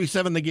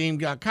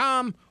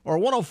 1037thegame.com or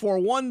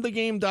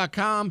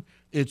 1041thegame.com.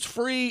 It's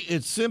free,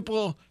 it's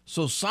simple,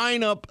 so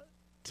sign up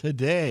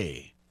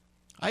today.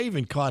 I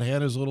even caught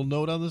Hannah's little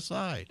note on the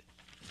side.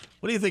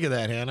 What do you think of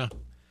that, Hannah?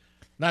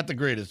 Not the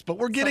greatest, but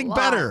we're getting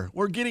better.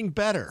 We're getting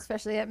better.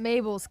 Especially at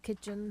Mabel's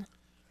Kitchen.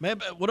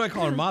 What do I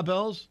call her, Ma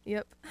Bell's?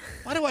 Yep.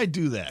 Why do I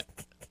do that?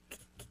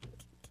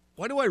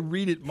 Why do I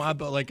read it, Ma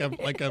Bell, like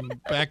I'm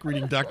back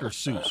reading Dr.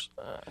 Seuss?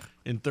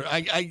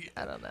 I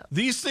don't know.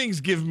 These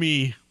things give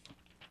me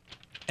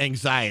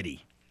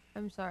anxiety.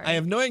 I'm sorry. I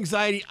have no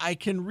anxiety. I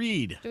can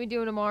read. Do we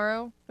do it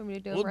tomorrow?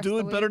 We'll do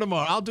it better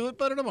tomorrow. I'll do it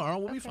better tomorrow.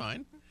 We'll be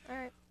fine. All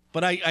right.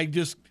 But I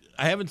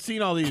haven't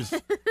seen all these.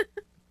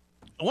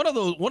 One of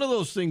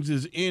those things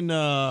is in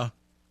my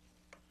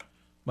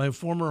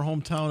former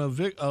hometown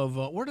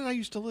of where did I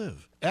used to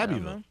live?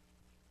 Abbeville.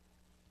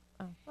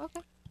 Oh,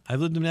 okay. I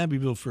lived in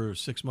Abbeville for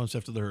 6 months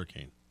after the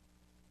hurricane.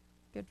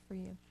 Good for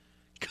you.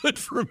 Good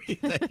for me.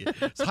 Thank you.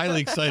 It's highly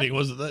exciting,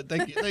 wasn't it?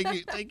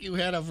 Thank you,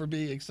 Hannah, for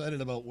being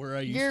excited about where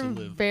I used to live.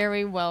 You're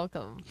very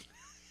welcome.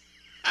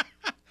 All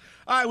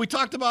right, we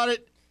talked about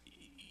it.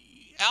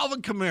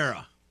 Alvin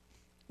Kamara.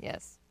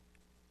 Yes.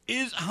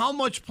 How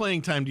much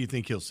playing time do you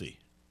think he'll see?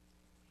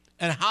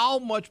 And how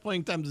much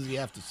playing time does he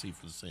have to see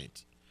for the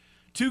Saints?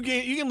 2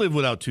 games. You can live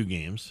without 2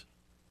 games.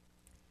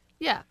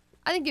 Yeah,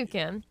 I think you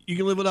can. You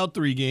can live without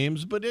 3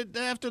 games, but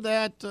after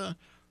that,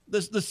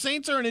 the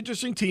Saints are an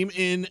interesting team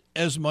in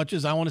as much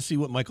as I want to see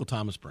what Michael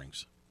Thomas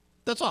brings.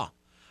 That's all.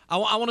 I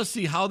want to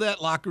see how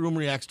that locker room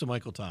reacts to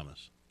Michael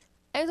Thomas.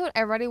 And it's what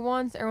everybody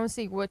wants. Everyone wants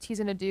to see what he's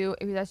going to do,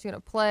 if he's actually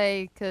going to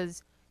play,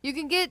 because you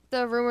can get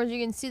the rumors,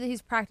 you can see that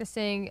he's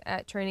practicing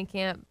at training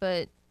camp,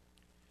 but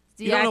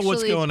does he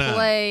actually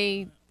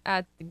play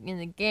in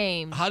the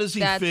game? How does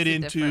he fit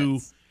into,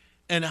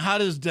 and how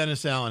does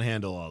Dennis Allen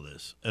handle all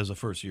this as a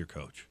first-year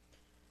coach?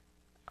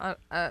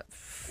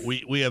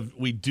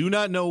 We do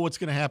not know what's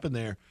going to happen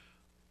there.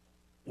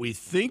 We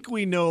think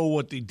we know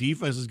what the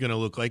defense is going to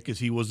look like because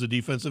he was the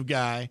defensive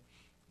guy.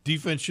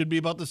 Defense should be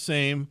about the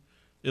same.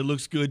 It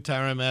looks good,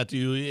 Tyrann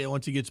Mathieu,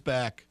 once he gets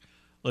back.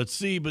 Let's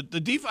see. But I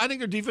think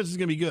their defense is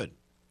going to be good.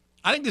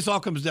 I think this all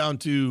comes down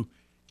to,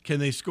 can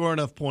they score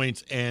enough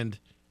points, and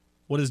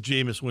what does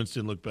Jameis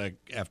Winston look back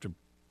after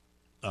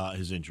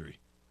his injury?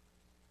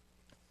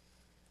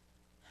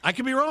 I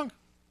could be wrong.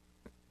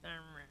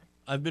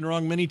 I've been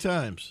wrong many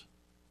times.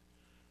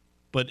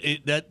 But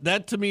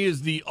that to me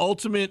is the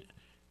ultimate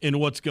in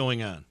what's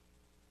going on.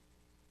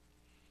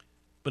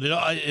 But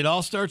it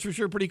all starts for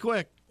sure pretty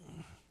quick.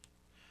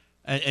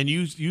 And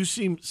you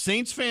seem,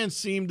 Saints fans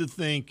seem to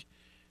think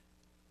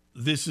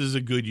this is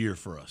a good year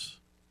for us.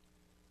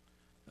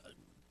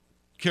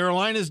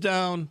 Carolina's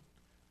down,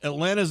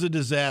 Atlanta's a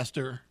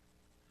disaster,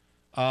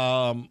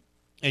 and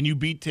you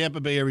beat Tampa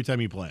Bay every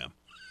time you play them,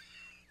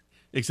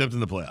 except in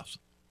the playoffs.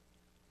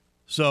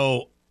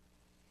 So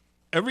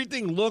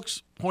everything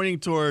looks pointing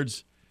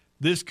towards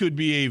this could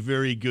be a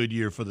very good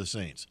year for the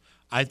Saints.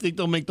 I think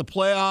they'll make the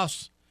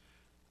playoffs.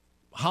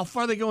 How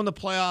far they go in the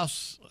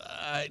playoffs,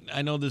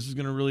 I know this is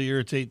going to really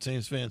irritate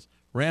Saints fans.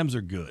 Rams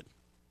are good.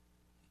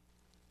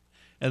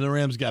 And the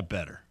Rams got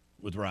better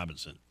with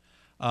Robinson.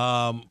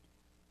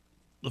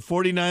 The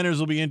 49ers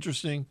will be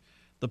interesting.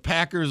 The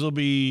Packers will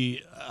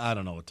be, I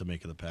don't know what to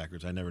make of the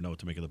Packers. I never know what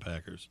to make of the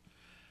Packers.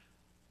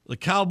 The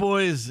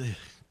Cowboys,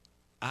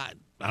 I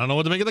don't know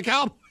what to make of the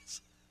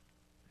Cowboys.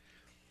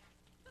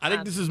 I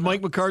think this is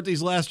Mike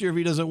McCarthy's last year if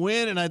he doesn't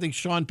win, and I think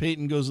Sean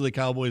Payton goes to the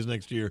Cowboys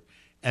next year,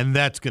 and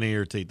that's going to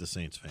irritate the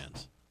Saints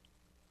fans.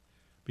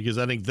 Because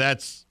I think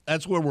that's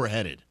where we're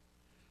headed.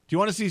 Do you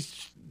want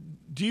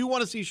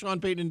to see Sean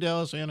Payton in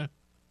Dallas, Anna?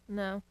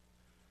 No.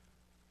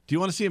 Do you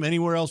want to see him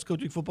anywhere else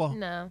coaching football?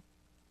 No.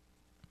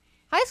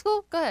 High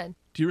school? Go ahead.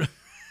 Go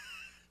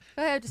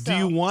ahead. Do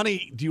you want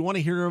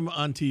to hear him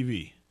on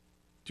TV?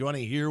 Do you want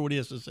to hear what he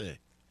has to say?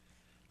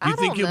 Do you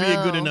think he'll be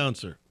a good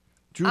announcer?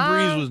 Drew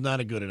Brees was not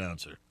a good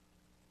announcer.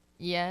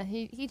 Yeah,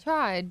 he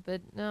tried,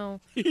 but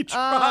no. He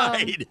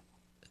tried.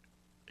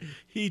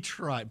 He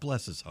tried.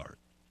 Bless his heart.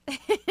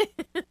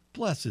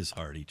 Bless his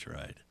heart, he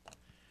tried.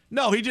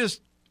 No, he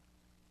just...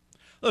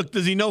 Look,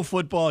 does he know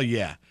football?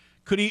 Yeah.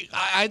 Could he?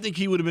 I think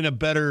he would have been a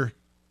better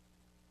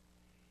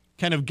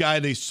kind of guy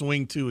they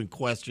swing to in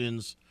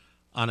questions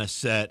on a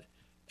set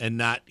and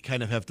not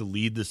kind of have to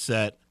lead the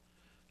set.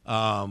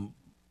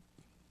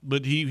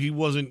 But he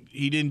wasn't.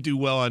 He didn't do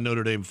well on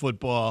Notre Dame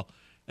football,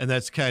 and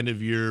that's kind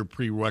of your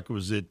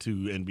prerequisite to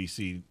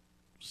NBC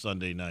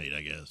Sunday night,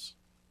 I guess.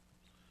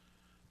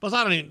 Plus,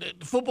 I don't even.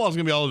 Football's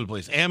gonna be all over the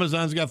place.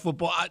 Amazon's got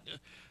football.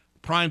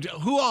 Prime.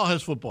 Who all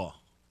has football?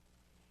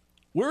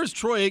 Where is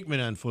Troy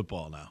Aikman on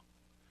football now?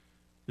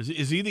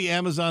 Is he the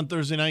Amazon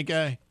Thursday night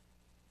guy?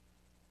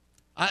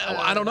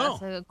 I don't know.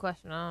 That's a good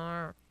question.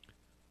 I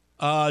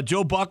don't know.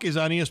 Joe Buck is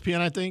on ESPN,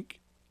 I think.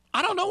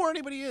 I don't know where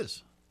anybody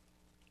is.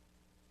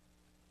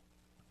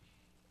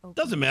 Okay.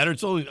 Doesn't matter.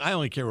 I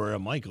only care where Al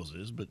Michaels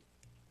is, but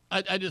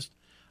I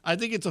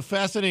think it's a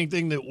fascinating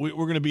thing that we're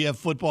going to have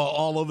football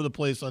all over the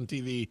place on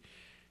TV,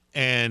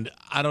 and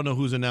I don't know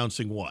who's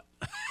announcing what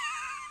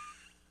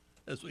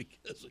as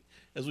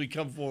we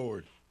come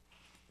forward.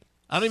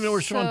 I don't even know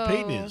where Sean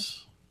Payton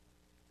is.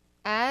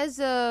 As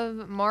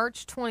of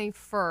March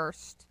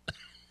 21st,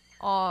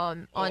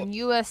 on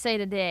USA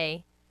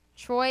Today,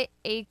 Troy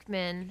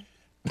Aikman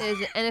is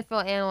an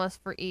NFL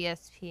analyst for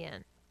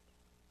ESPN.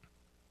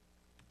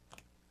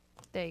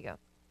 There you go.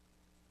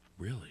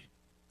 Really?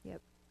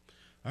 Yep.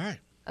 All right.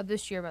 Of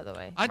this year, by the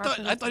way. I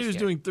thought he was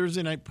doing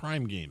Thursday night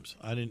prime games.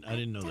 I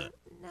didn't know that.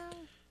 No.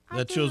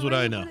 That shows what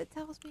I know. What it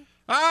tells me.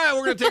 All right,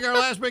 we're going to take our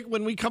last break.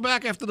 When we come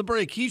back after the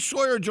break, Heath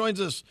Schroyer joins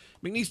us.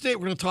 McNeese State,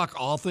 we're going to talk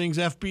all things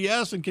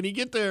FBS, and can he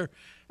get there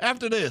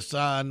after this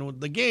on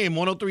The Game,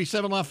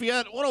 103.7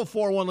 Lafayette,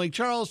 104.1 Lake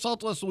Charles,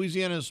 Southwest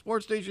Louisiana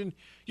Sports Station,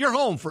 your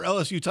home for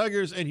LSU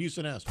Tigers and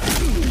Houston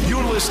Astros.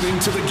 You're listening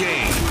to The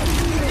Game,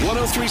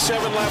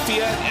 103.7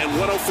 Lafayette and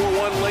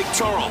 104.1 Lake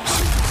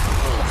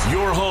Charles,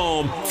 your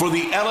home for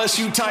the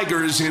LSU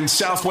Tigers in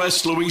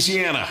Southwest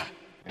Louisiana.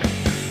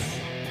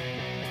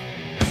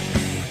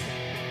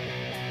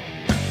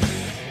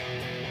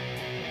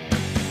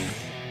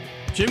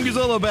 Jim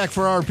Gazzolo back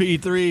for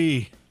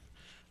RP3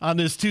 on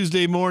this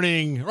Tuesday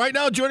morning. Right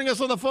now, joining us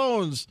on the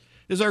phones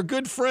is our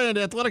good friend,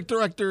 athletic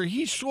director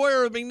Heath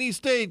Schroyer of McNeese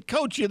State.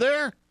 Coach, you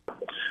there?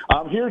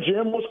 I'm here,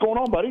 Jim. What's going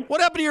on, buddy?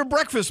 What happened to your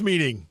breakfast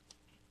meeting?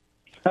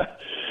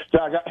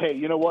 Hey,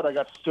 you know what? I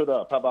got stood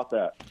up. How about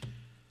that?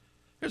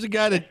 Here's a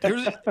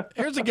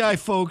guy,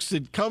 folks,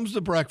 that comes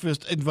to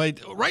breakfast, right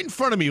in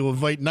front of me, will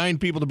invite 9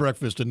 people to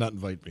breakfast and not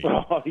invite me.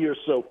 Oh, you're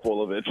so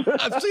full of it.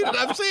 I've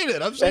seen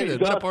it.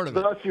 Not a part of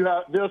it. Thus,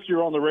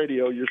 you're on the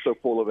radio. You're so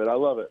full of it. I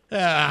love it.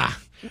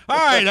 All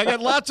right, I got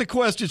lots of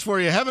questions for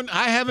you.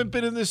 I haven't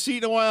been in this seat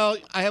in a while.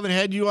 I haven't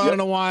had you on in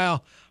a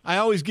while. I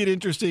always get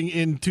interesting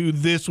into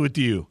this with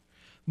you.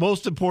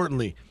 Most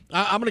importantly,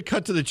 I'm going to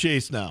cut to the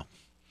chase now.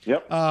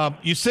 Yep.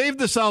 You saved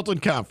the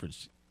Southland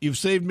Conference. You've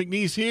saved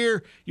McNeese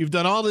here. You've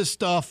done all this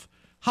stuff.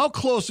 How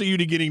close are you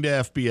to getting to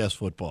FBS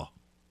football?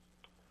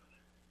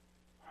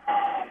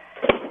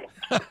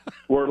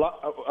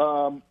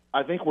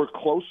 I think we're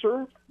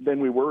closer than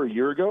we were a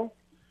year ago.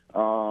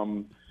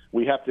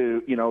 We have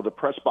to, the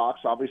press box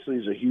obviously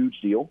is a huge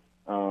deal.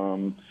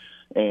 That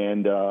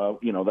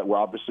we're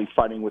obviously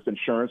fighting with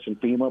insurance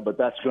and FEMA, but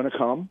that's going to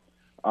come.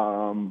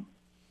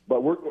 But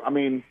I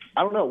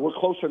don't know. We're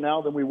closer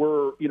now than we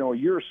were, a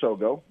year or so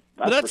ago.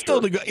 That's still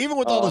the goal. Even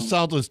with all the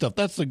Southland stuff,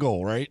 that's the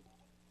goal, right?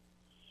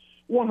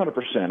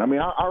 100%. I mean,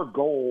 our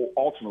goal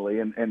ultimately,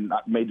 and I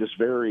made this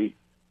very,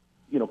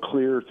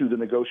 clear through the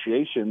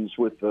negotiations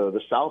with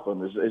the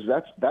Southland, is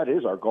that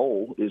is our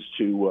goal, is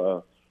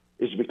to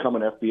become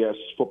an FBS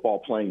football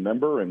playing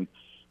member, and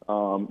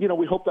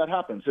we hope that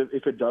happens.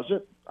 If it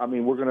doesn't, I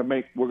mean,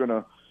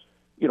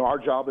 our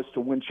job is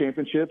to win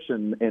championships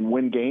and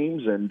win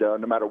games, and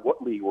no matter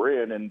what league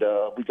we're in, and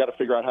we've got to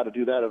figure out how to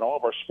do that in all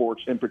of our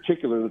sports, in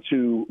particular the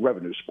two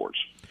revenue sports.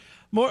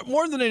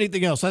 More than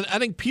anything else, I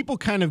think people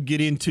kind of get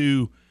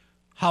into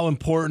how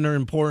important,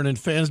 and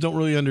fans don't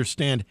really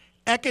understand,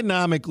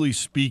 economically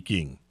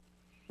speaking,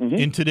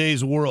 in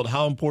today's world,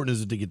 how important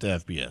is it to get to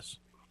FBS?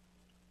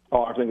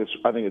 Oh, I think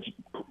it's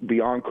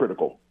beyond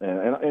critical,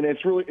 and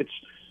it's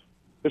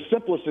the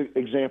simplest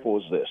example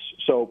is this.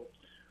 So,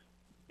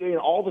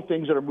 all the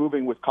things that are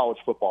moving with college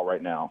football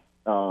right now.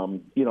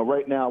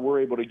 Right now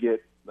we're able to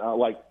get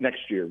like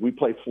next year we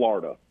play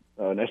Florida,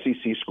 an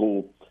SEC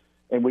school,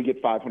 and we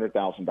get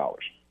 $500,000.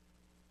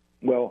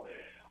 Well,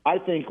 I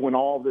think when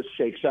all this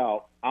shakes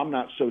out, I'm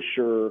not so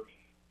sure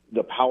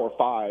the Power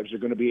Fives are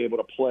going to be able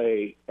to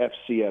play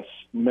FCS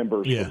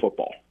members for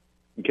football.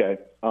 Okay,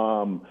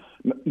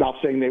 not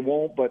saying they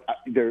won't, but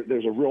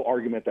there's a real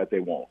argument that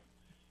they won't.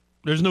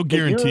 There's no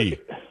guarantee.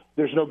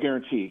 There's no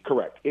guarantee,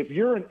 correct. If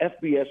you're an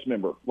FBS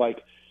member,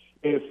 like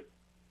if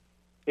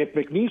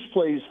McNeese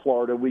plays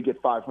Florida, we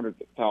get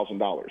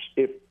 $500,000.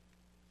 If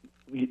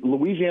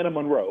Louisiana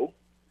Monroe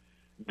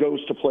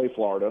goes to play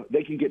Florida,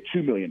 they can get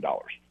 $2 million.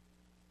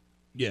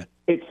 Yeah.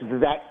 It's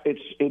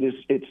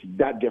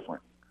that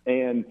different.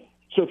 And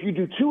so if you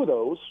do two of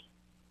those,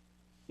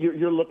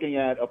 you're looking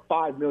at a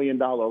 $5 million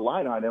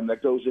line item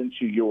that goes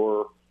into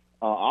your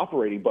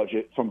operating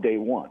budget from day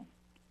one.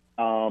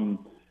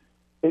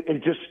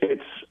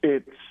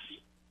 It's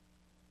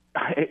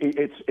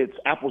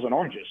apples and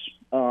oranges.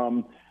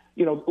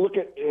 Look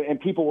at,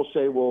 and people will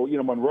say, well,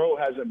 Monroe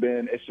hasn't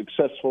been as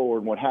successful or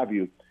what have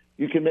you.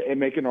 You can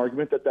make an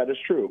argument that is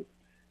true.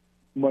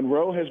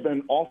 Monroe has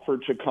been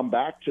offered to come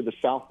back to the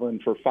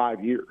Southland for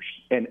 5 years,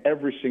 and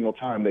every single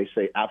time they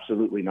say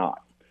absolutely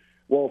not.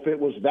 Well, if it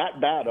was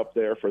that bad up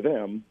there for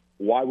them,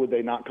 why would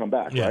they not come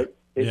back, right?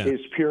 It is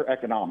pure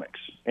economics.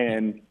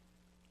 And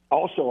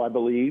also I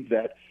believe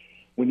that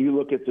when you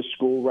look at the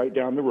school right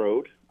down the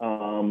road,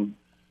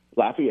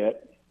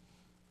 Lafayette,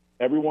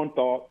 everyone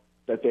thought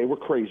that they were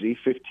crazy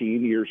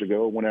 15 years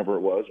ago, whenever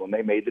it was, when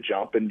they made the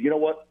jump. And you know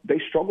what? They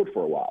struggled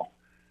for a while.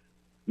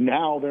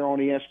 Now they're on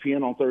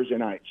ESPN on Thursday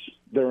nights.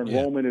 Their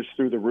enrollment is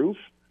through the roof.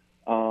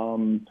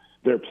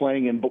 They're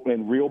playing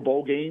in real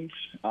bowl games.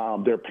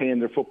 They're paying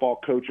their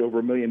football coach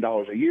over $1 million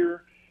a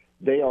year.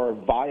 They are a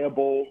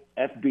viable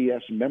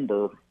FBS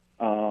member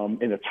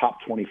in the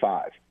top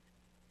 25.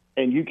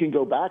 And you can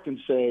go back and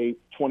say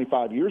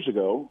 25 years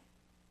ago,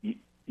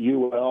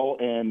 UL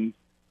and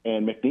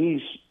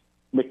McNeese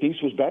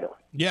was better.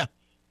 Yeah.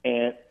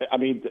 And,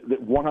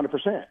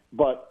 100%.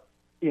 But,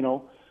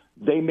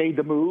 they made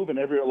the move, and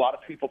a lot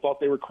of people thought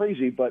they were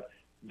crazy, but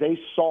they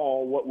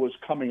saw what was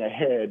coming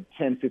ahead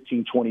 10,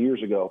 15, 20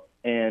 years ago.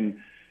 And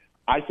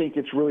I think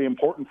it's really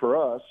important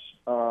for us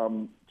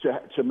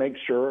to make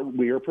sure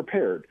we are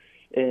prepared.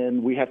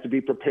 And we have to be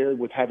prepared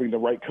with having the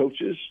right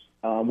coaches.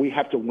 We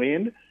have to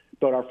win,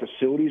 but our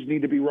facilities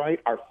need to be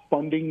right. Our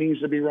funding needs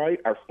to be right.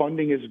 Our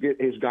funding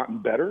has gotten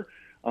better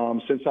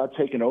since I've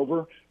taken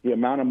over. The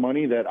amount of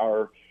money that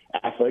our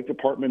athletic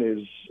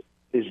department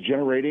is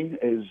generating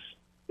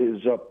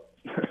is up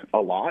a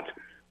lot.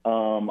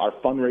 Our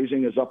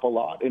fundraising is up a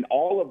lot. And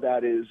all of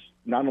that is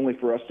not only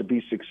for us to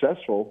be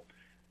successful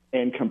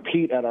and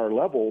compete at our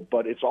level,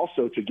 but it's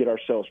also to get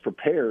ourselves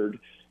prepared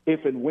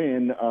if and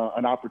when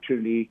an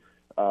opportunity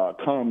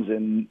comes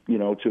in,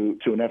 to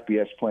an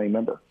FBS playing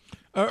member.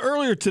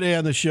 Earlier today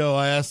on the show,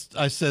 I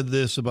said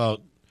this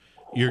about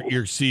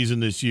your season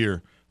this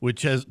year,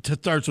 which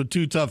starts with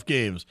two tough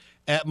games,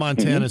 at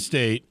Montana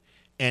State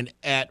and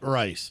at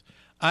Rice.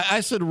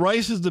 I said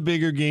Rice is the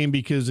bigger game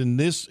because in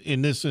this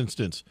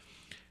instance,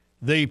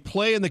 they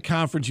play in the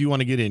conference you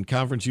want to get in,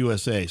 Conference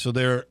USA. So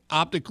they're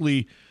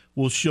optically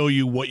will show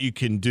you what you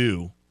can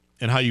do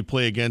and how you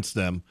play against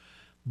them.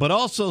 But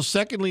also,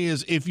 secondly,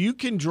 is if you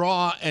can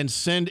draw and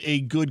send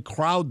a good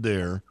crowd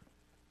there,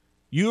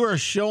 you are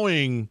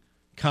showing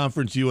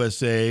Conference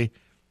USA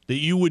that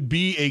you would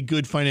be a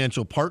good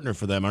financial partner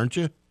for them, aren't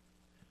you?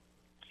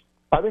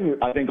 I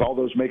think all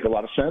those make a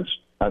lot of sense.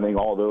 I think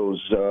all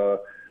those.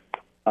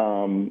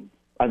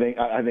 I think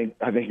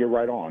you're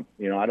right on.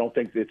 I don't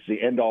think it's the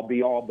end all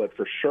be all, but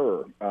for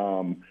sure,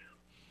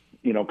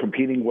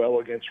 competing well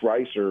against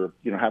Rice or,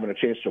 having a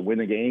chance to win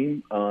a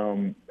game,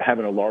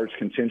 having a large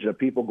contingent of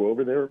people go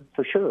over there,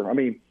 for sure. I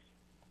mean,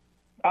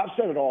 I've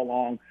said it all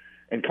along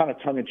and kind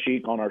of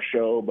tongue-in-cheek on our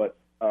show, but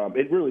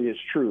it really is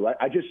true.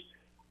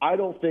 I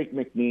don't think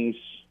McNeese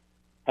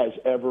has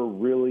ever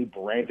really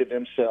branded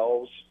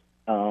themselves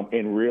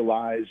and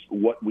realized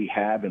what we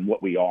have and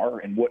what we are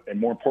and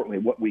more importantly,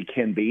 what we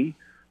can be.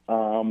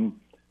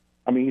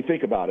 You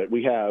think about it.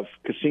 We have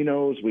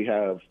casinos, we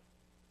have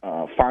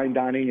fine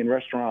dining and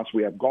restaurants,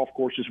 we have golf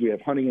courses, we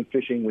have hunting and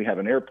fishing, we have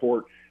an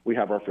airport, we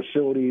have our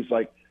facilities.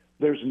 Like,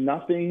 there's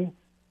nothing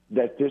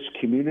that this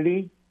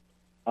community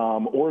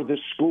or this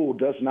school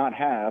does not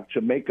have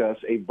to make us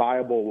a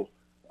viable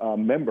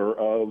member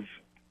of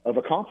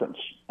a conference.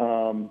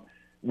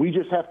 We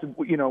just have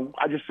to,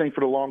 I just think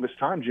for the longest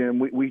time, Jim,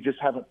 we just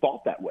haven't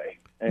thought that way.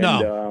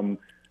 And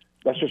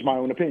that's just my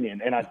own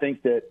opinion. And I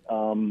think that,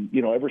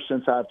 ever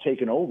since I've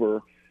taken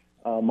over,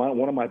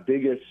 one of my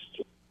biggest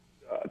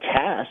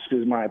tasks,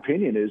 in my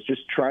opinion, is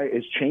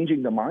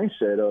changing the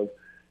mindset of,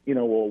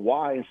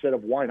 why instead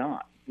of why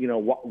not?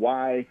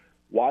 Why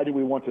do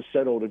we want to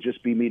settle to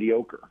just be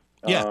mediocre?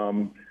 Yeah.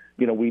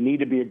 We need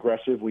to be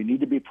aggressive. We need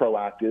to be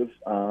proactive.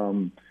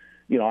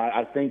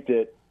 I think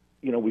that,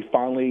 we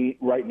finally,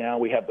 right now,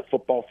 we have the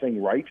football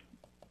thing right.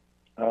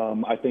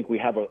 I think we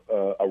have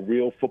a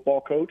real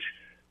football coach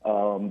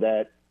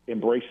that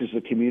embraces the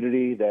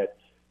community. That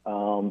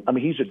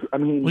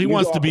he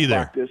wants to be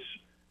there.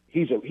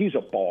 He's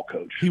a ball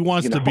coach. He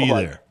wants to be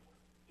there.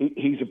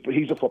 He's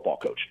a football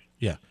coach.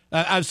 Yeah,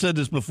 I've said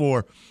this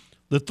before.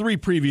 The 3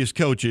 previous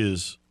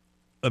coaches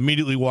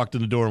immediately walked in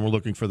the door and were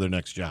looking for their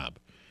next job.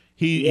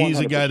 He's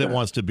a guy that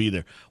wants to be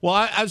there. Well,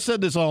 I've said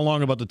this all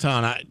along about the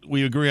town.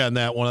 We agree on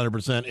that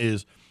 100%.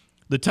 Is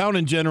the town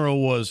in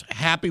general was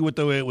happy with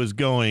the way it was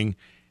going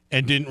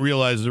and didn't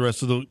realize the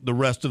rest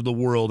of the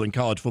world and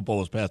college football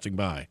was passing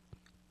by.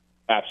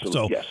 Absolutely,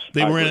 so yes.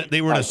 They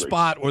were in a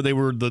spot where they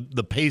were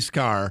the pace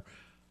car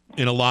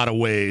in a lot of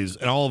ways,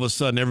 and all of a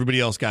sudden everybody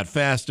else got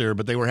faster,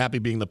 but they were happy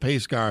being the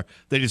pace car.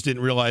 They just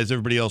didn't realize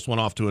everybody else went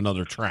off to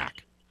another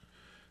track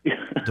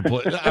to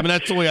play.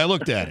 That's the way I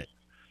looked at it.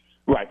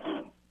 Right.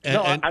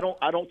 I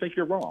don't think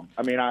you're wrong.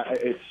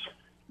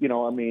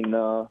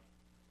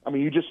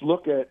 You just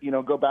look at,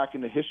 go back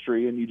into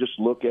history and you just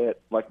look at,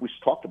 like we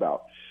talked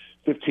about,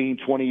 15,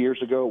 20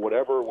 years ago,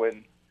 whatever,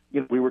 when,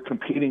 we were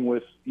competing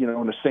with, in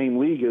the same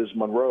league as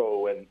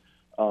Monroe and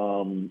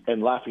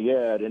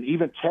Lafayette and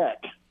even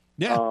Tech.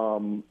 Yeah.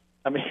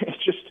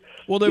 It's just,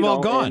 they've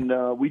all gone.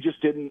 And we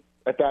just didn't,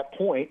 at that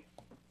point,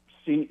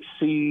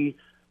 see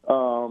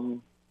where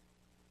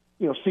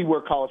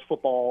college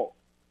football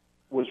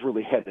was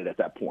really headed at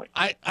that point.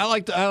 I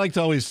like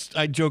to always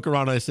joke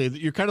around and I say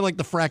that you're kind of like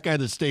the frat guy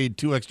that stayed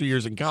 2 extra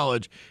years in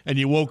college and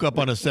you woke up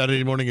on a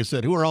Saturday morning and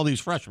said, who are all these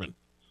freshmen?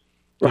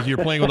 Because you're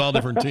playing with all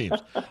different teams.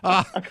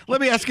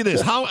 Let me ask you this.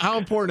 How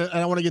important,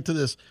 and I want to get to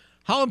this,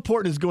 how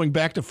important is going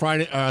back to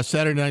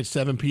Saturday night,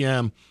 7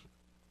 p.m.,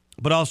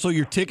 but also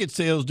your ticket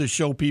sales to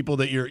show people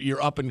that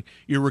you're up and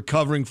you're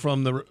recovering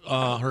from the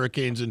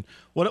hurricanes? And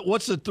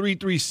what's the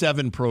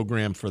 337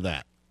 program for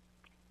that?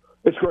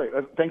 It's great.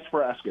 Thanks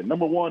for asking.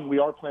 Number one, we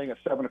are playing at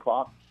 7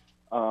 o'clock.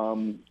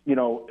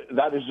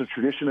 That is a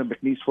tradition of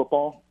McNeese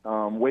football.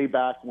 Way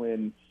back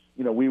when,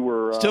 we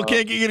were still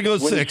can't get you to go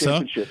to 6,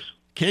 huh?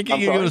 Can't get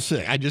you to go to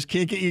 6. I just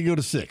can't get you to go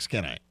to 6,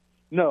 can I?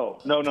 No.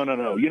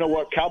 You know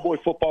what? Cowboy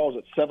football is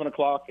at 7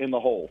 o'clock in the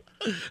hole.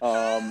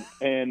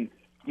 And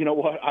you know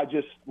what?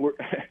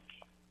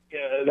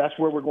 That's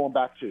where we're going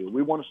back to.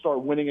 We want to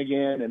start winning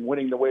again and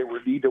winning the way we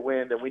need to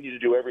win, and we need to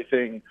do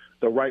everything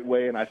the right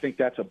way. And I think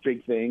that's a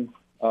big thing.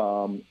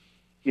 To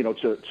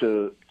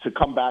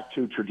come back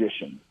to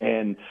tradition.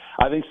 And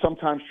I think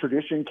sometimes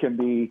tradition can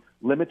be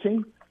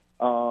limiting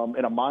in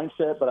a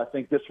mindset, but I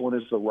think this one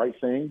is the right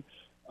thing.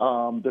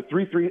 The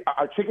 3-3,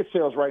 our ticket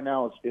sales right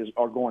now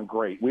are going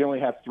great. We only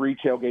have 3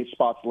 tailgate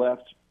spots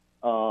left.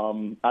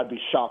 I'd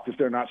be shocked if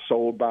they're not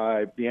sold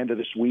by the end of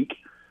this week.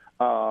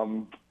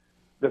 The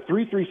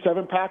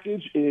 337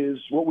 package is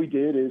what we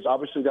did is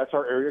obviously that's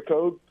our area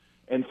code.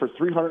 And for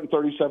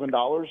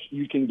 $337,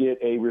 you can get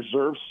a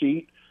reserve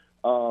seat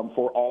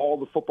for all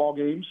the football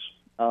games.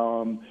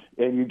 And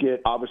you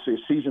get, obviously, a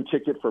season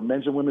ticket for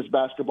men's and women's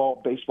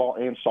basketball, baseball,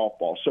 and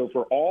softball. So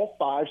for all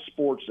 5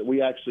 sports that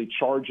we actually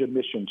charge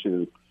admission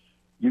to,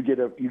 you get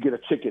a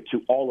ticket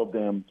to all of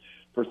them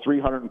for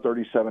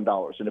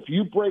 $337. And if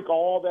you break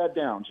all that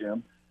down,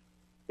 Jim,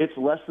 it's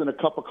less than a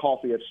cup of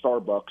coffee at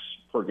Starbucks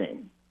per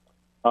game.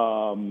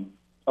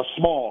 A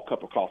small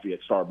cup of coffee at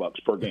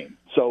Starbucks per game.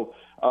 So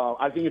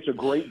I think it's a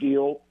great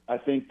deal. I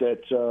think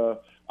that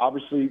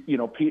obviously,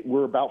 Pete,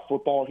 we're about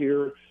football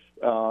here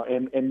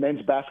and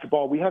men's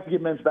basketball. We have to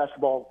get men's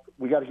basketball.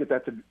 We got to get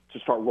that to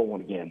start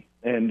rolling again.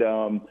 And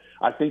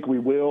I think we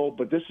will.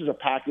 But this is a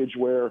package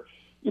where,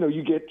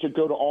 you get to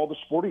go to all the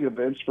sporting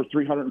events for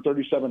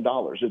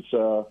 $337. It's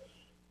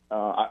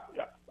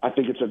I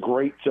think it's a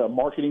great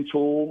marketing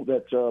tool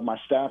that my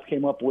staff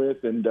came up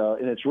with, and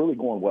it's really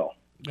going well.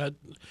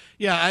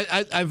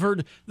 I've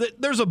heard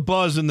that there's a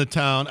buzz in the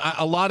town.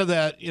 A lot of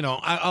that,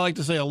 I like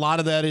to say a lot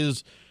of that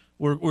is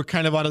we're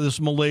kind of out of this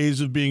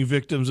malaise of being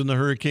victims in the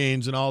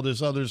hurricanes and all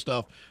this other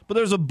stuff. But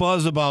there's a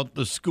buzz about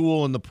the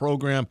school and the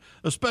program,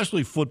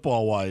 especially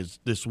football-wise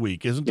this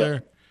week, isn't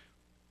there?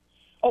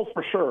 Oh,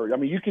 for sure. I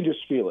mean, you can just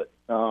feel it.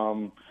 We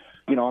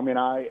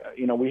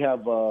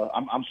have.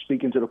 I'm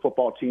speaking to the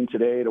football team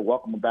today to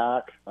welcome them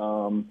back.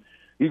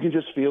 You can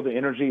just feel the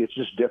energy. It's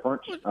just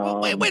different.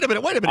 Wait a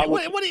minute. What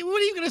are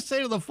you going to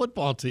say to the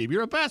football team?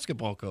 You're a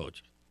basketball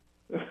coach.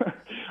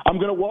 I'm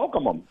going to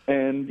welcome them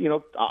and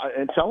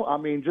tell. I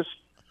mean, just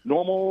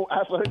normal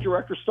athletic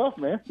director stuff,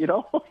 man.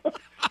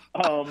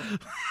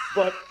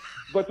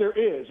 But there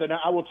is, and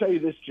I will tell you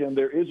this, Jim.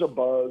 There is a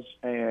buzz,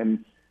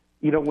 and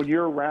when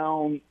you're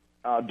around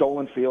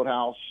Dolan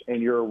Fieldhouse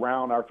and you're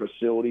around our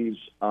facilities,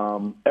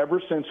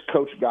 ever since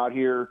Coach got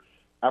here,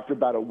 after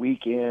about a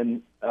week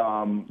in,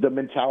 the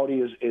mentality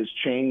is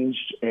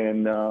changed,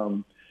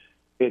 and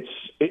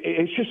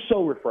it's just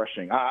so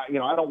refreshing. I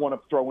don't want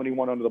to throw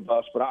anyone under the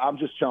bus, but I'm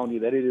just telling you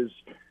that it is.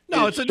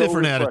 No, it's a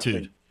different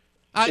attitude.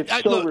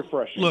 It's so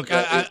refreshing. Look,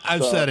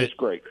 I've said it. It's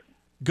great.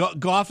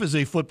 Goff is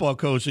a football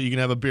coach that you can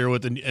have a beer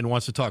with and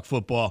wants to talk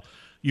football.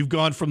 You've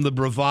gone from the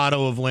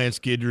bravado of Lance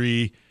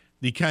Guidry,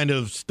 the kind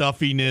of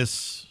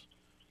stuffiness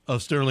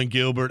of Sterling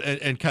Gilbert,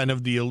 and kind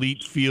of the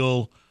elite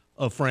feel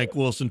of Frank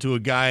Wilson to a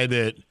guy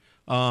that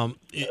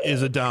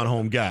is a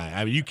down-home guy.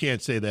 I mean, you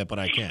can't say that, but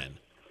I can.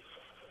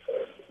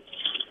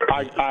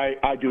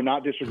 I do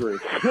not disagree.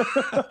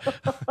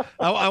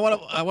 I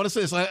want to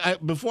say this.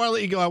 Before I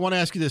let you go, I want to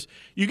ask you this.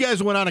 You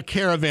guys went on a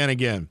caravan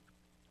again.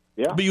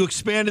 Yeah. But you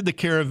expanded the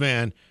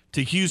caravan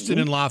to Houston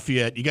and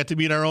Lafayette. You got to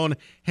meet our own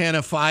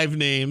Hannah Five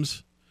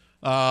Names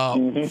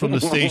from the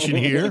station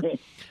here.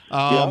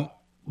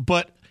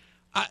 But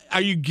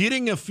are you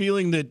getting a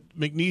feeling that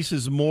McNeese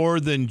is more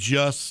than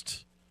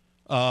just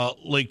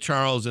Lake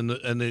Charles and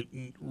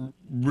the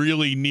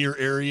really near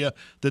area,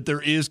 that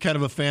there is kind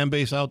of a fan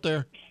base out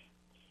there?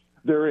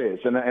 There is,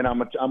 and I'm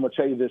going to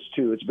tell you this,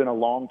 too. It's been a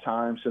long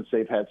time since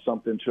they've had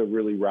something to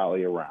really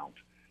rally around.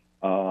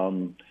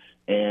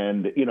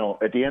 And,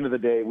 at the end of the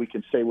day, we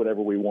can say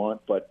whatever we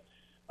want, but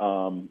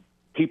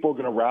people are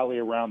going to rally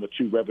around the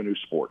two revenue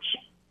sports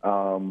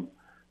in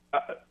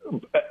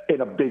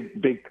a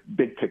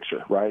big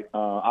picture, right?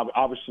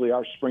 Obviously,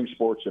 our spring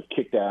sports have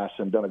kicked ass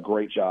and done a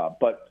great job.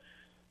 But,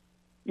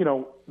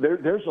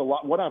 there's a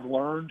lot. What I've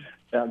learned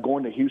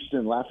going to Houston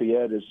and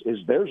Lafayette is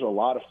there's a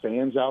lot of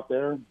fans out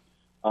there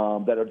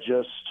that are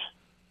just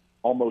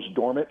almost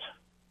dormant,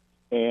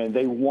 and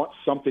they want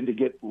something to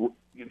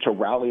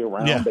rally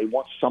around. Yeah. They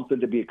want something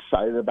to be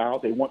excited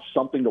about. They want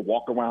something to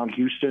walk around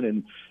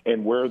Houston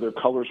and wear their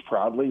colors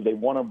proudly. They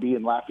want to be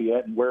in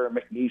Lafayette and wear a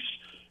McNeese,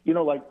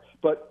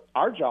 but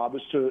our job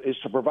is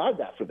to provide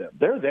that for them.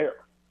 They're there.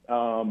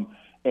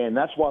 And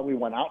that's why we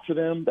went out to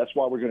them. That's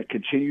why we're going to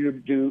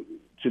continue to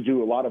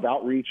do a lot of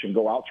outreach and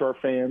go out to our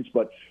fans,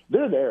 but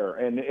they're there.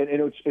 And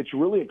it's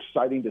really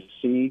exciting to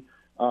see.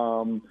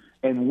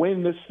 And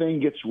when this thing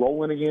gets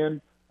rolling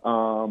again,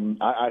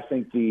 I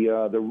think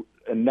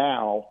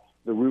now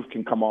the roof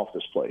can come off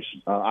this place.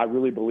 I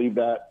really believe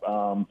that.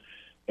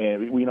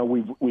 And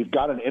we've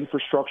got an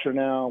infrastructure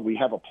now. We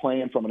have a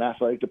plan from an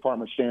athletic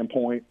department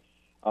standpoint.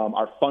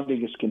 Our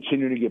funding is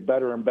continuing to get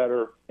better and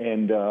better.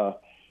 And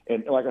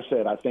like I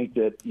said, I think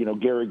that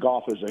Gary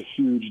Goff is a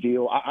huge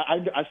deal.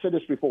 I said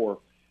this before.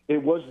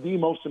 It was the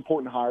most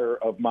important hire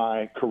of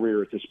my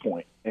career at this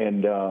point.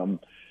 And we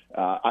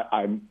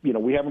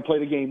haven't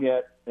played a game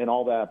yet and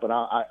all that, but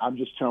I'm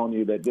just telling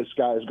you that this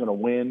guy is going to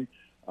win.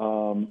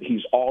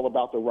 He's all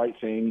about the right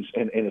things,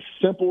 and as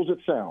simple as it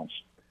sounds,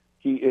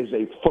 he is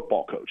a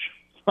football coach.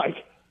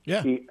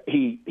 He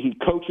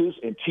coaches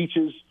and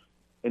teaches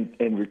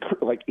and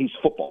recruit like he's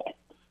football.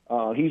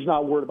 He's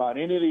not worried about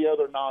any of the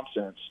other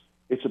nonsense.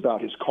 It's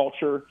about his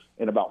culture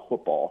and about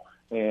football.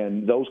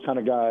 And those kind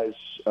of guys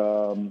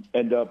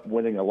end up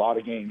winning a lot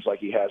of games like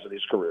he has in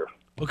his career.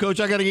 Well, Coach,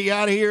 I got to get you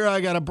out of here.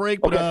 I got a break,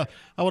 but I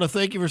want to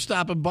thank you for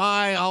stopping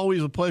by.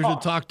 Always a pleasure to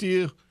talk to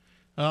you.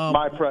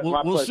 My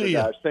pleasure, see you.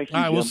 Guys. Thank you,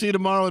 All right, Jim. we'll see you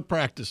tomorrow at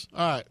practice.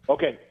 All right.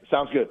 Okay,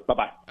 sounds good.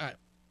 Bye-bye. All right.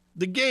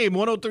 The Game,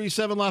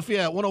 103.7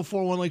 Lafayette,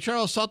 104.1 Lake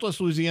Charles,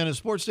 Southwest Louisiana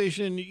Sports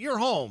Station, your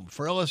home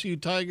for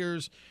LSU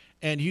Tigers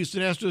and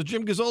Houston Astros.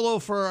 Jim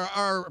Gazzolo for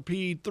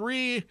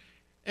RP3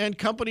 and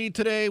company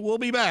today. We'll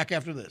be back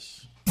after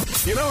this.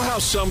 You know how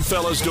some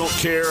fellas don't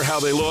care how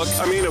they look?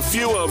 I mean, a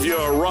few of you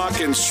are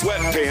rocking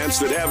sweatpants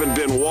that haven't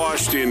been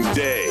washed in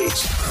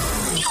days.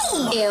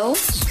 Ew.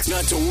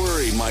 Not to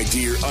worry, my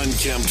dear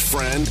unkempt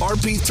friend.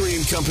 RP3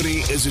 and Company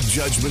is a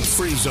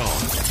judgment-free zone.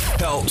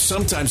 Hell,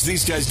 sometimes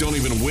these guys don't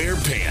even wear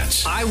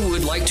pants. I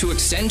would like to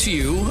extend to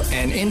you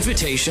an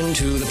invitation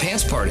to the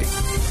pants party.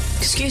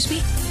 Excuse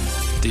me?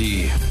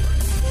 The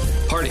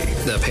party.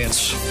 The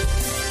pants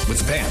with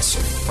the pants.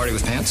 Party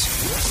with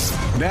pants.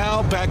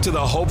 Now back to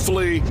the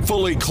hopefully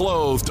fully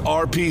clothed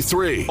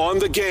RP3 on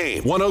The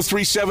Game.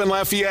 103.7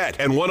 Lafayette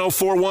and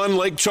 104.1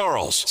 Lake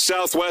Charles,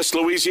 Southwest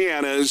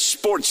Louisiana's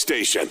sports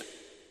station.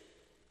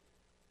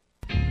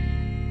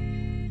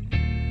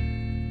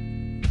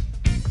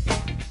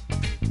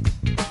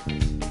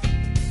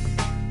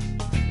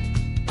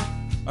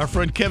 Our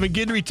friend Kevin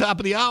Guidry, top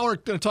of the hour,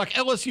 going to talk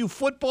LSU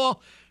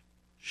football.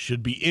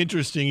 Should be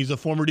interesting. He's a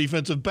former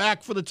defensive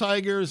back for the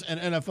Tigers, an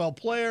NFL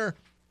player.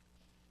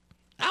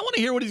 I want to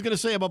hear what he's going to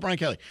say about Brian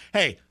Kelly.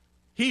 Hey,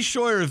 Heath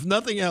Schroyer, if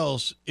nothing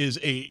else, is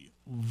a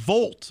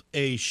volt,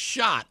 a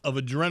shot of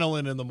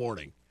adrenaline in the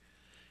morning.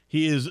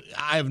 He is.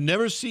 I have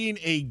never seen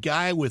a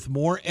guy with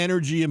more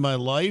energy in my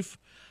life.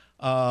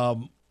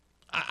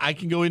 I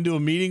can go into a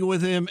meeting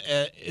with him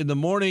in the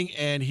morning,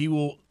 and he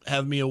will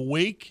have me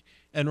awake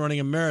and running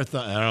a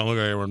marathon. I don't look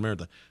like I run a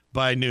marathon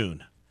by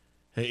noon.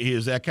 He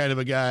is that kind of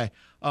a guy.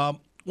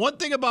 One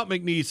thing about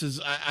McNeese is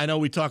I know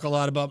we talk a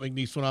lot about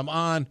McNeese when I'm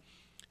on.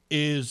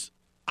 Is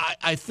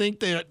I think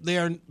they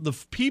are the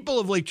people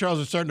of Lake Charles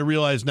are starting to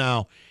realize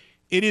now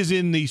it is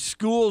in the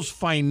school's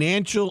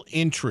financial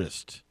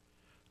interest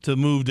to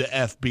move to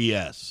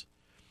FBS,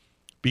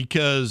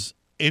 because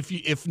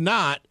if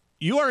not,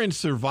 you are in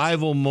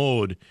survival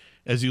mode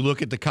as you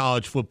look at the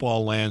college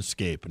football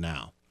landscape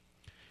now.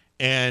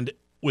 And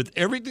with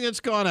everything that's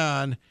gone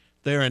on,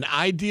 they're an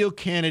ideal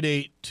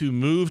candidate to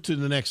move to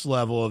the next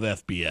level of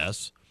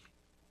FBS.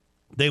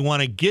 They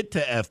want to get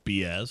to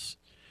FBS,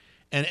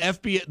 and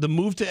the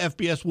move to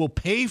FBS will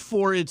pay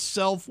for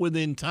itself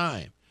within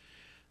time.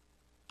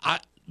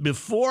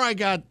 Before I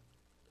got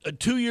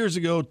 2 years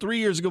ago, 3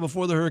 years ago,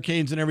 before the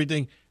hurricanes and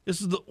everything,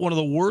 this is one of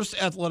the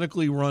worst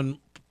athletically run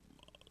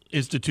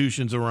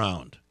institutions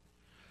around,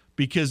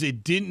 because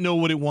it didn't know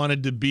what it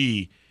wanted to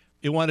be.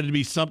 It wanted to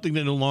be something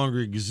that no longer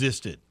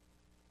existed.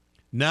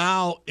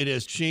 Now it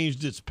has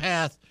changed its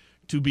path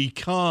to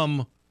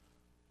become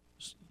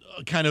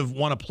kind of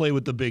want to play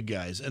with the big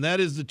guys. And that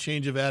is the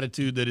change of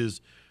attitude that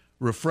is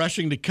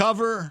refreshing to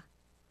cover,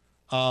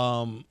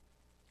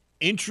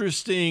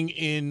 interesting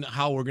in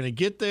how we're going to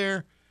get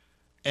there,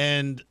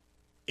 and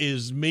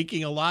is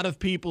making a lot of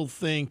people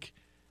think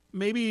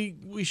maybe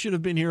we should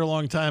have been here a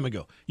long time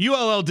ago.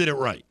 ULL did it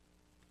right.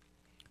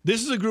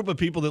 This is a group of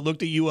people that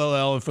looked at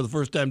ULL and for the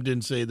first time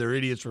didn't say they're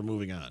idiots for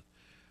moving on.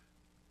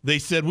 They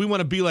said, we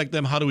want to be like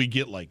them. How do we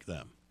get like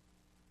them?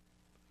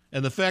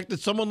 And the fact that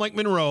someone like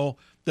Monroe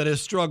that has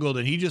struggled,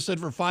 and he just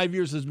said for 5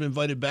 years has been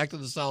invited back to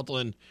the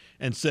Southland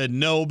and said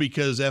no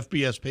because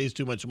FBS pays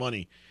too much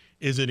money,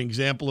 is an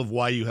example of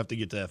why you have to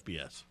get to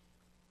FBS.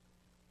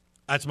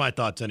 That's my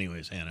thoughts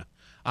anyways, Hannah.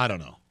 I don't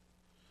know.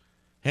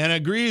 Hannah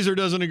agrees or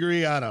doesn't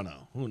agree. I don't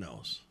know. Who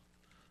knows?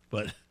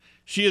 But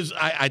she is.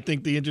 I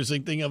think the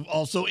interesting thing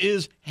also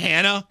is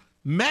Hannah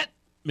met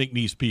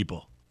McNeese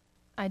people.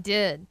 I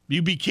did.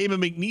 You became a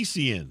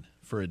McNeesian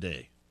for a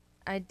day.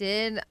 I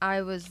did.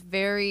 I was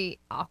very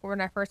awkward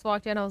when I first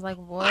walked in. I was like,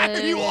 what? Why are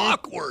you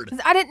awkward?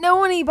 'Cause I didn't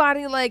know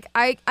anybody. Like,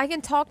 I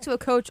can talk to a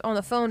coach on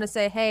the phone to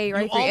say, hey,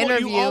 ready for the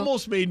interview. You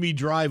almost made me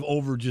drive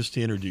over just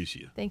to introduce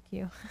you. Thank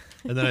you.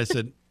 And then I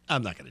said,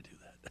 I'm not going to do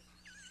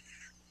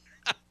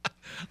that.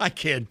 I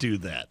can't do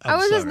that. I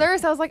was just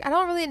nervous. I was like, I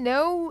don't really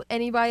know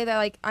anybody that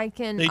like I've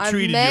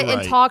met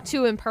and talked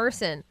to in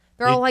person.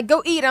 They're all like,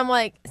 go eat. I'm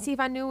like, see,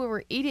 if I knew we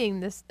were eating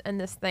this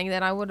thing,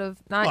 then I would have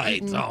not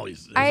eaten. I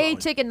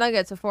ate chicken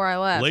nuggets before I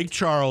left. Lake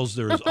Charles,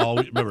 there is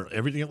always, remember,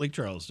 everything at Lake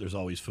Charles, there's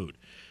always food.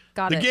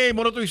 Got it. The game,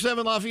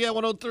 103.7 Lafayette,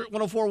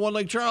 104.1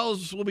 Lake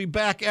Charles. We'll be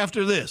back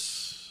after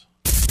this.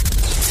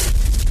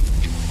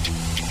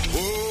 Oh,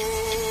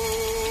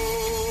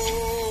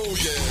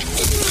 yeah.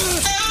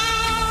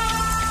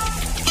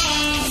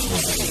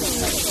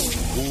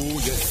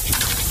 Oh, yeah.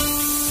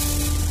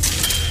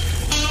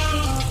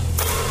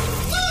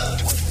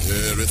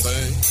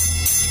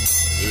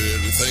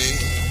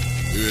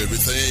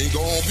 Everything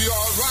gonna be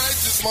all right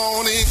this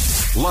morning.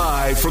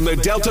 Live from the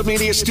Delta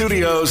Media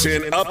Studios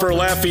in Upper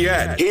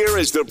Lafayette, here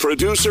is the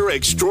producer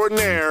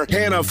extraordinaire,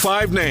 Hannah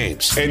Five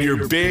Names, and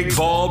your big,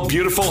 bald,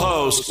 beautiful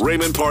host,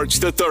 Raymond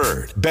Parks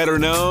III, better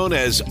known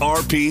as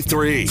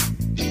RP3.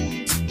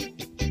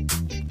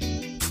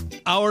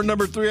 Hour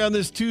number 3 on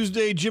this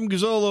Tuesday, Jim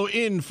Gazzolo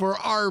in for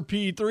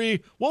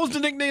RP3. What was the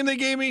nickname they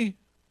gave me?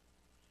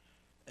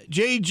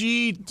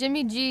 JG.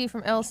 Jimmy G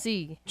from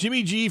LC.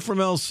 Jimmy G from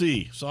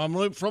LC. So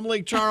I'm from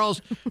Lake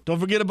Charles. Don't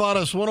forget about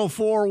us,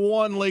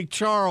 104.1 Lake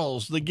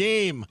Charles. The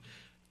game.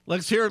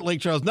 Let's hear it, Lake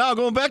Charles. Now,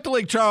 going back to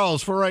Lake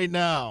Charles for right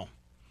now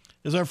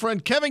is our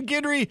friend Kevin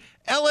Guidry,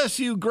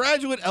 LSU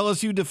graduate,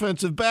 LSU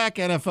defensive back,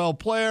 NFL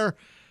player.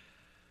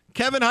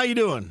 Kevin, how you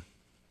doing?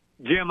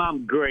 Jim,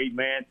 I'm great,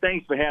 man.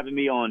 Thanks for having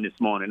me on this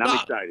morning. I'm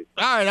excited.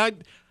 All right.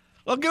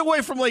 I'll get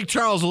away from Lake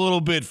Charles a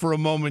little bit for a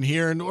moment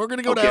here, and we're going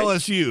to go to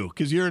LSU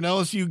because you're an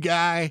LSU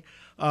guy.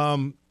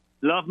 Love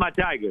my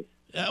Tigers.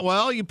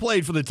 Well, you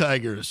played for the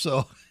Tigers.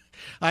 So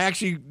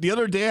the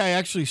other day I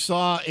actually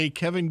saw a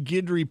Kevin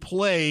Guidry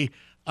play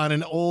on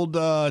an old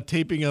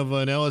taping of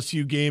an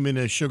LSU game in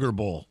a Sugar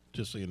Bowl,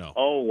 just so you know.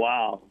 Oh,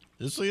 wow.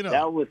 Just so you know.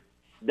 That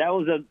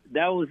was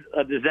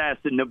a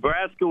disaster.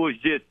 Nebraska was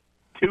just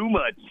too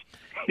much.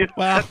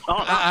 Well,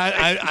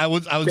 I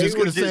was just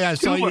going to say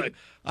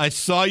I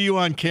saw you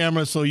on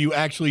camera, so you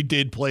actually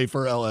did play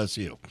for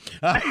LSU.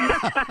 I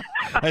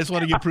just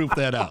want to get proof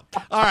that out.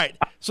 All right,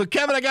 so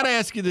Kevin, I got to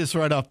ask you this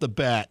right off the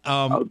bat.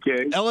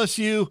 Okay.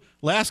 LSU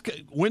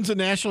wins a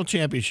national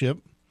championship.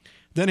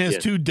 then has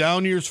Yes. 2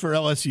 down years for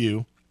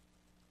LSU.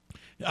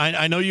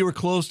 I know you were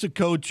close to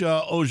Coach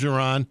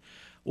Orgeron.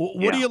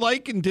 What do you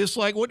like and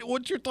dislike?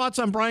 What's your thoughts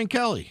on Brian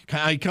Kelly?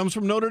 He comes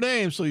from Notre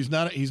Dame, so he's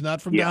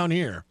not from down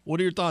here. What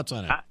are your thoughts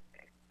on it?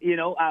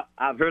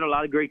 I've heard a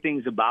lot of great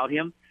things about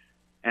him,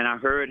 and I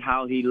heard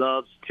how he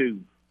loves to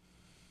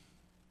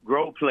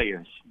grow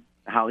players,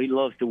 how he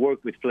loves to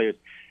work with players.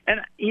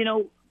 And,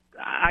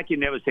 I can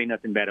never say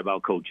nothing bad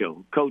about Coach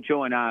O. Coach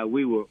O and I,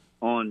 we were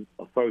on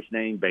a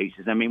first-name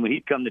basis. I mean, when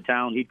he'd come to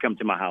town, he'd come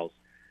to my house.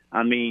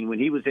 I mean, when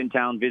he was in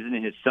town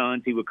visiting his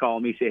sons, he would call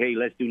me, say, hey,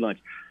 let's do lunch.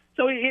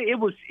 So it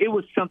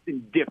was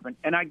something different.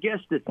 And I guess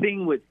the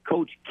thing with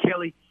Coach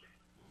Kelly,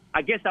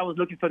 I guess I was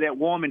looking for that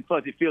warm and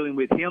fuzzy feeling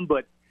with him,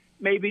 but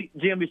maybe,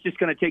 Jim, it's just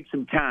going to take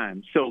some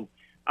time. So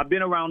I've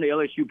been around the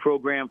LSU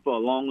program for a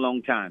long,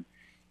 long time.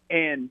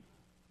 And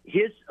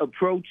his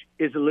approach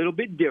is a little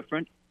bit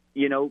different.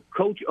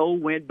 Coach O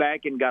went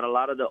back and got a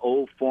lot of the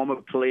old former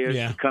players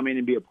to come in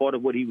and be a part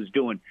of what he was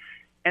doing.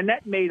 And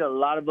that made a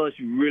lot of us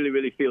really,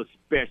 really feel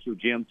special,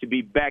 Jim, to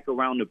be back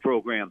around the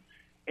program.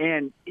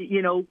 And,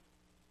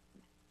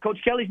 Coach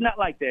Kelly's not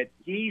like that.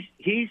 He's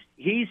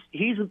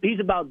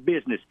about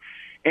business.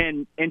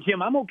 And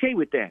Jim, I'm okay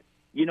with that.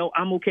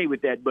 I'm okay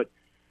with that. But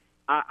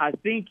I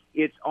think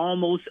it's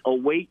almost a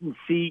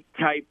wait-and-see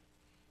type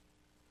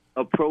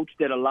approach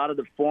that a lot of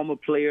the former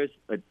players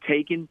are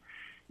taking,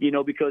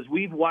 because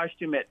we've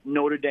watched him at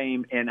Notre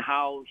Dame and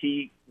how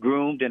he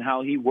groomed and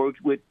how he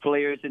worked with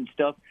players and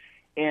stuff.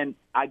 And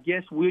I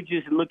guess we're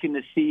just looking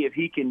to see if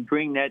he can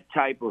bring that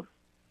type of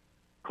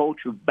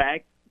culture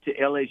back to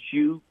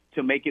LSU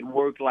to make it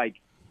work like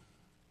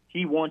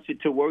he wants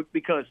it to work.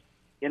 Because,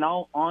 in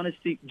all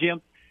honesty,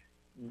 Jim,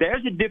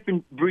 there's a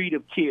different breed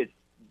of kids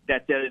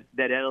that's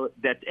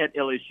at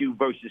LSU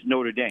versus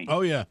Notre Dame.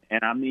 Oh, yeah.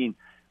 And, I mean,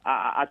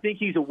 I think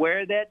he's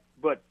aware of that,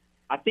 but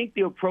I think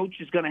the approach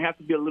is going to have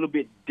to be a little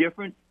bit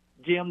different,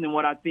 Jim, than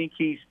what I think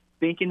he's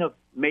thinking of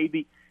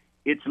maybe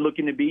it's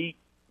looking to be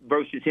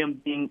versus him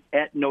being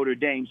at Notre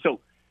Dame. So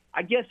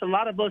I guess a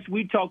lot of us,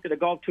 we talked at a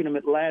golf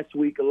tournament last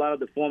week, a lot of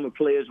the former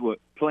players were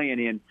playing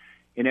in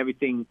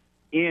everything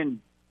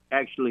in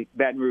actually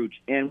Baton Rouge.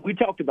 And we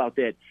talked about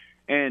that.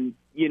 And,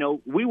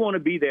 we want to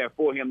be there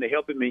for him to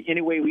help him in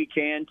any way we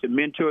can, to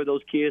mentor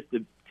those kids,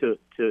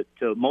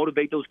 to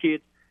motivate those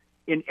kids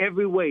in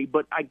every way.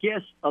 But I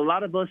guess a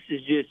lot of us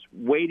is just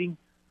waiting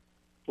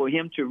for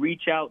him to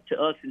reach out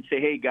to us and say,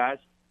 hey, guys,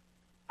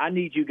 I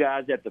need you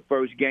guys at the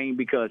first game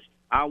because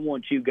I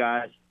want you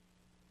guys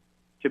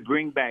to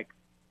bring back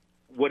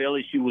what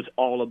LSU was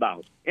all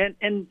about.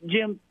 And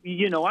Jim,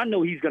 I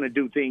know he's going to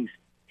do things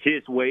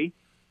his way,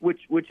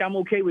 which I'm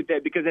okay with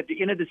that, because at the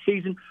end of the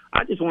season,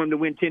 I just want him to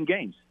win 10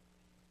 games.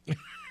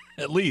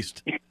 At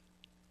least.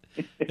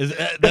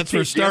 That's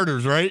for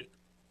starters, right?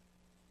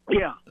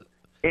 Yeah.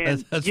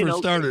 And, that's for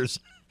starters.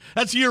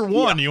 That's year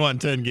one, you won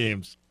 10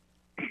 games.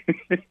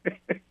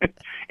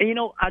 And,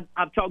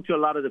 I've talked to a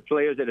lot of the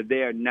players that are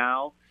there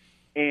now,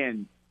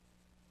 and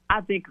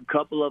I think a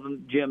couple of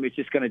them, Jim, it's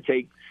just going to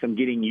take some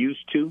getting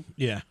used to.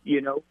 Yeah.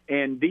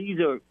 And these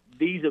are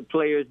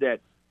players that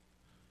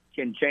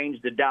can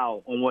change the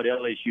dial on what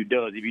LSU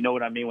does, if you know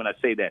what I mean when I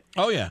say that.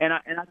 Oh, yeah. And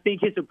I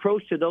think his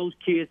approach to those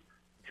kids,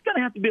 it's going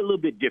to have to be a little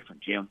bit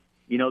different, Jim,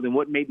 than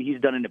what maybe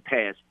he's done in the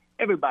past.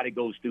 Everybody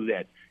goes through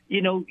that.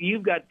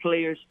 You've got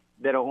players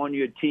that are on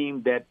your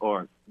team that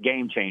are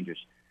game changers,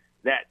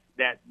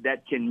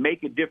 that can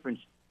make a difference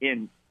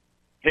in,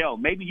 hell,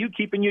 maybe you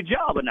keeping your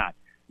job or not,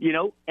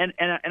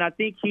 And I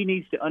think he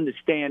needs to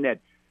understand that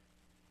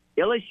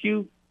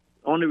LSU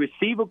on the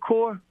receiver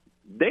core,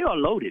 they are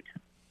loaded.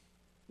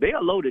 They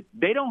are loaded.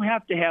 They don't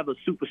have to have a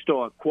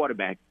superstar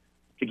quarterback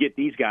to get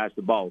these guys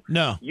the ball.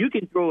 No. You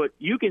can throw it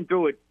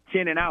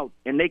 10 and out,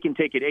 and they can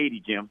take it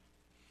 80, Jim.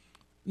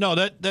 No,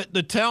 that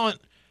the talent.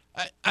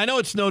 I know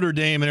it's Notre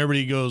Dame and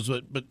everybody goes,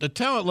 but the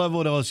talent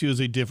level at LSU is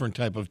a different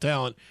type of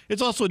talent.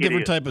 It's also a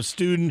different type of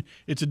student.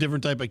 It's a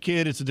different type of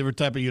kid. It's a different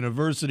type of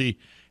university.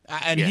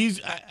 And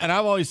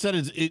I've always said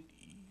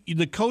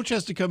the coach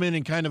has to come in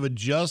and kind of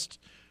adjust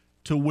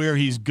to where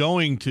he's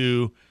going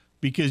to,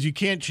 because you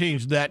can't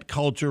change that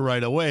culture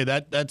right away.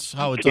 That's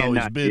how it's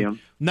always been.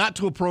 Jim. Not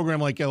to a program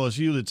like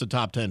LSU that's a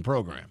top 10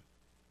 program.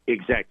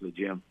 Exactly,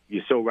 Jim.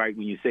 You're so right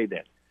when you say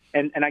that.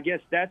 And I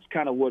guess that's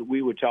kind of what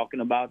we were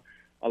talking about,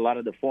 a lot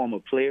of the former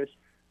players.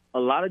 A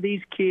lot of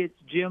these kids,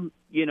 Jim,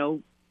 you're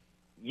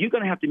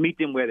going to have to meet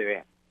them where they're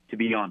at, to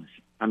be honest.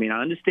 I mean,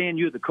 I understand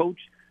you're the coach,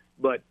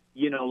 but,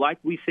 like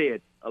we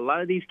said, a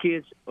lot of these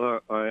kids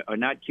are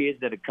not kids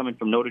that are coming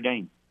from Notre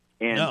Dame.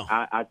 And no.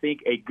 I think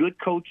a good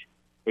coach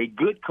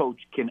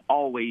can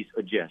always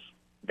adjust.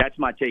 That's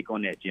my take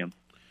on that, Jim.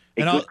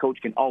 A good coach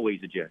can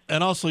always adjust.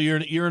 And also,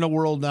 you're in a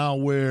world now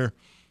where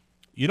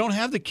you don't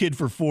have the kid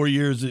for 4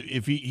 years.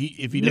 If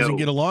he doesn't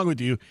get along with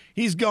you,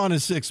 he's gone in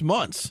 6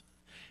 months.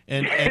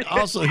 And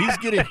also he's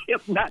getting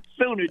if not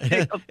sooner,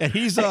 Jim. And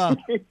he's also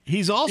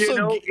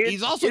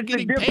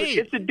getting paid.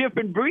 It's a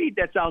different breed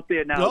that's out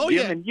there now. Oh,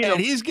 Jim, yeah,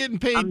 and he's getting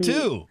paid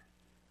too.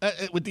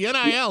 With the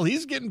NIL,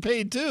 he's getting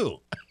paid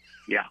too.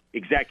 Yeah,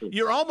 exactly.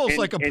 You're almost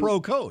like a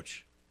pro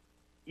coach.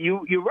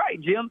 you're right,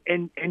 Jim.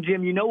 And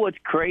Jim, you know what's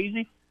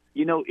crazy?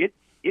 You know,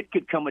 it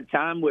could come a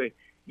time where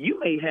you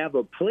may have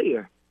a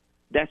player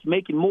that's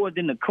making more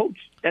than the coach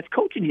that's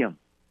coaching him.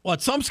 Well,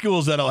 at some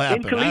schools that'll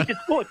happen. In collegiate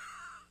sports.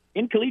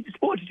 In collegiate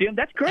sports, Jim,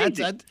 that's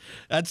crazy.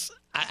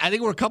 I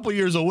think we're a couple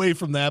years away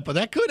from that, but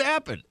that could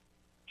happen.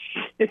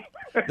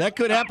 That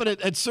could happen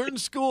at certain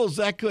schools.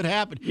 That could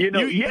happen.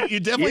 You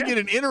definitely get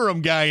an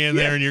interim guy in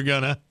there, and you're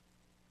gonna.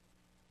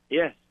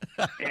 Yes,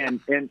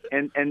 and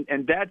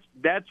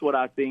that's what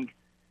I think.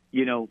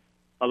 You know,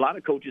 a lot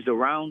of coaches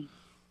around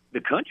the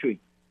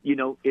country, you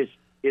know, is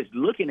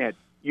looking at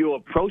your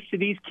approach to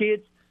these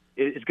kids.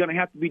 It's going to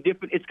have to be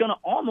different. It's going to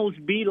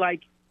almost be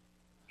like,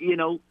 you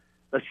know,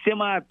 a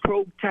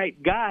semi-pro type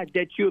guy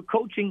that you're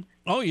coaching.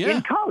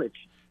 In college.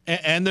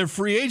 And they're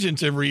free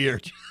agents every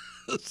year.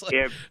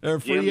 They're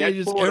free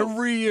agents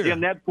every year. Jim,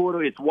 that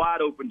portal is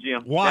wide open,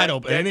 Jim. Wide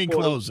open. It ain't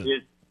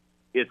closing.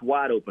 It's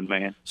wide open,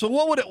 man. So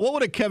what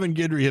would a Kevin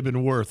Guidry have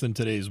been worth in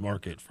today's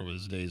market from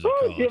his days of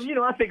college? Jim, you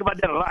know, I think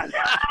about that a lot.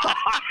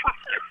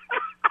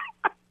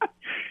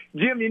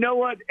 Jim, you know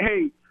what?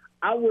 Hey,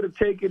 I would have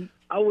taken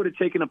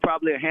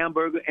probably a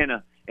hamburger and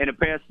a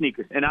pair of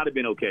sneakers, and I'd have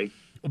been okay.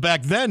 Well,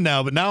 back then,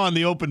 but now on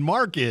the open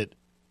market,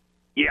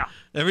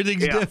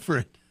 everything's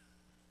different.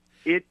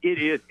 It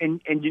is,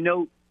 and you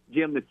know,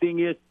 Jim, the thing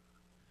is,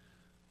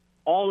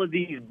 all of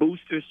these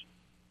boosters,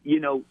 you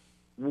know,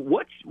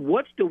 what's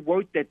the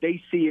work that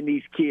they see in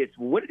these kids?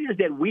 What it is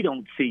that we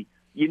don't see?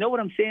 You know what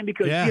I'm saying?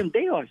 Because Jim,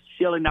 they are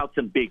shelling out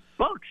some big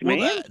bucks, man.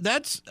 Well,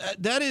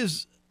 that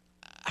is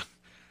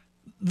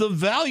the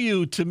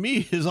value to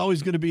me is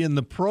always going to be in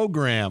the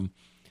program.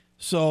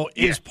 So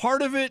is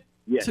part of it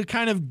to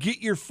kind of get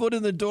your foot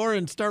in the door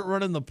and start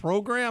running the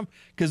program?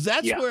 Because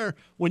that's where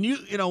when you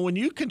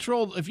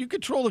control, if you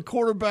control the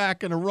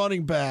quarterback and a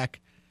running back,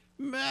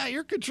 man,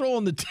 you're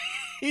controlling the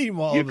team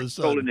all of a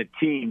sudden. You're controlling the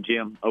team,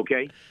 Jim.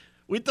 Okay.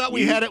 We thought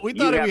we had it. We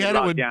thought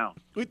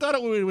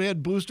we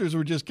had boosters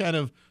were just kind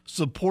of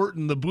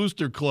supporting the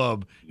booster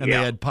club and they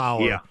had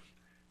power. Yeah,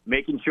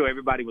 making sure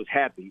everybody was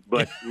happy.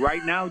 But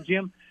right now,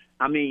 Jim,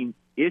 I mean,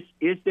 is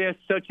there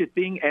such a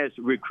thing as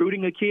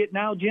recruiting a kid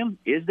now, Jim?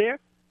 Is there?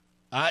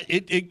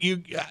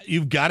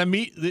 You've got to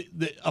meet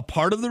a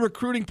part of the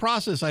recruiting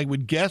process. I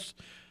would guess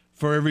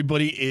for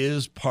everybody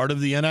is part of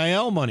the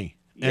NIL money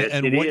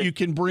and what you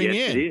can bring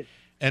in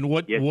and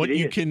what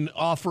you can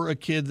offer a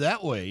kid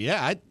that way.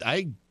 Yeah,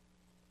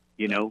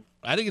 you know,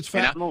 I think it's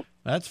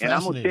that's fascinating. And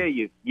I'm going to tell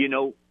you, you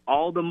know,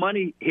 all the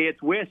money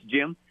heads west,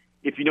 Jim,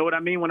 if you know what I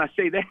mean when I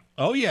say that.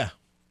 Oh, yeah.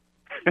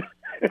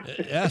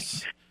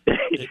 Yes.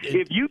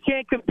 If you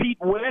can't compete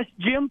west,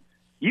 Jim,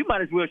 you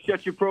might as well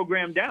shut your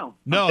program down.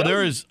 No,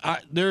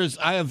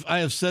 I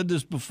have said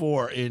this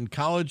before in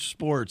college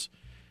sports.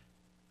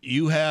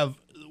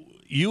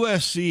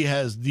 USC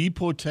has the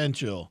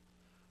potential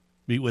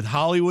with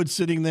Hollywood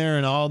sitting there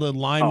and all the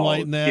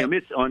limelight and that. Jim,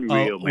 it's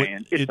unreal,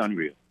 man. It's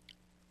unreal.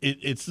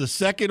 It's the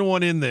second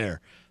one in there,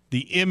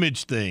 the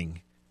image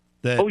thing.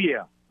 That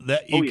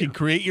you can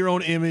create your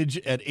own image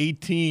at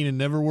 18 and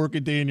never work a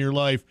day in your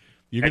life.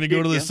 You're going to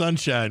go to the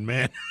sunshine,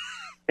 man.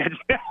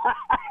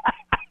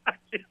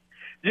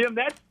 Jim,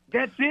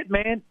 that's it,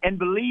 man. And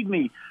believe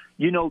me,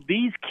 you know,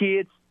 these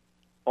kids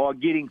are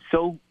getting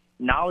so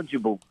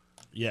knowledgeable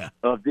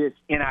of this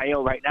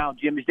NIL right now,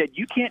 Jim, is that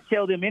you can't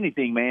tell them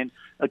anything, man.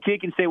 A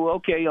kid can say, well,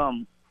 okay,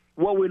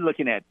 what we're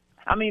looking at.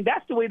 I mean,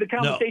 that's the way the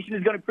conversation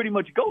is going to I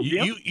go,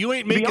 Jim. You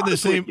ain't making the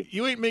same.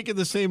 You ain't making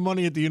the same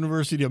money at the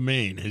University of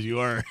Maine as you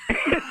are.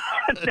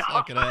 That's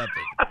not going to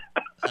happen.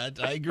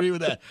 I agree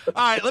with that. All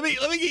right, let me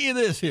get you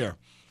this here.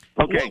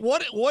 Okay.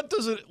 What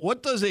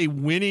does a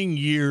winning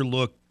year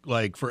look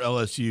like for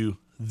LSU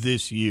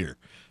this year?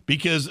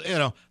 Because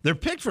they're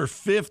picked for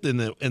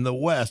 5th in the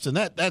West, and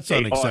that's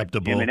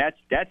unacceptable. I mean,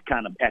 that's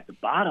kind of at the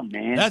bottom,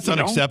 man. That's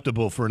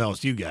unacceptable for an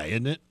LSU guy,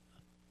 isn't it?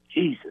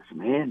 Jesus,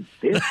 man,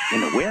 5th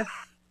in the West.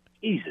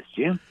 Jesus,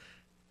 Jim.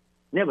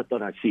 Never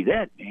thought I'd see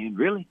that, man.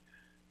 Really?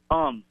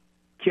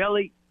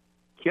 Kelly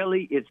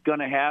is going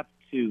to have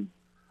to.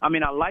 I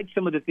mean, I like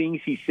some of the things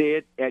he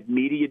said at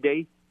media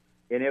day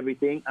and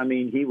everything. I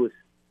mean, he was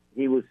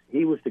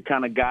the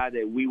kind of guy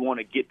that we want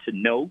to get to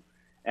know,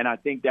 and I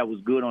think that was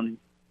good on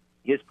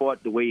his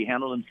part. The way he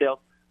handled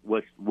himself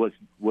was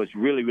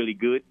really, really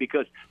good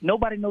because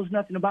nobody knows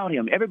nothing about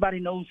him. Everybody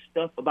knows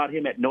stuff about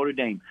him at Notre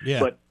Dame. Yeah.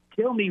 But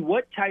tell me,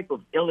 what type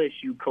of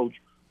LSU coach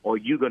are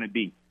you going to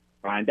be,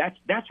 Brian?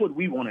 That's what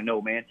we want to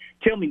know, man.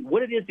 Tell me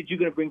what it is that you're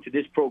going to bring to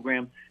this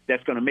program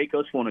that's going to make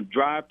us want to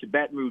drive to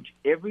Baton Rouge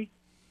every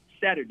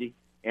Saturday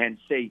and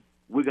say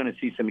we're going to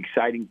see some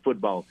exciting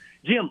football.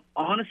 Jim,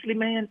 honestly,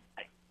 man,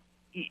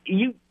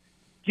 you've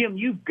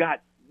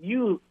got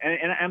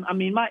and I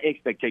mean, my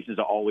expectations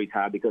are always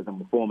high because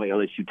I'm a former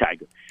LSU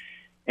Tiger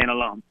and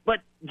alum.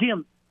 But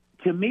Jim,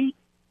 to me,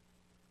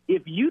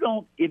 if you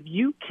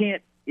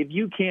can't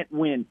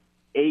win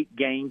 8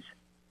 games,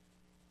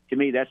 to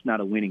me, that's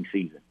not a winning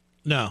season.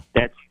 No.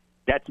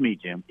 That's me,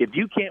 Jim. If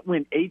you can't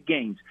win 8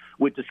 games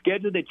with the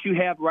schedule that you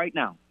have right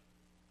now,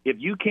 if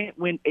you can't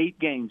win 8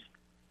 games,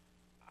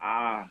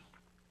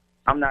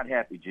 I'm not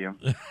happy, Jim.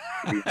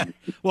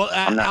 Well,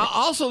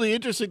 also the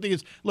interesting thing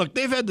is, look,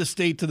 they've had the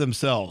state to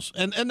themselves,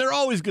 and they're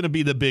always going to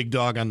be the big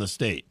dog on the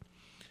state.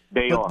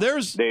 They are.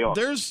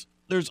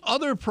 There's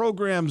other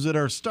programs that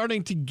are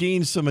starting to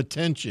gain some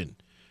attention.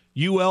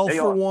 UL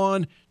for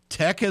one.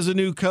 Tech has a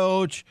new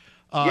coach.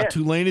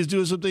 Tulane is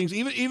doing some things.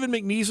 Even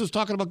McNeese was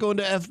talking about going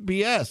to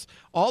FBS.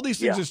 All these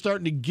things are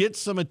starting to get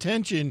some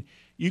attention.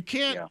 You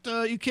can't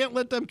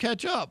let them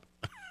catch up.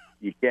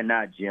 You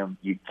cannot, Jim.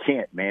 You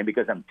can't, man,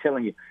 because I'm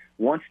telling you,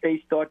 once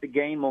they start to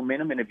gain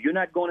momentum, and if you're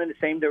not going in the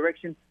same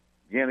direction,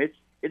 Jim,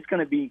 it's going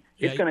to be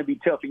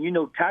tough. And you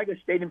know, Tiger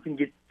Stadium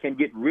can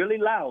get really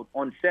loud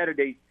on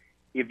Saturdays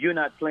if you're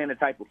not playing the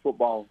type of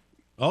football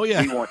we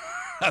want.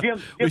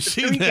 Jim, the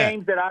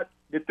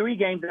three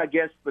games I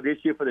guess for this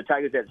year for the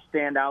Tigers that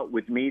stand out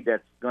with me,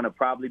 that's going to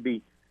probably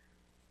be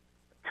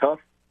a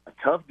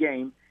tough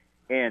game,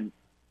 and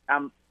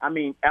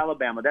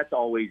Alabama, that's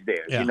always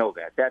there. Yeah. You know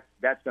that.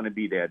 That's going to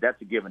be there. That's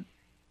a given.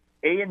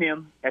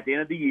 A&M at the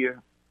end of the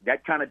year,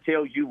 that kind of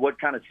tells you what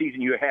kind of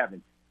season you're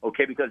having,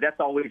 okay, because that's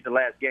always the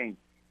last game.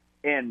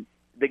 And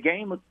the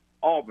game with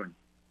Auburn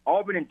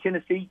and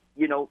Tennessee,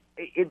 you know,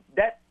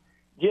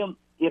 Jim,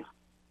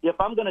 if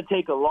I'm going to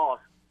take a loss,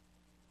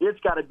 it's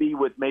got to be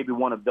with maybe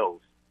one of those.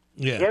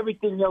 Yeah.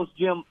 Everything else,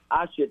 Jim,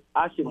 I should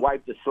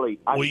wipe the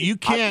slate. You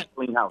can't.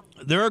 Clean house.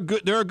 There are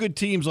good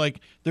teams, like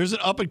there's an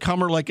up and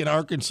comer like in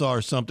Arkansas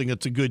or something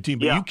that's a good team,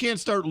 but you can't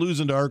start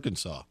losing to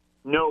Arkansas.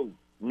 No,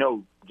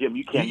 Jim,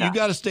 you can't. You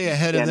got to stay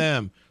ahead of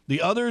them.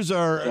 The others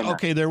are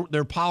okay.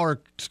 They're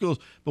power schools,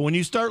 but when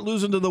you start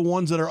losing to the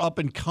ones that are up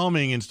and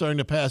coming and starting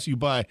to pass you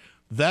by,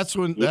 that's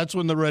when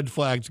the red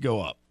flags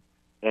go up.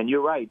 And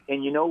you're right.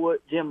 And you know what,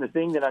 Jim? The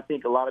thing that I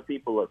think a lot of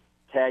people are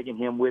tagging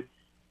him with,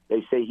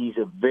 they say he's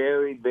a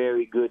very,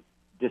 very good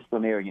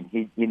disciplinarian.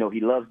 He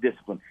loves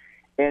discipline.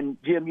 And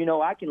Jim, you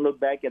know, I can look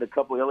back at a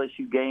couple of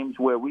LSU games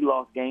where we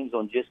lost games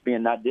on just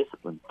being not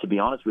disciplined, to be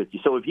honest with you.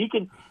 So if he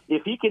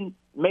can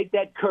make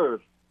that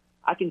curve,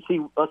 I can see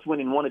us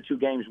winning one or two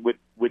games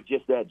with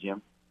just that,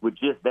 Jim, with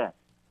just that.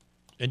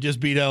 And just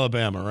beat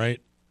Alabama,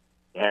 right?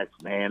 Yes,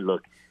 man.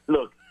 Look.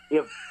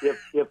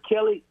 If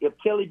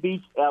Kelly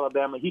beats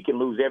Alabama, he can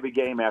lose every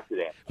game after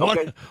that.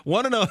 Okay?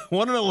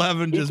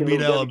 1-11 just beat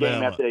Alabama. Every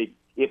game after that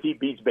if he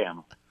beats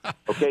Bama.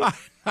 Okay?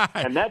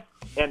 and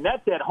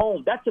that's at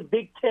home. That's a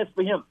big test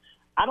for him.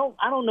 I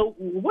don't know,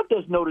 what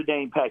does Notre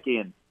Dame pack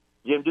in,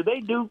 Jim? Do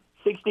they do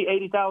 60,000,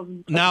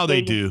 80,000? Now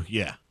they do,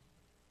 yeah.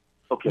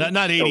 Okay.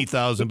 Not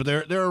 80,000, but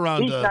they're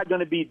around. He's not going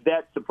to be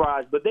that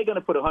surprised, but they're going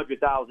to put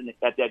 100,000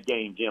 at that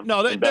game, Jim.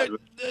 No,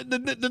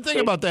 the thing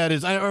about that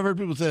is, I've heard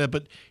people say that,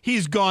 but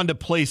he's gone to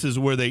places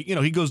where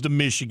he goes to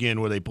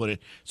Michigan where they put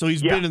it. So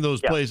he's been in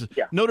those places.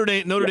 Yeah. Notre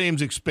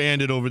Dame's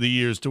expanded over the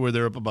years to where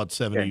they're up about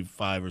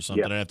 75 or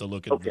something. I have to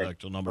look at the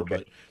actual number,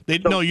 but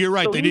you're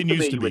right. They didn't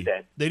used to be.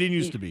 They didn't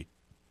used to be.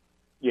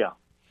 Yeah.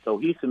 So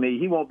to me,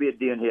 he won't be a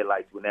deer in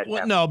headlights when that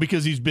happens. No,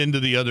 because he's been to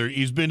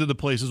the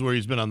places where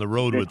he's been on the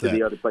road with that.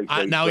 The other places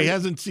he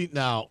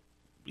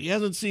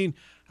hasn't seen.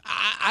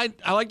 I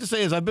like to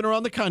say is I've been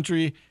around the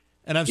country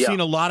and I've seen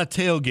a lot of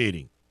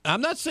tailgating. I'm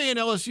not saying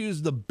LSU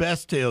is the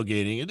best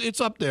tailgating. It's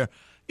up there.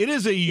 It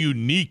is a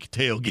unique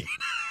tailgate.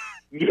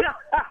 Yeah.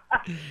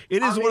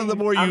 It is one of the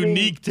more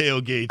unique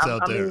tailgates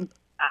out there.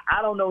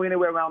 I don't know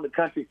anywhere around the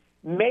country.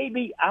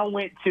 Maybe I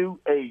went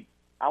to an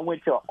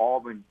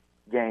Auburn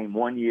game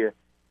one year.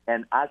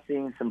 And I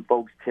seen some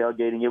folks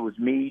tailgating. It was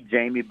me,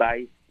 Jamie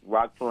Bice,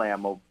 Rock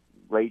Palermo,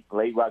 late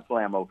Rock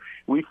Palermo.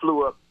 We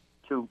flew up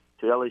to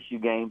LSU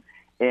game,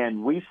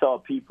 and we saw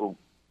people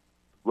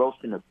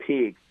roasting a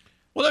pig.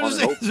 Well,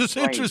 that's just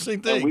an interesting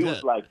thing. And we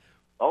was like,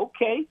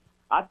 okay.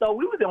 I thought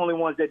we were the only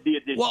ones that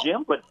did this,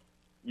 Jim. But,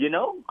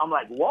 I'm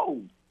like,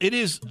 whoa. It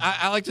is.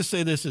 I like to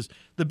say this is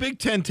the Big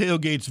Ten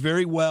tailgates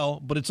very well,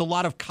 but it's a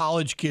lot of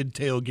college kid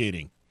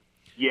tailgating.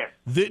 Yes.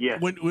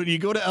 When you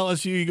go to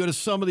LSU, you go to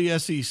some of the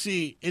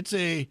SEC.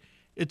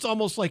 It's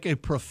almost like a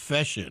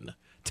profession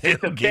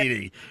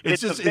tailgating.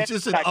 It's just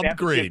an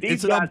upgrade.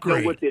 It's an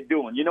upgrade. Know what they're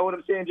doing. You know what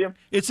I'm saying, Jim?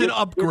 It's an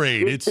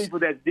upgrade. It's people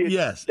that did.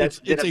 Yes, it's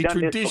a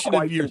tradition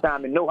of your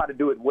time and know how to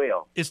do it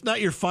well. It's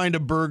not your find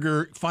some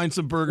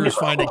burgers,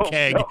 find a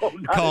keg,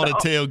 call it a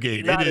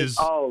tailgate.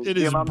 It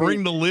is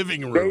bring the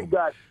living room.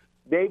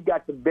 They've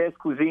got the best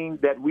cuisine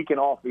that we can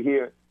offer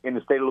here in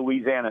the state of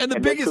Louisiana. And the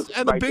biggest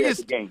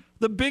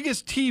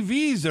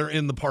TVs are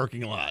in the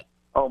parking lot.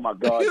 Oh my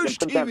God! Huge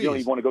sometimes TVs. you don't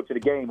even want to go to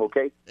the game.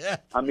 Okay. Yeah.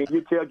 I mean,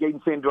 you're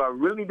tailgating saying, "Do I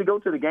really need to go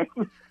to the game?"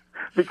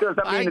 Because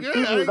the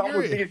TV is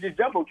almost big as your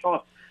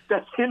jumbotron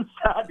that's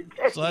inside the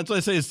game. So that's why I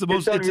say it's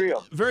it's a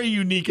very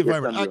unique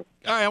environment. All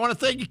right, I want to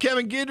thank you,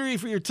 Kevin Guidry,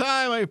 for your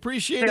time. I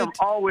appreciate it.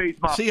 Always,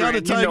 my See friend. how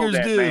the Tigers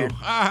do. Man. All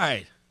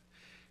right.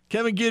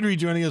 Kevin Guidry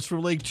joining us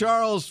from Lake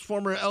Charles,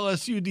 former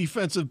LSU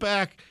defensive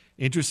back.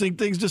 Interesting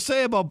things to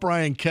say about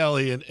Brian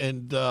Kelly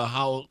and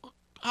how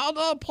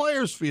the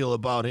players feel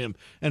about him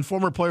and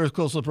former players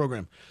close to the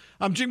program.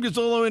 I'm Jim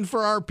Gazzolo in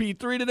for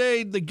RP3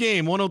 today. The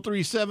game,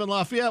 103.7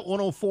 Lafayette,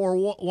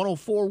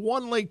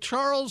 104.1 Lake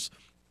Charles.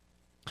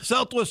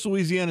 Southwest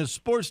Louisiana's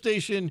sports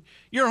station,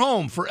 your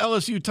home for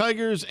LSU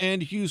Tigers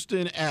and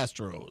Houston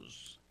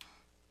Astros.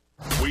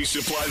 We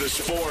supply the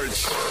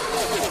sports.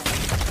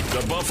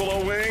 The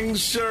Buffalo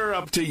Wings are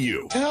up to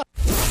you.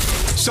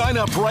 Sign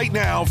up right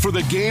now for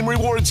the Game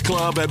Rewards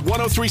Club at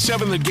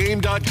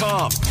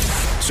 1037thegame.com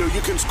so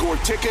you can score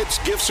tickets,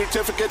 gift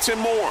certificates, and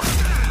more.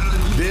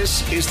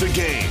 This is The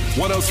Game.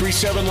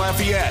 1037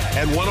 Lafayette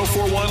and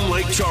 1041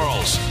 Lake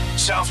Charles,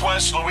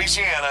 Southwest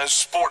Louisiana's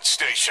sports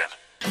station.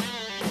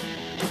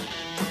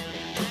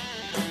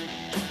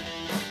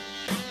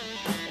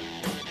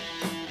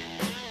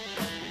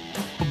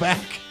 Back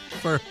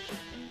for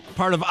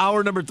part of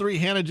hour number 3.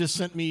 Hannah just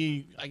sent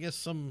me, I guess,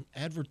 some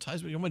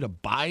advertisement. You want me to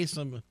buy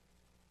some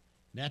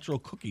natural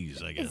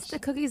cookies, I guess. It's the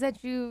cookies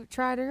that you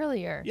tried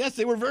earlier. Yes,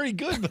 they were very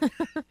good,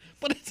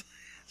 but it's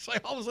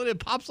like all of a sudden it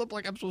pops up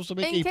like I'm supposed to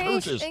make a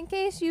purchase. In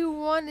case you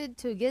wanted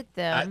to get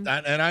them.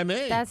 And I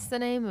may. That's the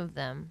name of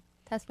them.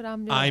 That's what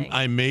I'm doing.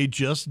 I may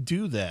just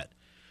do that.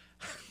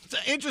 It's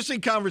an interesting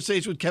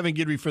conversation with Kevin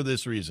Guidry for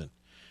this reason.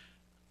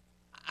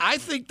 I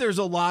think there's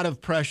a lot of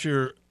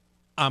pressure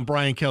on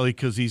Brian Kelly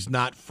because he's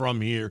not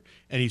from here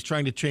and he's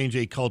trying to change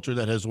a culture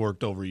that has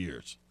worked over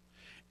years.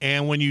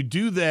 And when you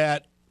do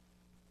that,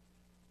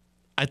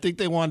 I think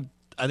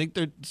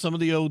they're some of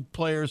the old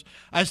players.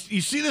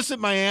 You see this at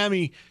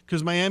Miami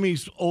because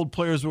Miami's old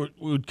players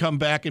would come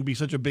back and be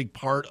such a big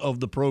part of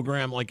the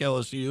program like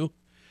LSU,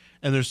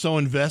 and they're so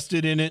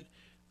invested in it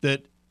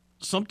that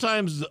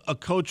sometimes a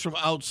coach from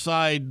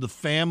outside the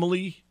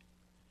family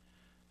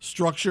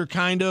structure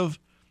kind of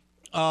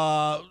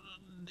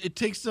it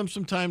takes them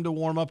some time to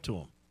warm up to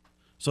him.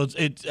 So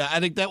I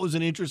think that was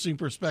an interesting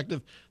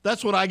perspective.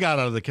 That's what I got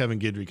out of the Kevin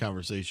Guidry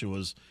conversation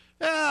was,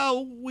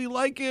 we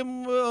like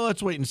him. Well,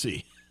 let's wait and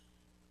see.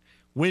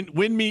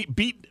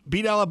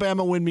 Beat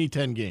Alabama, win me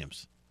 10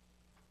 games.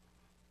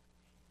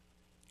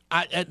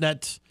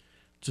 It's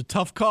a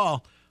tough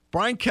call.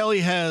 Brian Kelly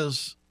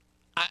has,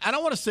 I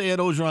don't want to say Ed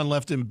Orgeron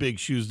left him big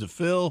shoes to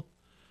fill.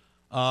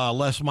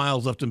 Les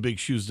Miles left him big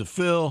shoes to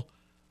fill.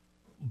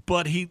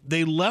 But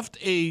they left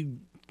a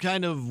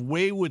kind of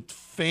way with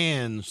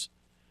fans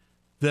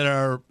that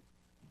are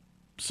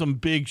some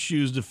big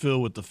shoes to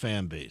fill with the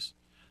fan base.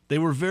 They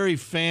were very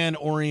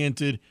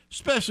fan-oriented,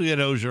 especially at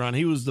Orgeron.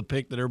 He was the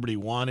pick that everybody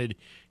wanted.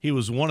 He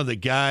was one of the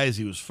guys.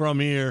 He was from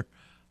here.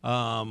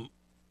 How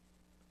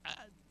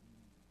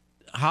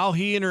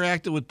he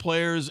interacted with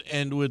players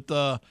and with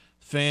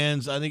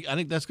fans, I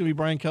think that's going to be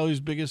Brian Kelly's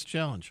biggest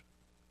challenge.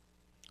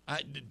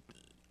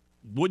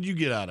 What did you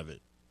get out of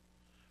it?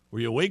 Were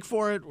you awake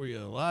for it? Were you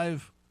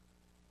alive?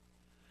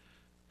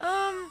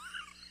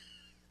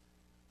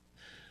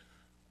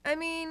 I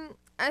mean,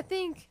 I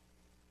think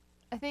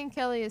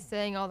Kelly is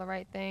saying all the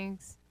right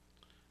things.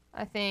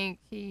 I think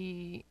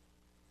he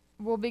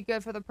will be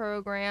good for the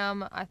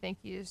program. I think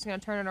he's going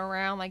to turn it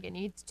around like it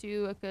needs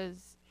to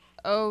because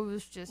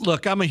O's just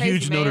look. I'm a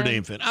huge man. Notre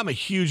Dame fan.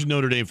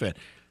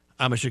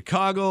 I'm a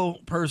Chicago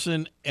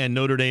person, and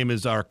Notre Dame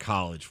is our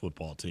college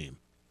football team.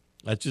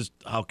 That's just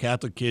how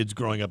Catholic kids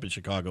growing up in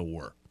Chicago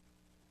were.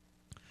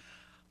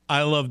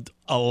 I loved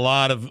a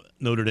lot of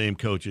Notre Dame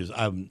coaches.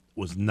 I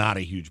was not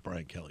a huge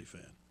Brian Kelly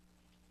fan.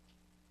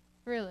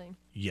 Really?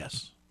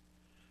 Yes.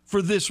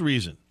 For this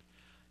reason.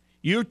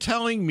 You're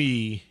telling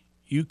me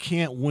you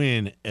can't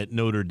win at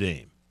Notre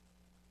Dame.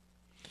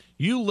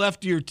 You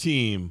left your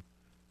team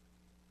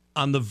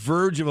on the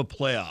verge of a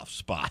playoff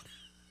spot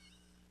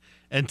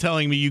and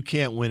telling me you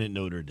can't win at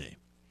Notre Dame.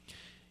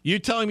 You're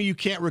telling me you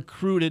can't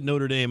recruit at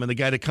Notre Dame and the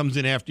guy that comes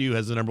in after you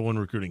has the number 1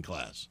 recruiting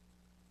class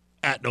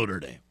at Notre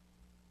Dame.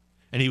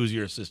 And he was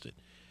your assistant.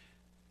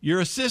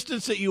 Your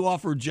assistants that you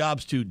offered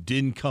jobs to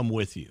didn't come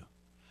with you.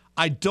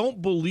 I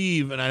don't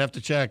believe, and I'd have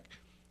to check,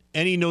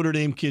 any Notre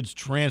Dame kids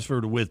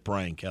transferred with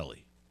Brian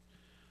Kelly.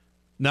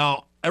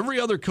 Now, every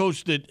other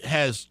coach that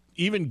has,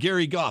 even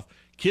Gary Goff,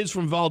 kids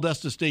from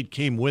Valdosta State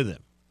came with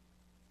him.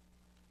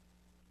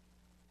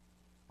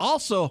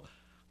 Also,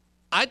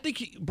 I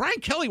think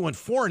Brian Kelly went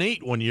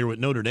 4-8 one year with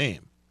Notre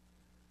Dame,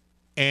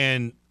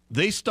 and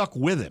they stuck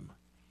with him.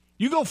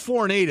 You go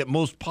 4-8 at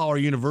most power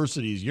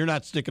universities, you're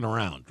not sticking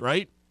around,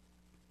 right?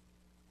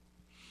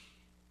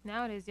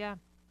 Nowadays, yeah.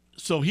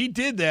 So he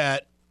did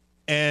that,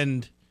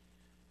 and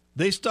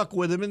they stuck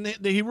with him, and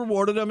he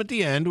rewarded them at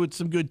the end with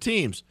some good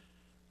teams.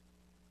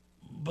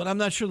 But I'm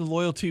not sure the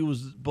loyalty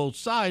was both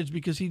sides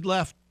because he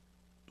left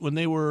when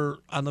they were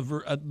on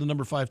the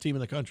number 5 team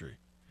in the country.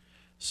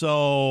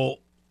 So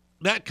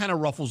that kind of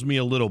ruffles me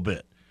a little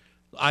bit.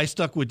 I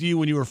stuck with you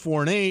when you were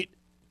 4-8.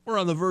 We're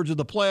on the verge of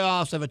the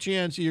playoffs, have a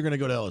chance, you're going to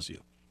go to LSU.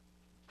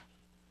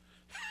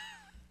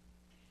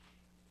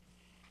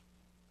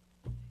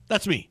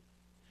 That's me.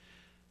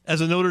 As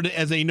a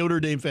Notre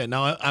Dame fan.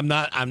 Now, I'm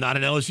not an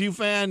LSU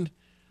fan.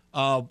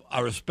 I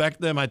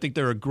respect them. I think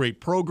they're a great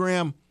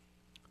program,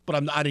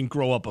 but I didn't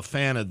grow up a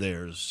fan of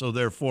theirs. So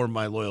therefore,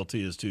 my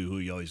loyalty is to who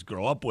you always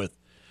grow up with,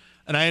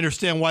 and I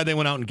understand why they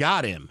went out and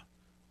got him.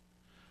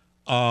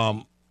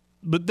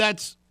 But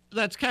that's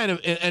that's kind of,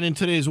 and in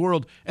today's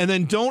world, and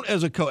then don't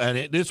as a coach,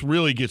 and this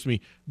really gets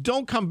me,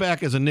 don't come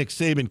back as a Nick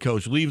Saban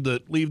coach, leave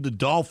the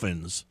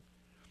Dolphins,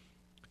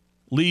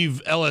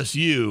 leave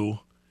LSU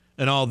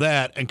and all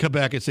that, and come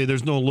back and say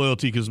there's no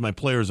loyalty because my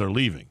players are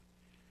leaving.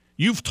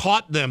 You've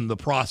taught them the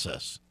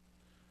process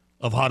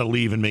of how to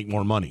leave and make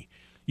more money.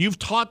 You've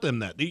taught them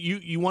that.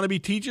 You want to be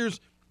teachers?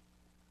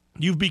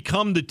 You've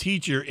become the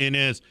teacher in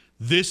as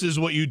this is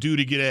what you do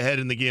to get ahead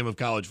in the game of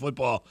college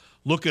football.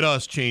 Look at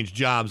us change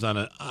jobs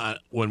on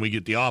when we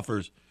get the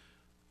offers.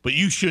 But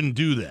you shouldn't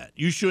do that.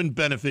 You shouldn't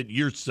benefit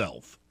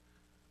yourself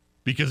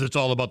because it's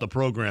all about the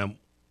program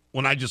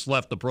when I just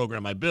left the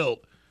program I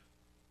built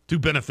to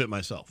benefit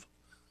myself.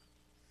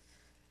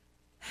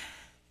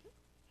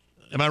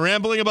 Am I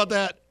rambling about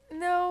that?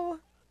 No.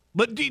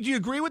 But do you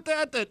agree with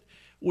that? That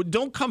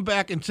don't come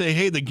back and say,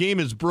 hey, the game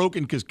is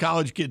broken because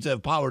college kids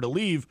have power to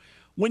leave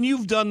when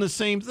you've done the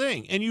same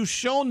thing and you've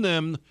shown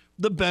them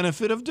the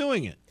benefit of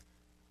doing it.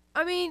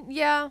 I mean,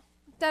 yeah,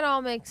 that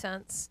all makes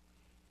sense.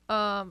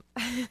 Look,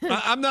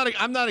 I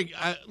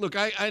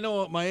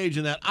know at my age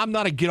in that I'm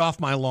not a get off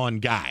my lawn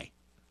guy.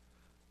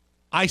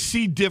 I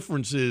see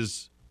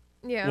differences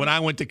when I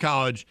went to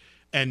college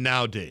and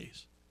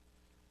nowadays.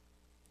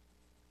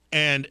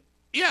 And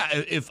yeah,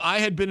 if I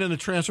had been in the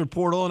transfer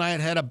portal and I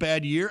had had a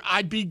bad year,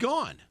 I'd be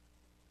gone.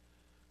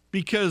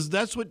 Because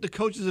that's what the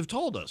coaches have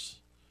told us.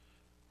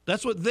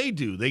 That's what they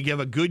do. They have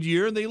a good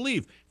year and they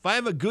leave. If I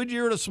have a good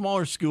year at a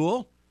smaller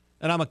school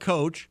and I'm a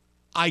coach,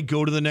 I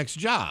go to the next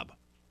job.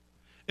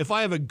 If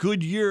I have a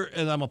good year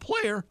and I'm a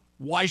player,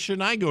 why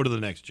shouldn't I go to the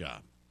next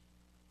job?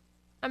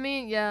 I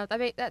mean, yeah,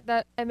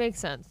 that makes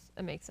sense.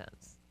 It makes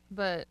sense.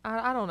 But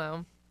I don't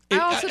know.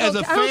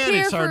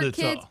 It's hard to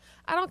tell.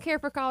 I don't care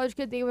for college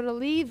kids being able to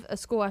leave a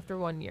school after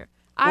 1 year.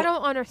 I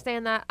don't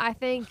understand that. I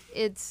think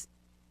it's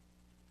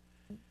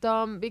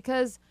dumb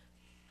because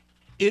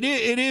it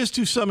is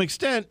to some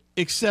extent,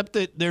 except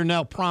that they're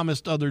now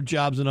promised other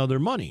jobs and other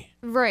money.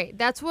 Right.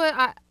 That's what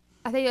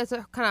I think that's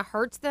what kind of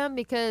hurts them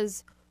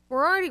because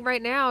we're already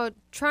right now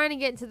trying to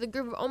get into the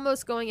group of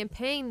almost going and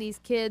paying these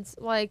kids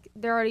like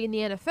they're already in the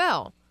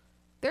NFL.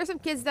 There's some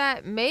kids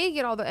that may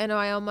get all the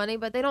NIL money,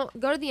 but they don't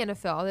go to the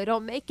NFL. They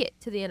don't make it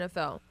to the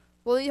NFL.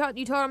 Well,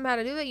 you taught them how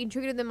to do it. You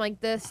treated them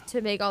like this to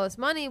make all this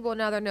money. Well,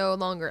 now they're no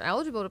longer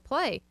eligible to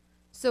play.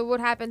 So what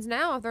happens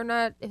now if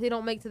they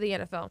don't make it to the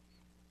NFL?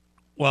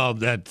 Well,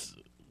 that's...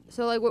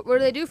 So, like, what do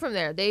they do from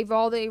there?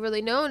 All they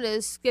really known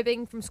is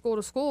skipping from school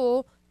to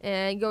school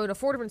and going to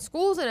 4 different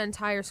schools in an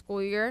entire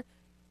school year.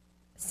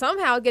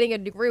 Somehow getting a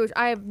degree, which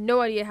I have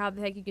no idea how the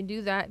heck you can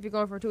do that if you're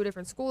going to a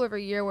different school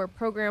every year where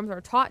programs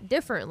are taught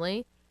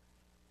differently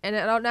and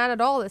not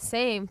at all the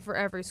same for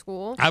every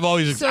school. I've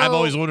always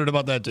wondered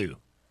about that too.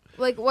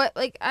 Like what?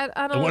 Like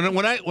I don't.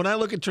 When I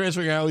look at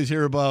transferring, I always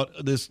hear about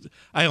this.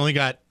 I only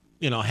got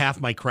half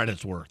my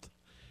credits worth.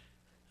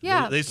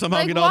 Yeah, they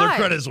somehow get all their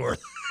credits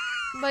worth.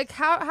 Like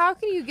how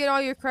can you get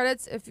all your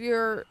credits if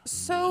you're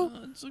so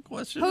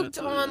hooked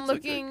on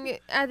looking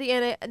at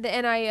the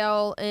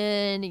NIL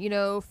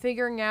and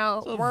figuring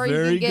out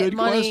where you can get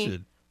money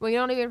when you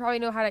don't even probably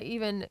know how to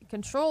even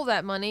control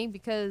that money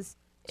because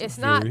it's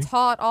not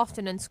taught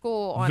often in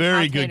school on how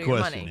to handle your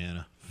money. Very good question,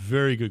 Anna.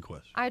 Very good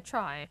question. I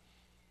try.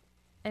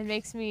 It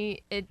makes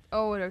me it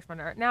hurts my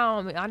nerve. Now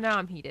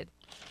I'm heated.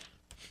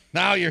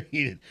 Now you're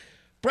heated.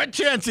 Brett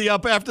Chansey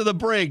up after the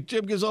break.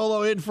 Jim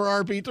Gazzolo in for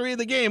RP3 of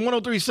the game.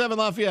 103.7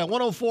 Lafayette,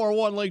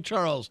 104.1 Lake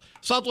Charles,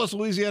 Southwest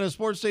Louisiana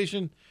Sports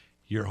Station.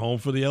 Your home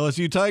for the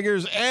LSU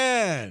Tigers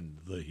and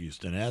the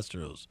Houston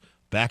Astros.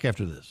 Back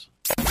after this.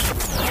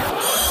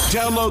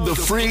 Download the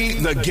free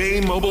The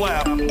Game mobile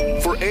app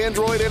for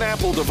Android and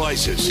Apple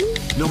devices.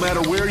 No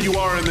matter where you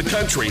are in the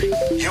country,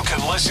 you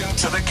can listen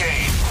to The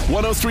Game.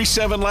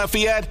 103.7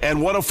 Lafayette and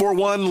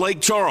 104.1 Lake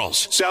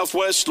Charles,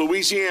 Southwest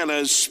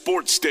Louisiana's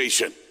sports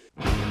station.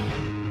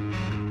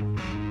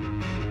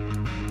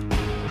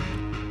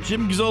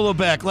 Jim Gazzolo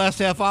back. Last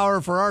half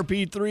hour for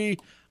RP3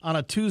 on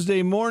a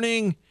Tuesday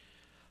morning.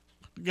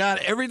 Got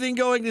everything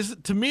going.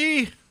 To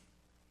me,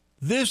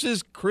 this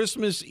is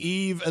Christmas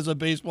Eve as a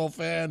baseball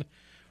fan.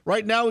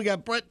 Right now, we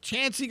got Brett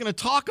Chansey going to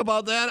talk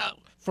about that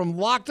from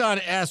Locked On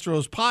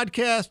Astros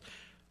podcast.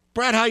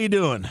 Brett, how you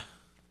doing?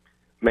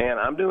 Man,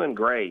 I'm doing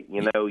great.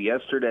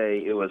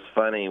 Yesterday it was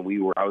funny.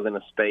 I was in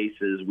a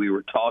Spaces. We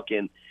were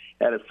talking,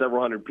 had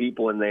several hundred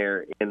people in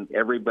there, and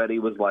everybody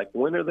was like,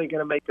 when are they going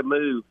to make a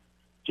move?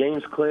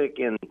 James Click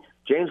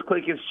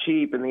is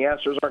cheap, and the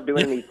Astros aren't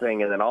doing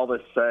anything. And then all of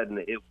a sudden,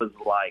 it was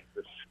like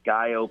the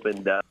sky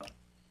opened up.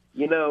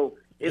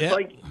 It's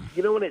like,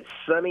 when it's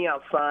sunny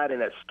outside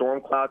and that storm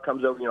cloud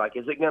comes over, and you're like,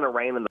 is it going to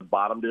rain? And the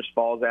bottom just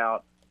falls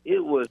out.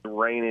 It was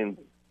raining.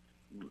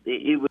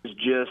 It was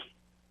just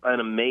an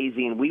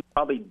amazing. We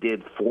probably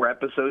did 4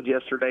 episodes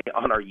yesterday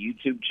on our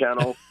YouTube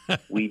channel.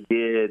 We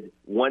did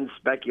 1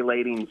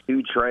 speculating,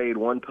 2 trade,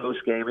 1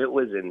 post game. It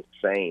was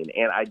insane.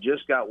 And I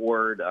just got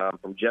word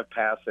from Jeff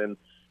Passan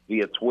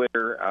via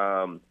Twitter,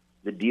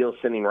 the deal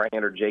sending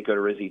right-hander Jake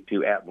Odorizzi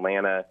to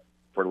Atlanta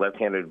for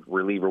left-handed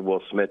reliever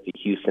Will Smith to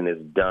Houston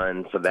is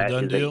done. So that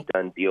is a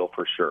done deal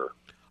for sure.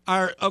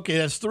 Okay,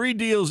 that's 3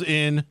 deals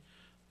in.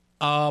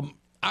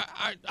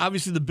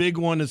 Obviously, the big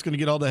one that's going to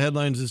get all the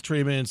headlines is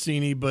Trey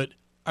Mancini, but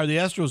are the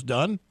Astros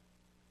done?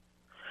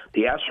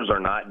 The Astros are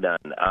not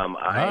done.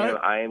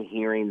 I am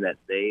hearing that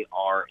they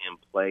are in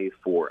play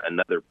for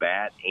another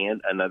bat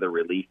and another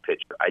relief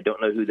pitcher. I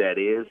don't know who that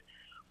is.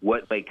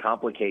 What may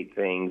complicate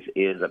things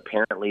is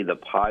apparently the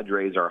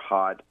Padres are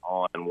hot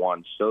on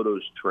Juan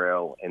Soto's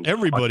trail. And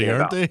everybody,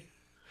 aren't they?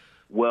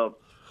 Well,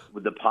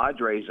 the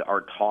Padres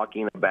are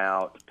talking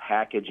about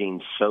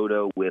packaging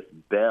Soto with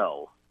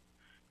Bell.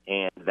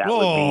 And that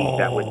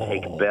would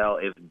take Bell.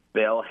 If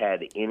Bell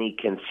had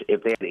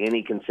if they had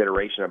any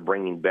consideration of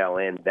bringing Bell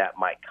in, that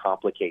might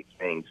complicate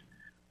things.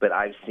 But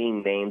I've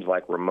seen names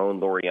like Ramon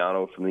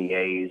Laureano from the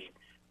A's,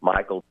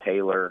 Michael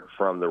Taylor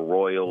from the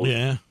Royals,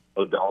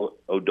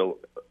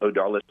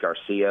 Odalis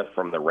Garcia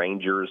from the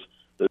Rangers.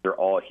 Those are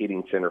all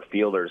hitting center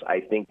fielders.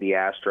 I think the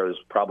Astros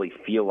probably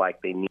feel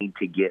like they need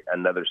to get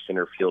another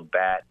center field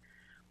bat.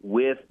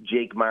 With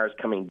Jake Myers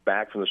coming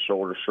back from the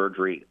shoulder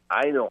surgery,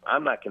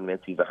 I'm not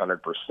convinced he's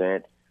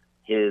 100%.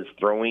 His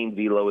throwing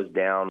velo is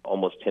down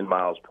almost 10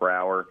 miles per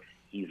hour.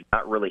 He's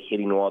not really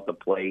hitting well at the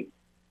plate.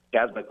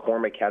 Chas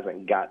McCormick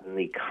hasn't gotten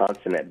the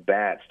constant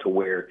at-bats to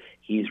where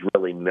he's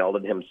really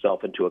melded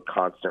himself into a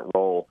constant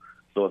role.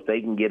 So if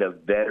they can get a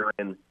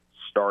veteran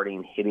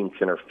starting hitting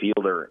center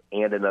fielder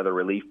and another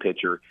relief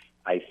pitcher,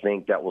 I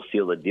think that will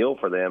seal the deal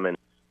for them and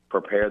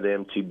prepare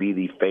them to be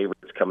the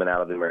favorites coming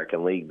out of the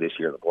American League this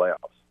year in the playoffs.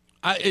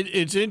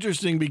 It's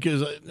interesting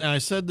because, and I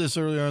said this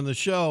earlier on the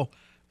show,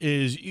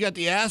 is you got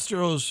the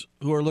Astros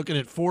who are looking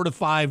at 4 to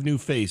 5 new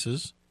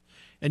faces,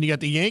 and you got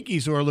the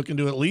Yankees who are looking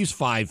to at least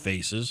 5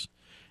 faces,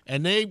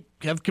 and they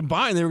have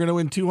combined they were going to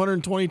win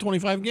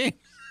 225 games,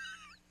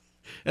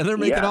 and they're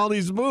making all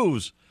these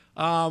moves.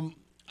 Are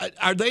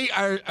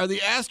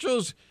the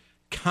Astros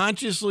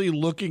consciously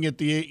looking at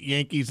the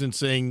Yankees and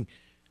saying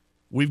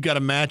we've got to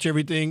match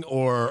everything,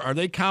 or are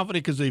they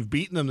confident because they've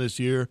beaten them this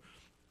year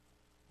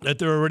that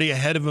they're already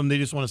ahead of them? They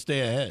just want to stay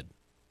ahead.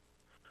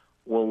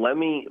 Well, let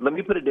me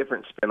put a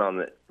different spin on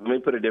this.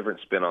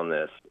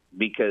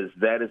 Because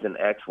that is an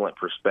excellent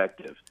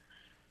perspective.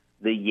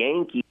 The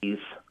Yankees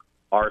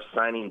are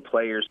signing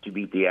players to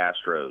beat the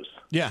Astros.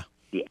 Yeah.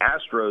 The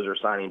Astros are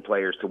signing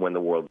players to win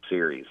the World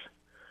Series.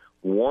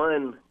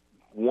 One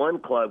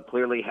club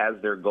clearly has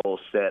their goal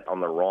set on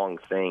the wrong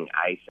thing,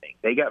 I think.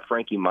 They got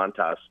Frankie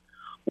Montas.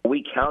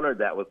 We countered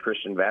that with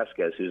Christian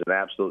Vasquez, who's an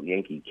absolute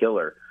Yankee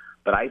killer.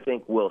 But I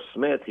think Will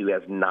Smith, who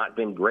has not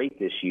been great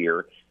this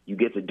year, you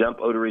get to dump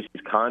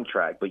Odorizzi's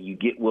contract, but you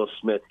get Will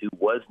Smith, who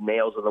was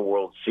nails in the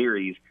World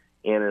Series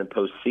and in the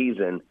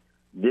postseason.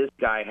 This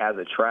guy has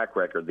a track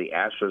record. The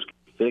Astros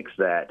can fix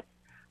that.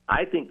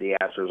 I think the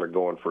Astros are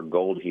going for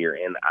gold here,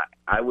 and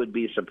I would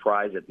be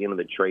surprised at the end of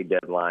the trade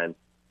deadline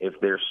if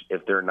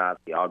they're not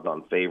the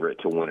odds-on favorite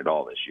to win it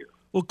all this year.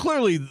 Well,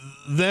 clearly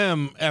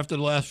them, after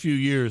the last few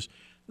years,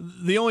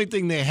 the only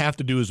thing they have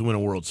to do is win a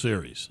World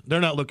Series.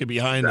 They're not looking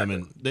behind them,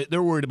 and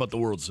they're worried about the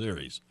World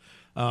Series.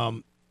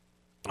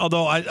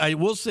 Although I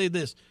will say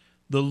this,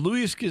 the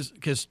Luis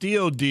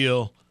Castillo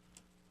deal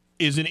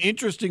is an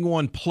interesting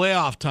one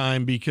playoff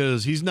time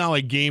because he's now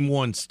a Game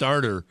 1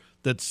 starter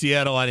that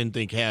Seattle I didn't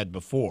think had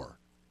before.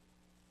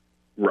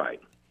 Right.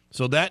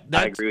 So I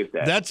agree with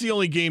that. That's the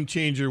only game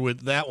changer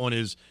with that one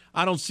is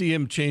I don't see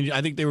him changing.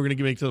 I think they were going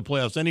to make it to the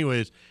playoffs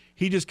anyways.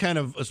 He just kind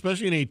of,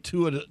 especially in a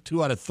 2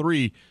 out of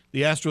 3,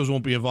 the Astros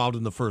won't be involved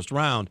in the first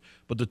round.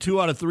 But the 2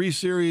 out of 3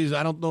 series,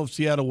 I don't know if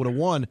Seattle would have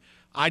won.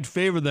 I'd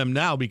favor them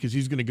now because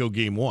he's going to go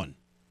Game 1.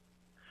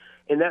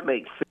 And that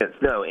makes sense.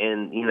 No,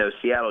 and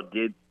Seattle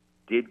did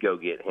go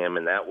get him,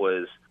 and that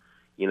was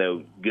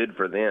good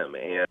for them.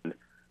 And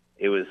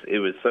it was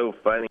so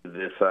funny.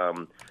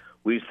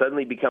 We've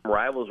suddenly become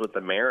rivals with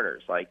the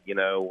Mariners.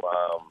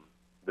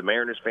 The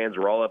Mariners fans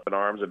were all up in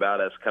arms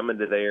about us coming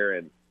to there,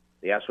 and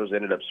the Astros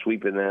ended up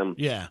sweeping them.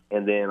 Yeah.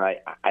 And then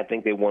I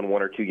think they won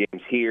 1 or 2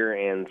 games here.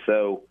 And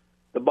so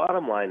the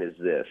bottom line is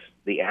this.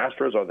 The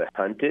Astros are the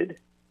hunted,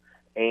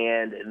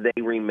 and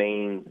they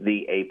remain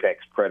the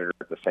apex predator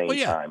at the same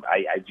time.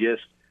 I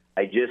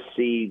just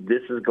see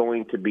this is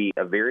going to be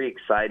a very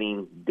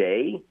exciting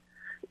day.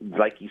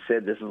 Like you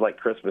said, this is like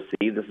Christmas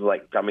Eve. This is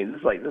like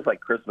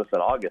Christmas in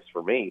August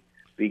for me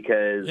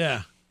because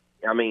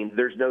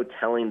there's no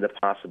telling the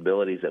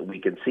possibilities that we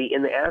can see.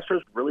 And the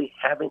Astros really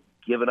haven't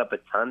given up a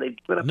ton. They've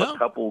given up a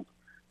couple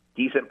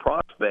decent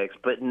prospects,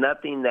 but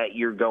nothing that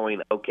you're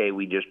going, okay,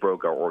 we just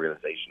broke our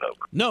organization over.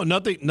 No,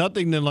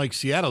 nothing than like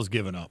Seattle's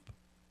given up.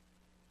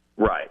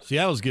 Right.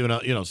 Seattle's given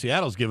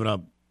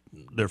up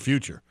their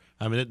future.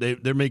 I mean,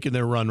 they're making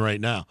their run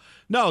right now.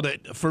 No,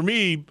 for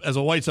me, as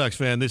a White Sox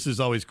fan, this is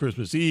always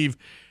Christmas Eve,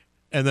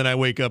 and then I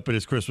wake up and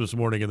it's Christmas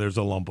morning and there's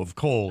a lump of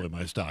coal in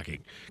my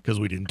stocking because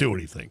we didn't do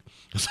anything.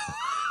 So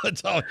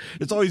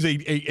it's always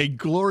a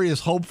glorious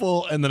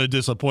hopeful and then a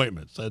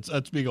disappointment. So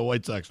that's being a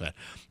White Sox fan.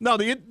 Now,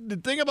 the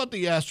thing about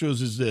the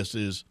Astros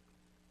is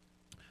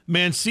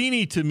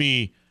Mancini, to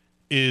me,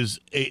 is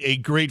a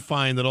great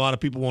find that a lot of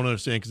people won't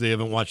understand because they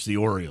haven't watched the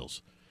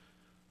Orioles.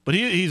 But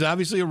he's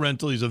obviously a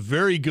rental. He's a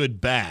very good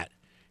bat.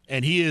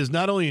 And he is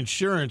not only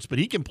insurance, but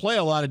he can play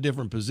a lot of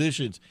different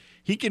positions.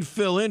 He can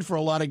fill in for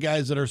a lot of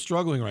guys that are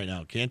struggling right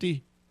now, can't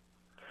he?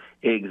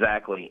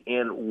 Exactly.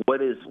 And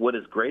what is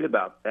great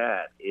about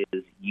that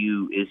is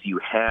you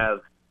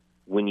have,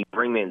 when you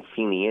bring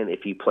Mancini in,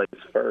 if he plays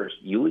first,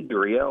 Yuli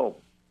Gurriel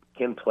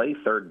can play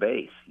third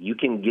base. You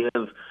can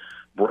give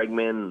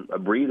Bregman a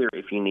breather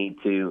if you need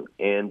to,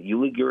 and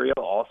Yuli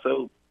Gurriel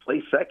also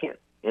plays second.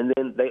 And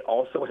then they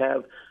also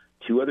have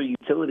two other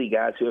utility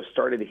guys who have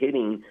started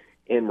hitting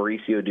in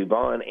Mauricio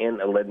Dubon and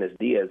Aledmys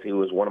Diaz, who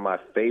was one of my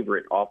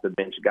favorite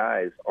off-the-bench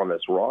guys on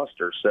this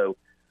roster. So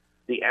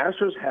the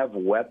Astros have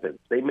weapons.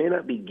 They may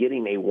not be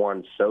getting a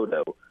Juan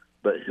Soto,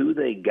 but who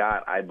they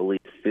got, I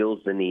believe, fills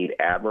the need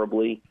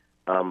admirably.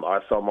 I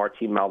saw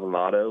Martin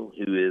Maldonado,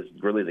 who is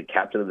really the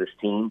captain of this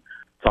team,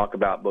 talk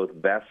about both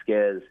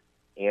Vasquez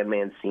and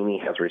Mancini,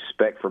 has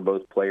respect for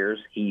both players.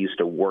 He used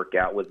to work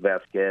out with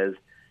Vasquez.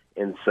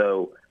 And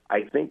so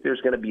I think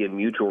there's going to be a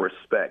mutual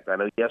respect. I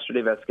know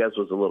yesterday Vasquez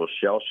was a little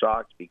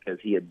shell-shocked because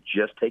he had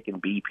just taken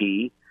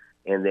BP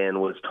and then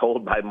was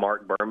told by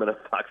Mark Berman of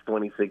Fox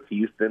 26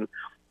 Houston,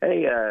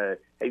 hey,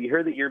 have you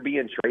heard that you're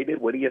being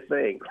traded? What do you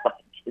think?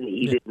 And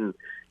he didn't.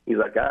 He's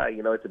like,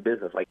 it's a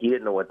business. Like, he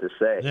didn't know what to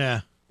say.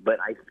 Yeah. But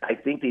I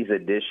think these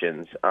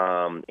additions,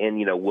 and,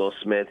 Will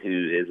Smith,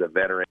 who is a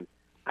veteran,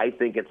 I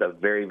think it's a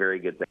very, very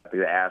good thing for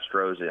the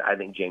Astros. I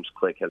think James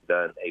Click has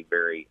done a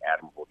very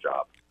admirable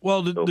job.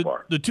 Well, so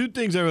far. The two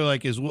things I really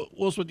like is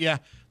Will Smith,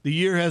 the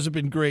year hasn't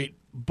been great,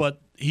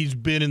 but he's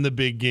been in the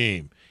big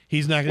game.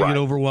 He's not going to get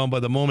overwhelmed by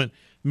the moment.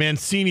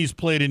 Mancini's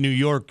played in New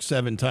York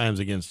 7 times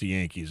against the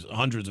Yankees,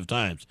 hundreds of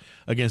times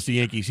against the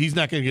Yankees. He's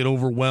not going to get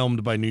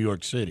overwhelmed by New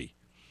York City.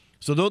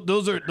 So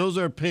those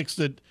are picks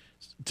that,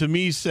 to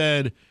me,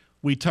 said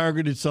we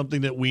targeted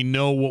something that we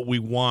know what we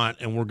want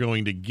and we're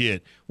going to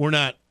get. We're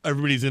not,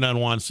 everybody's in on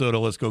Juan Soto,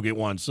 let's go get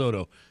Juan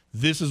Soto.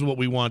 This is what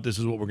we want, this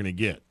is what we're going to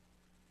get.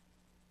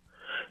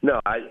 No,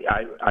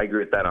 I agree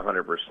with that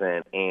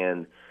 100%.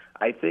 And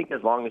I think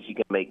as long as you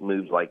can make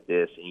moves like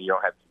this and you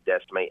don't have to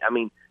decimate,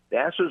 the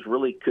Astros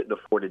really couldn't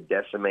afford to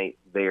decimate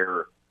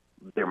their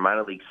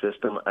minor league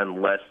system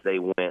unless they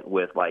went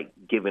with, like,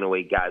 giving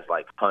away guys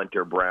like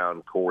Hunter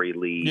Brown, Corey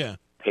Lee,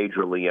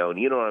 Pedro Leon.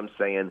 You know what I'm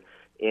saying?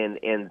 And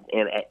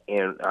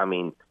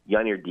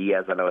Yanier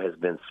Diaz, I know, has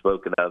been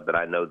spoken of, but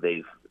I know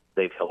they've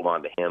held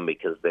on to him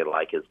because they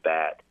like his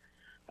bat.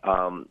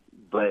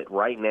 But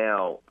right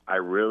now,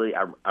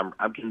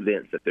 I'm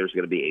convinced that there's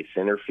going to be a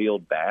center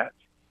field bat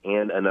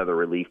and another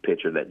relief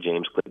pitcher that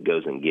James Click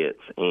goes and gets.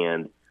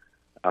 And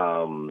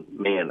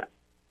man,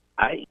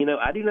 I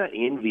do not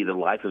envy the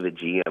life of a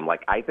GM.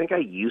 Like, I think I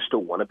used to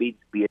want to be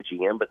a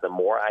GM, but the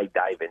more I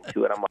dive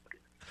into it, I'm like,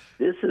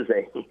 this is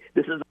a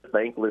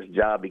thankless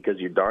job because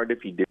you're darned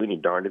if you do and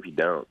you're darned if you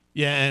don't.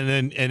 Yeah,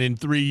 and in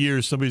 3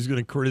 years, somebody's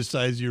going to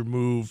criticize your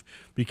move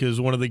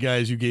because one of the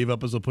guys you gave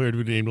up as a player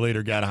to be named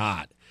later got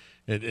hot.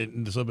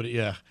 And somebody,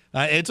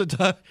 it's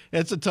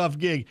a tough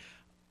gig.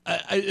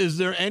 Is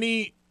there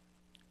any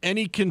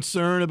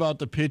concern about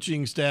the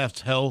pitching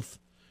staff's health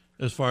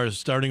as far as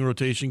starting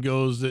rotation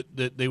goes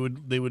that they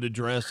would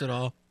address at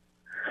all?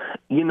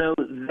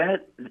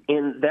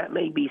 That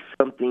may be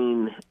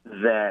something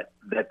that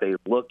they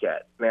look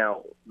at.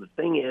 Now, the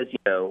thing is,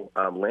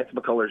 Lance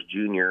McCullers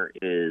Jr.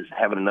 is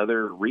having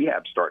another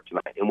rehab start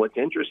tonight. And what's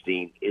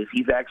interesting is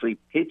he's actually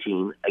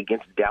pitching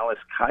against Dallas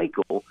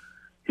Keuchel,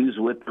 who's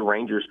with the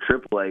Rangers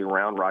AAA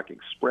Round Rock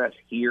Express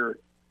here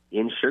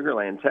in Sugar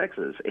Land,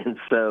 Texas. And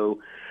so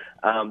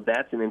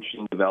that's an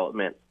interesting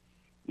development.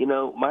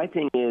 My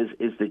thing is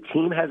the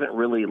team hasn't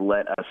really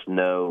let us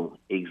know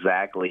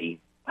exactly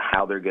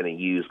how they're going to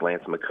use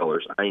Lance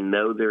McCullers. I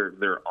know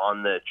they're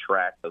on the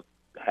track of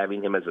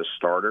having him as a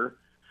starter,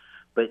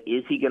 but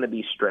is he going to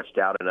be stretched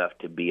out enough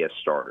to be a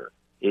starter?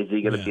 Is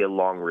he going to be a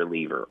long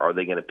reliever? Are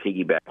they going to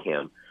piggyback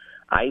him?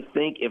 I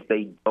think if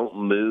they don't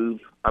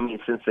move,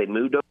 since they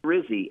moved over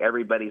Rizzi,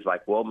 everybody's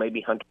like, well, maybe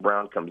Hunter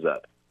Brown comes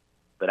up.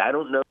 But I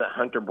don't know that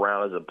Hunter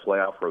Brown is a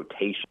playoff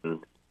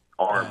rotation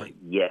arm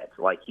yet.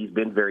 Like, he's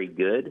been very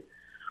good,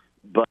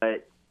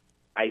 but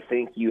I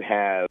think you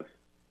have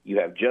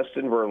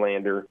Justin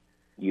Verlander,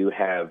 you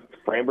have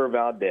Framber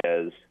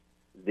Valdez,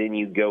 then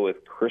you go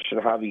with Christian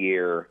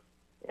Javier,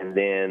 and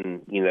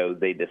then,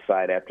 they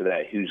decide after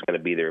that who's going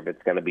to be there. If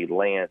it's going to be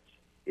Lance,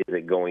 is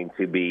it going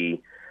to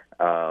be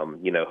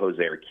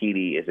Jose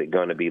Urquidy? Is it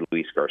going to be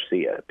Luis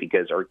Garcia?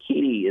 Because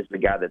Urquidy is the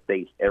guy that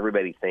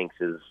everybody thinks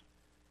is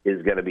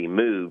going to be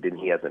moved, and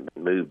he hasn't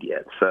been moved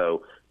yet.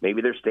 So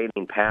maybe they're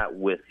staying pat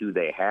with who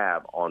they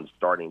have on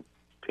starting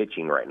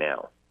pitching right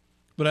now.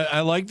 But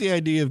I like the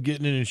idea of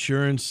getting an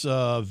insurance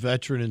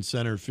veteran in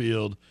center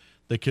field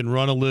that can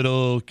run a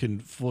little, can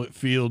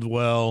field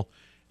well,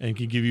 and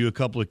can give you a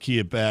couple of key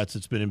at bats.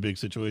 That's been in big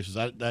situations.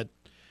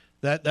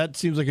 That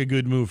seems like a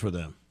good move for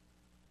them.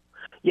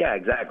 Yeah,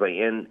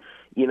 exactly. And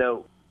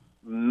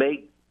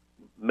make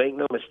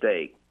no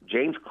mistake,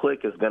 James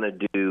Click is going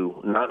to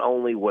do not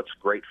only what's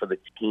great for the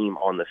team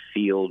on the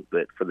field,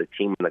 but for the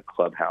team in the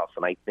clubhouse.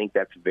 And I think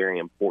that's very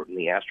important.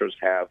 The Astros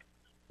have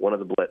one of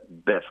the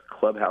best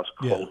clubhouse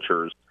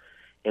cultures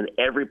And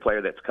every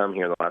player that's come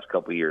here in the last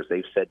couple of years,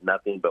 they've said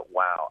nothing but,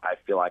 wow, I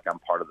feel like I'm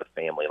part of the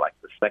family. Like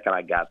the second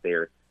I got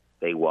there,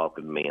 they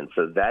welcomed me. And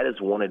so that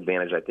is one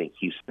advantage I think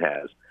Houston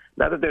has.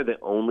 Not that they're the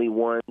only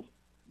ones,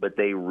 but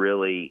they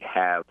really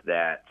have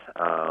that,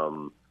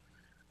 on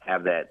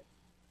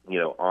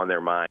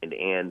their mind.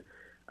 And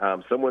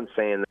someone's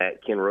saying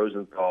that Ken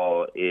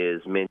Rosenthal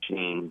is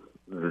mentioning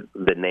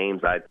the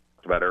names I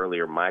talked about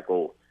earlier,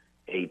 Michael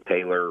A.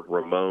 Taylor,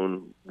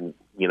 Ramon,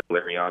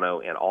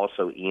 Lariano, and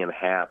also Ian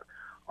Happ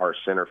are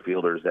center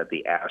fielders that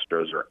the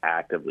Astros are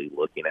actively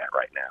looking at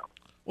right now.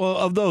 Well,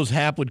 of those,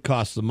 Happ would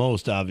cost the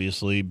most,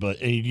 obviously,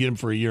 and you'd get him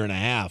for a year and a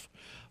half.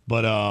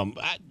 But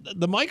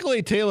the Michael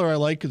A. Taylor I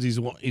like because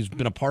he's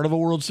been a part of a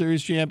World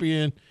Series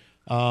champion.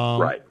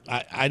 Right.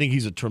 I think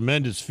he's a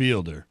tremendous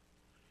fielder,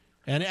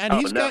 and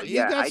he's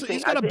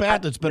got a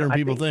bat that's better than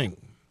people think.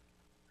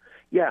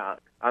 Yeah,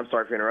 I'm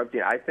sorry for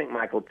interrupting. I think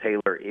Michael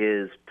Taylor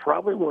is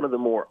probably one of the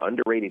more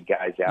underrated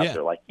guys out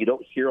there. Like, you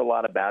don't hear a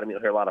lot about him, you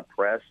don't hear a lot of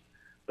press,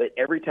 but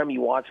every time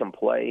you watch him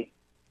play,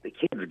 the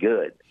kid's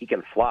good. He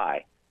can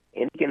fly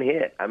and he can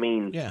hit. I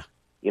mean,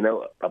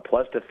 a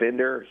plus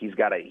defender. He's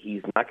not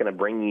going to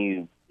bring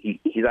you. He's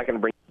not going to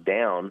bring you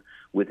down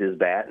with his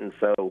bat, and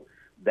so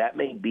that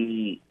may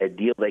be a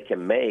deal they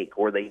can make,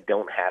 or they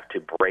don't have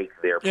to break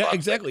their. Yeah,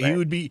 exactly. He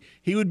would be.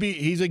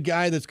 He's a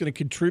guy that's going to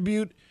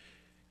contribute.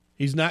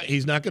 He's not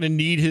going to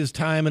need his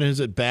time and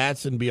his at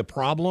bats and be a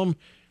problem,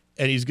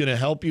 and he's going to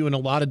help you in a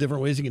lot of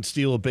different ways. He can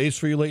steal a base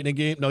for you late in the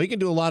game. No, he can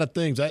do a lot of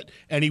things.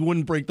 And he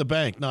wouldn't break the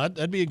bank. No,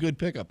 that'd be a good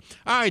pickup.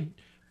 All right.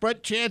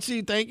 Brett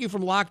Chansey, thank you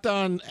from Locked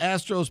On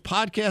Astros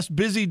podcast.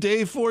 Busy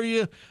day for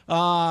you.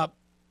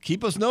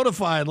 Keep us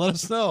notified. Let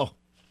us know.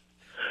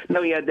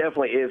 No, yeah,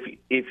 definitely.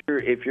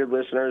 If your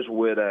listeners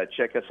would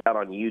check us out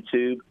on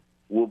YouTube,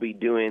 we'll be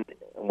doing,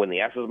 when the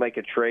Astros make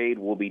a trade,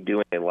 we'll be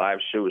doing a live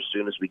show as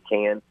soon as we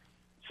can.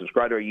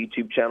 Subscribe to our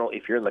YouTube channel.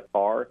 If you're in the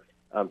car,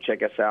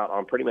 check us out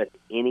on pretty much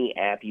any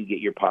app you get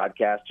your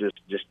podcast.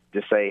 Just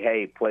say,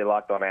 hey, play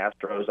Locked On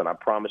Astros, and I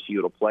promise you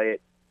it'll play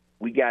it.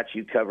 We got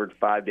you covered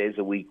 5 days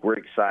a week. We're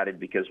excited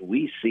because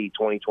we see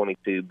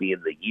 2022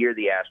 being the year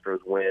the Astros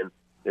win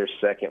their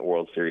second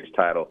World Series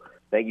title.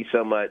 Thank you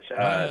so much,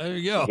 there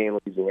you go. Game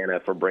Louisiana,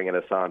 for bringing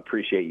us on.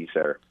 Appreciate you,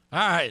 sir. All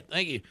right,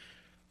 thank you.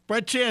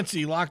 Brett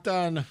Chansey, Locked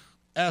On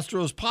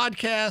Astros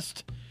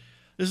podcast.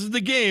 This is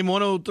The Game,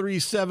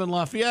 103.7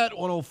 Lafayette,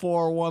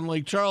 104.1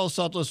 Lake Charles,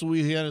 Southwest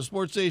Louisiana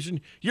Sports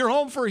Station. Your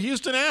home for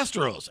Houston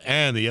Astros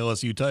and the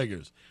LSU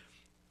Tigers.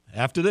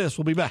 After this,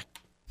 we'll be back.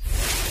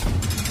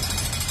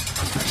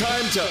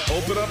 Time to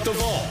open up the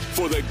vault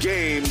for the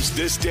games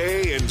this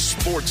day in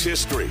sports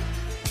history.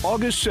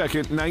 August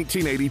 2nd,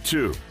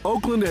 1982.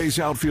 Oakland A's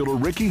outfielder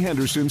Rickey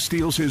Henderson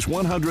steals his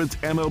 100th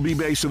MLB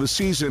base of the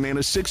season in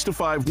a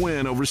 6-5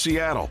 win over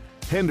Seattle.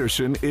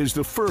 Henderson is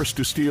the first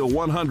to steal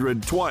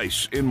 100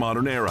 twice in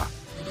modern era.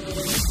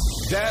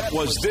 That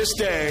was this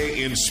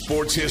day in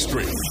sports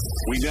history.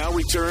 We now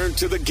return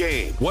to The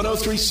Game.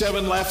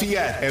 103.7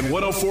 Lafayette and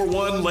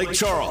 104.1 Lake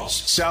Charles,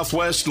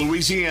 Southwest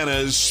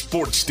Louisiana's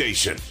sports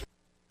station.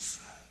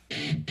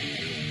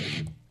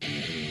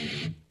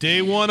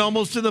 Day one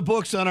almost in the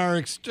books on our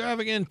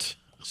extravagant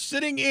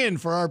sitting in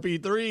for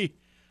RP3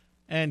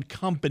 and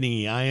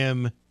company. I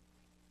am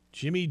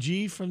Jimmy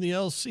G from the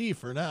LC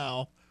for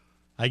now.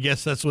 I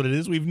guess that's what it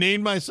is. We've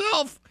named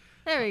myself.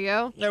 There we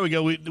go. There we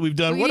go. We've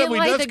done. We what have we?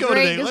 like Let's the go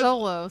Greg today.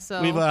 Gazzolo, so.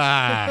 We've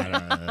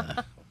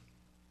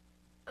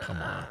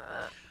come on.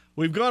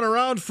 We've gone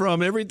around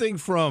from everything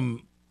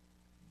from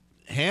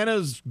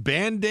Hannah's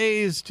band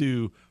days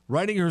to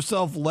writing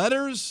herself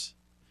letters.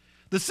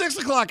 The 6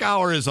 o'clock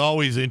hour is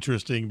always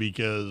interesting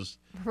because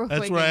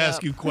that's where I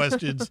ask you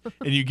questions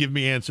and you give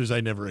me answers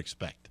I never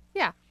expect.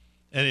 Yeah.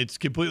 And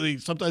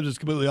sometimes it's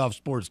completely off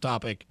sports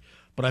topic,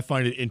 but I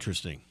find it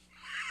interesting.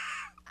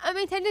 I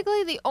mean,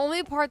 technically, the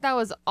only part that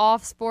was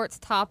off sports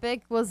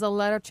topic was a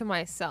letter to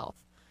myself.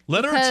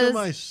 Letter to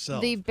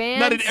myself. The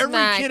band now, did every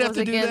smack kid have was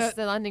to do against that?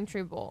 the Lending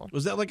Tree Bowl.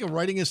 Was that like a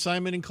writing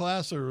assignment in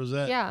class, or was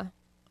that? Yeah.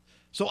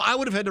 So I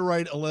would have had to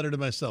write a letter to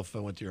myself if I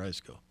went to your high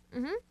school.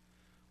 Mm-hmm.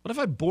 What if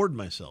I bored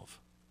myself?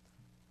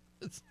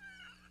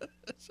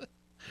 Just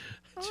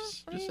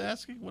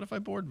asking. What if I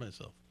bored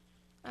myself?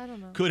 I don't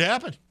know. Could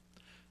happen.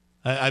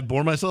 I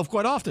bore myself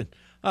quite often.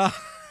 I'm not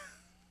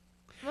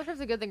sure if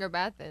it's a good thing or a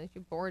bad thing if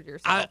you bored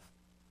yourself.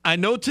 I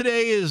know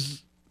today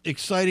is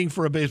exciting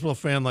for a baseball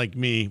fan like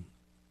me,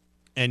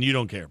 and you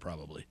don't care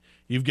probably.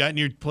 You've gotten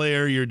your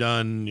player, you're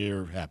done,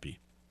 you're happy.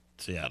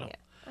 Seattle. Yeah,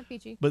 I'm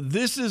peachy. But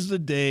this is the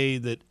day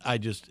that I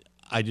just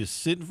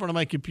sit in front of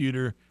my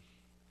computer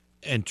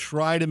and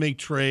try to make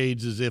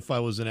trades as if I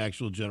was an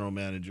actual general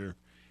manager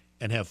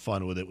and have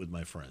fun with it with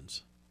my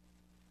friends.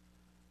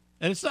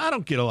 And I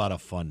don't get a lot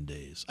of fun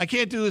days. I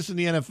can't do this in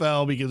the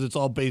NFL because it's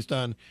all based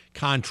on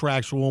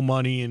contractual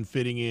money and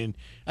fitting in.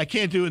 I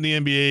can't do it in the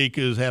NBA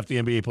because half the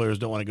NBA players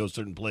don't want to go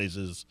certain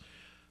places.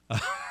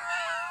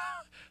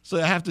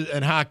 So I have to,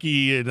 and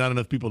hockey, and not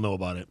enough people know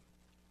about it.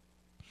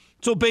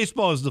 So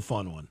baseball is the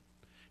fun one.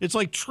 It's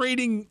like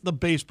trading the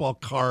baseball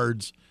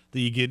cards that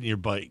you get in your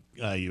bike.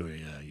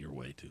 You're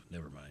way too.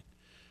 Never mind.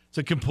 It's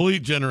a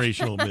complete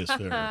generational miss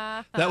there.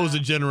 That was a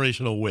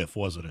generational whiff,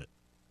 wasn't it?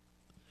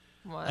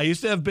 What? I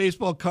used to have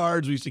baseball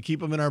cards. We used to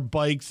keep them in our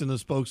bikes in the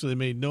spokes so they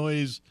made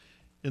noise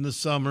in the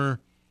summer.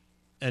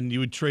 And you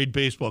would trade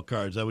baseball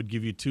cards. I would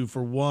give you 2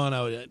 for 1.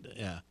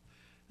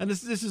 And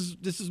this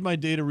is my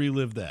day to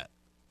relive that.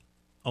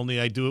 Only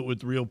I do it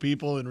with real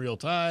people in real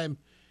time,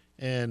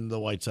 and the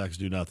White Sox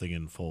do nothing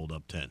and fold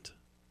up tent.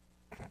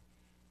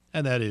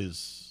 And that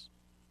is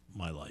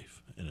my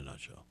life in a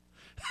nutshell.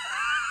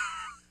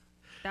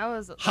 That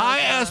was high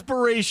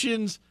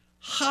aspirations,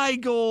 high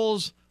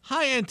goals,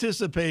 high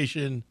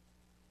anticipation.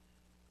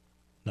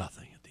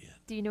 Nothing at the end.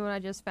 Do you know what I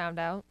just found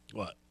out?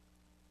 What?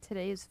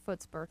 Today is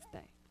Foot's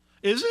birthday.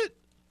 Is it?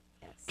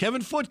 Yes.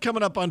 Kevin Foote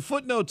coming up on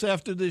Footnotes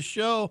after this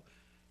show.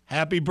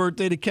 Happy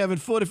birthday to Kevin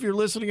Foote if you're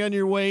listening on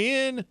your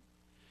way in.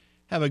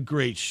 Have a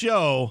great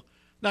show.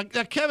 Now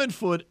Kevin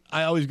Foote,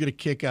 I always get a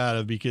kick out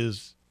of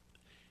because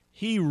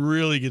he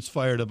really gets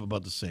fired up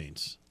about the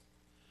Saints.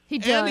 He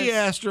does. And the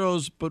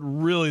Astros, but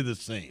really the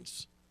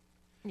Saints.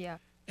 Yeah.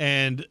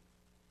 And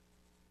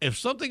if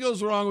something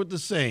goes wrong with the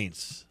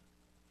Saints,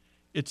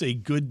 it's a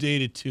good day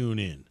to tune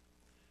in.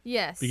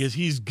 Yes. Because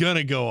he's going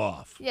to go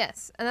off.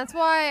 Yes. And that's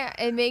why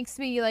it makes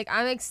me, like,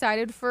 I'm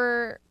excited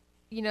for,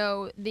 the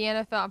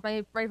NFL.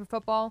 I'm ready for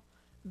football.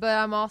 But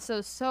I'm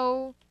also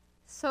so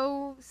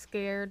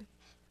scared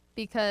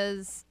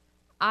because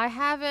I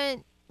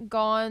haven't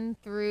gone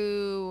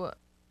through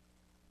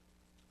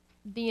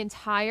the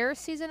entire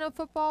season of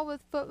football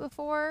with Foot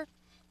before.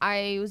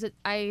 I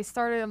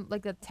started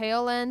like the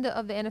tail end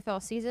of the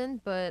NFL season,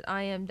 but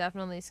I am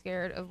definitely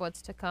scared of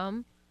what's to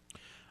come.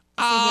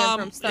 Seeing him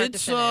from start to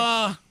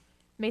finish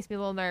makes me a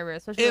little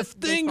nervous. If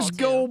things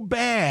go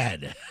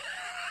bad,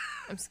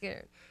 I'm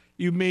scared.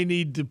 You may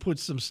need to put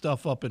some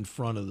stuff up in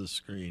front of the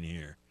screen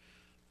here.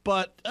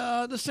 But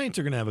the Saints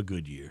are going to have a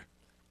good year.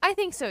 I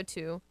think so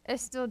too.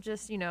 It's still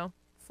just,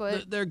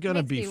 Foot. They're going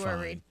to be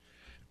fine.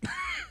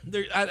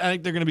 I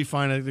think they're going to be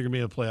fine. I think they're going to be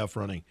in a playoff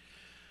running.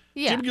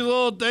 Yeah. Jim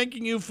Gazzola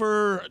thanking you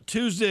for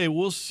Tuesday.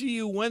 We'll see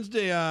you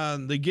Wednesday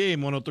on The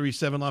Game,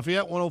 103.7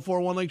 Lafayette,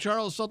 104.1 Lake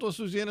Charles, Southwest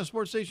Louisiana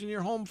Sports Station, your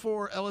home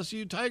for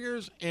LSU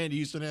Tigers and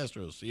Houston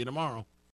Astros. See you tomorrow.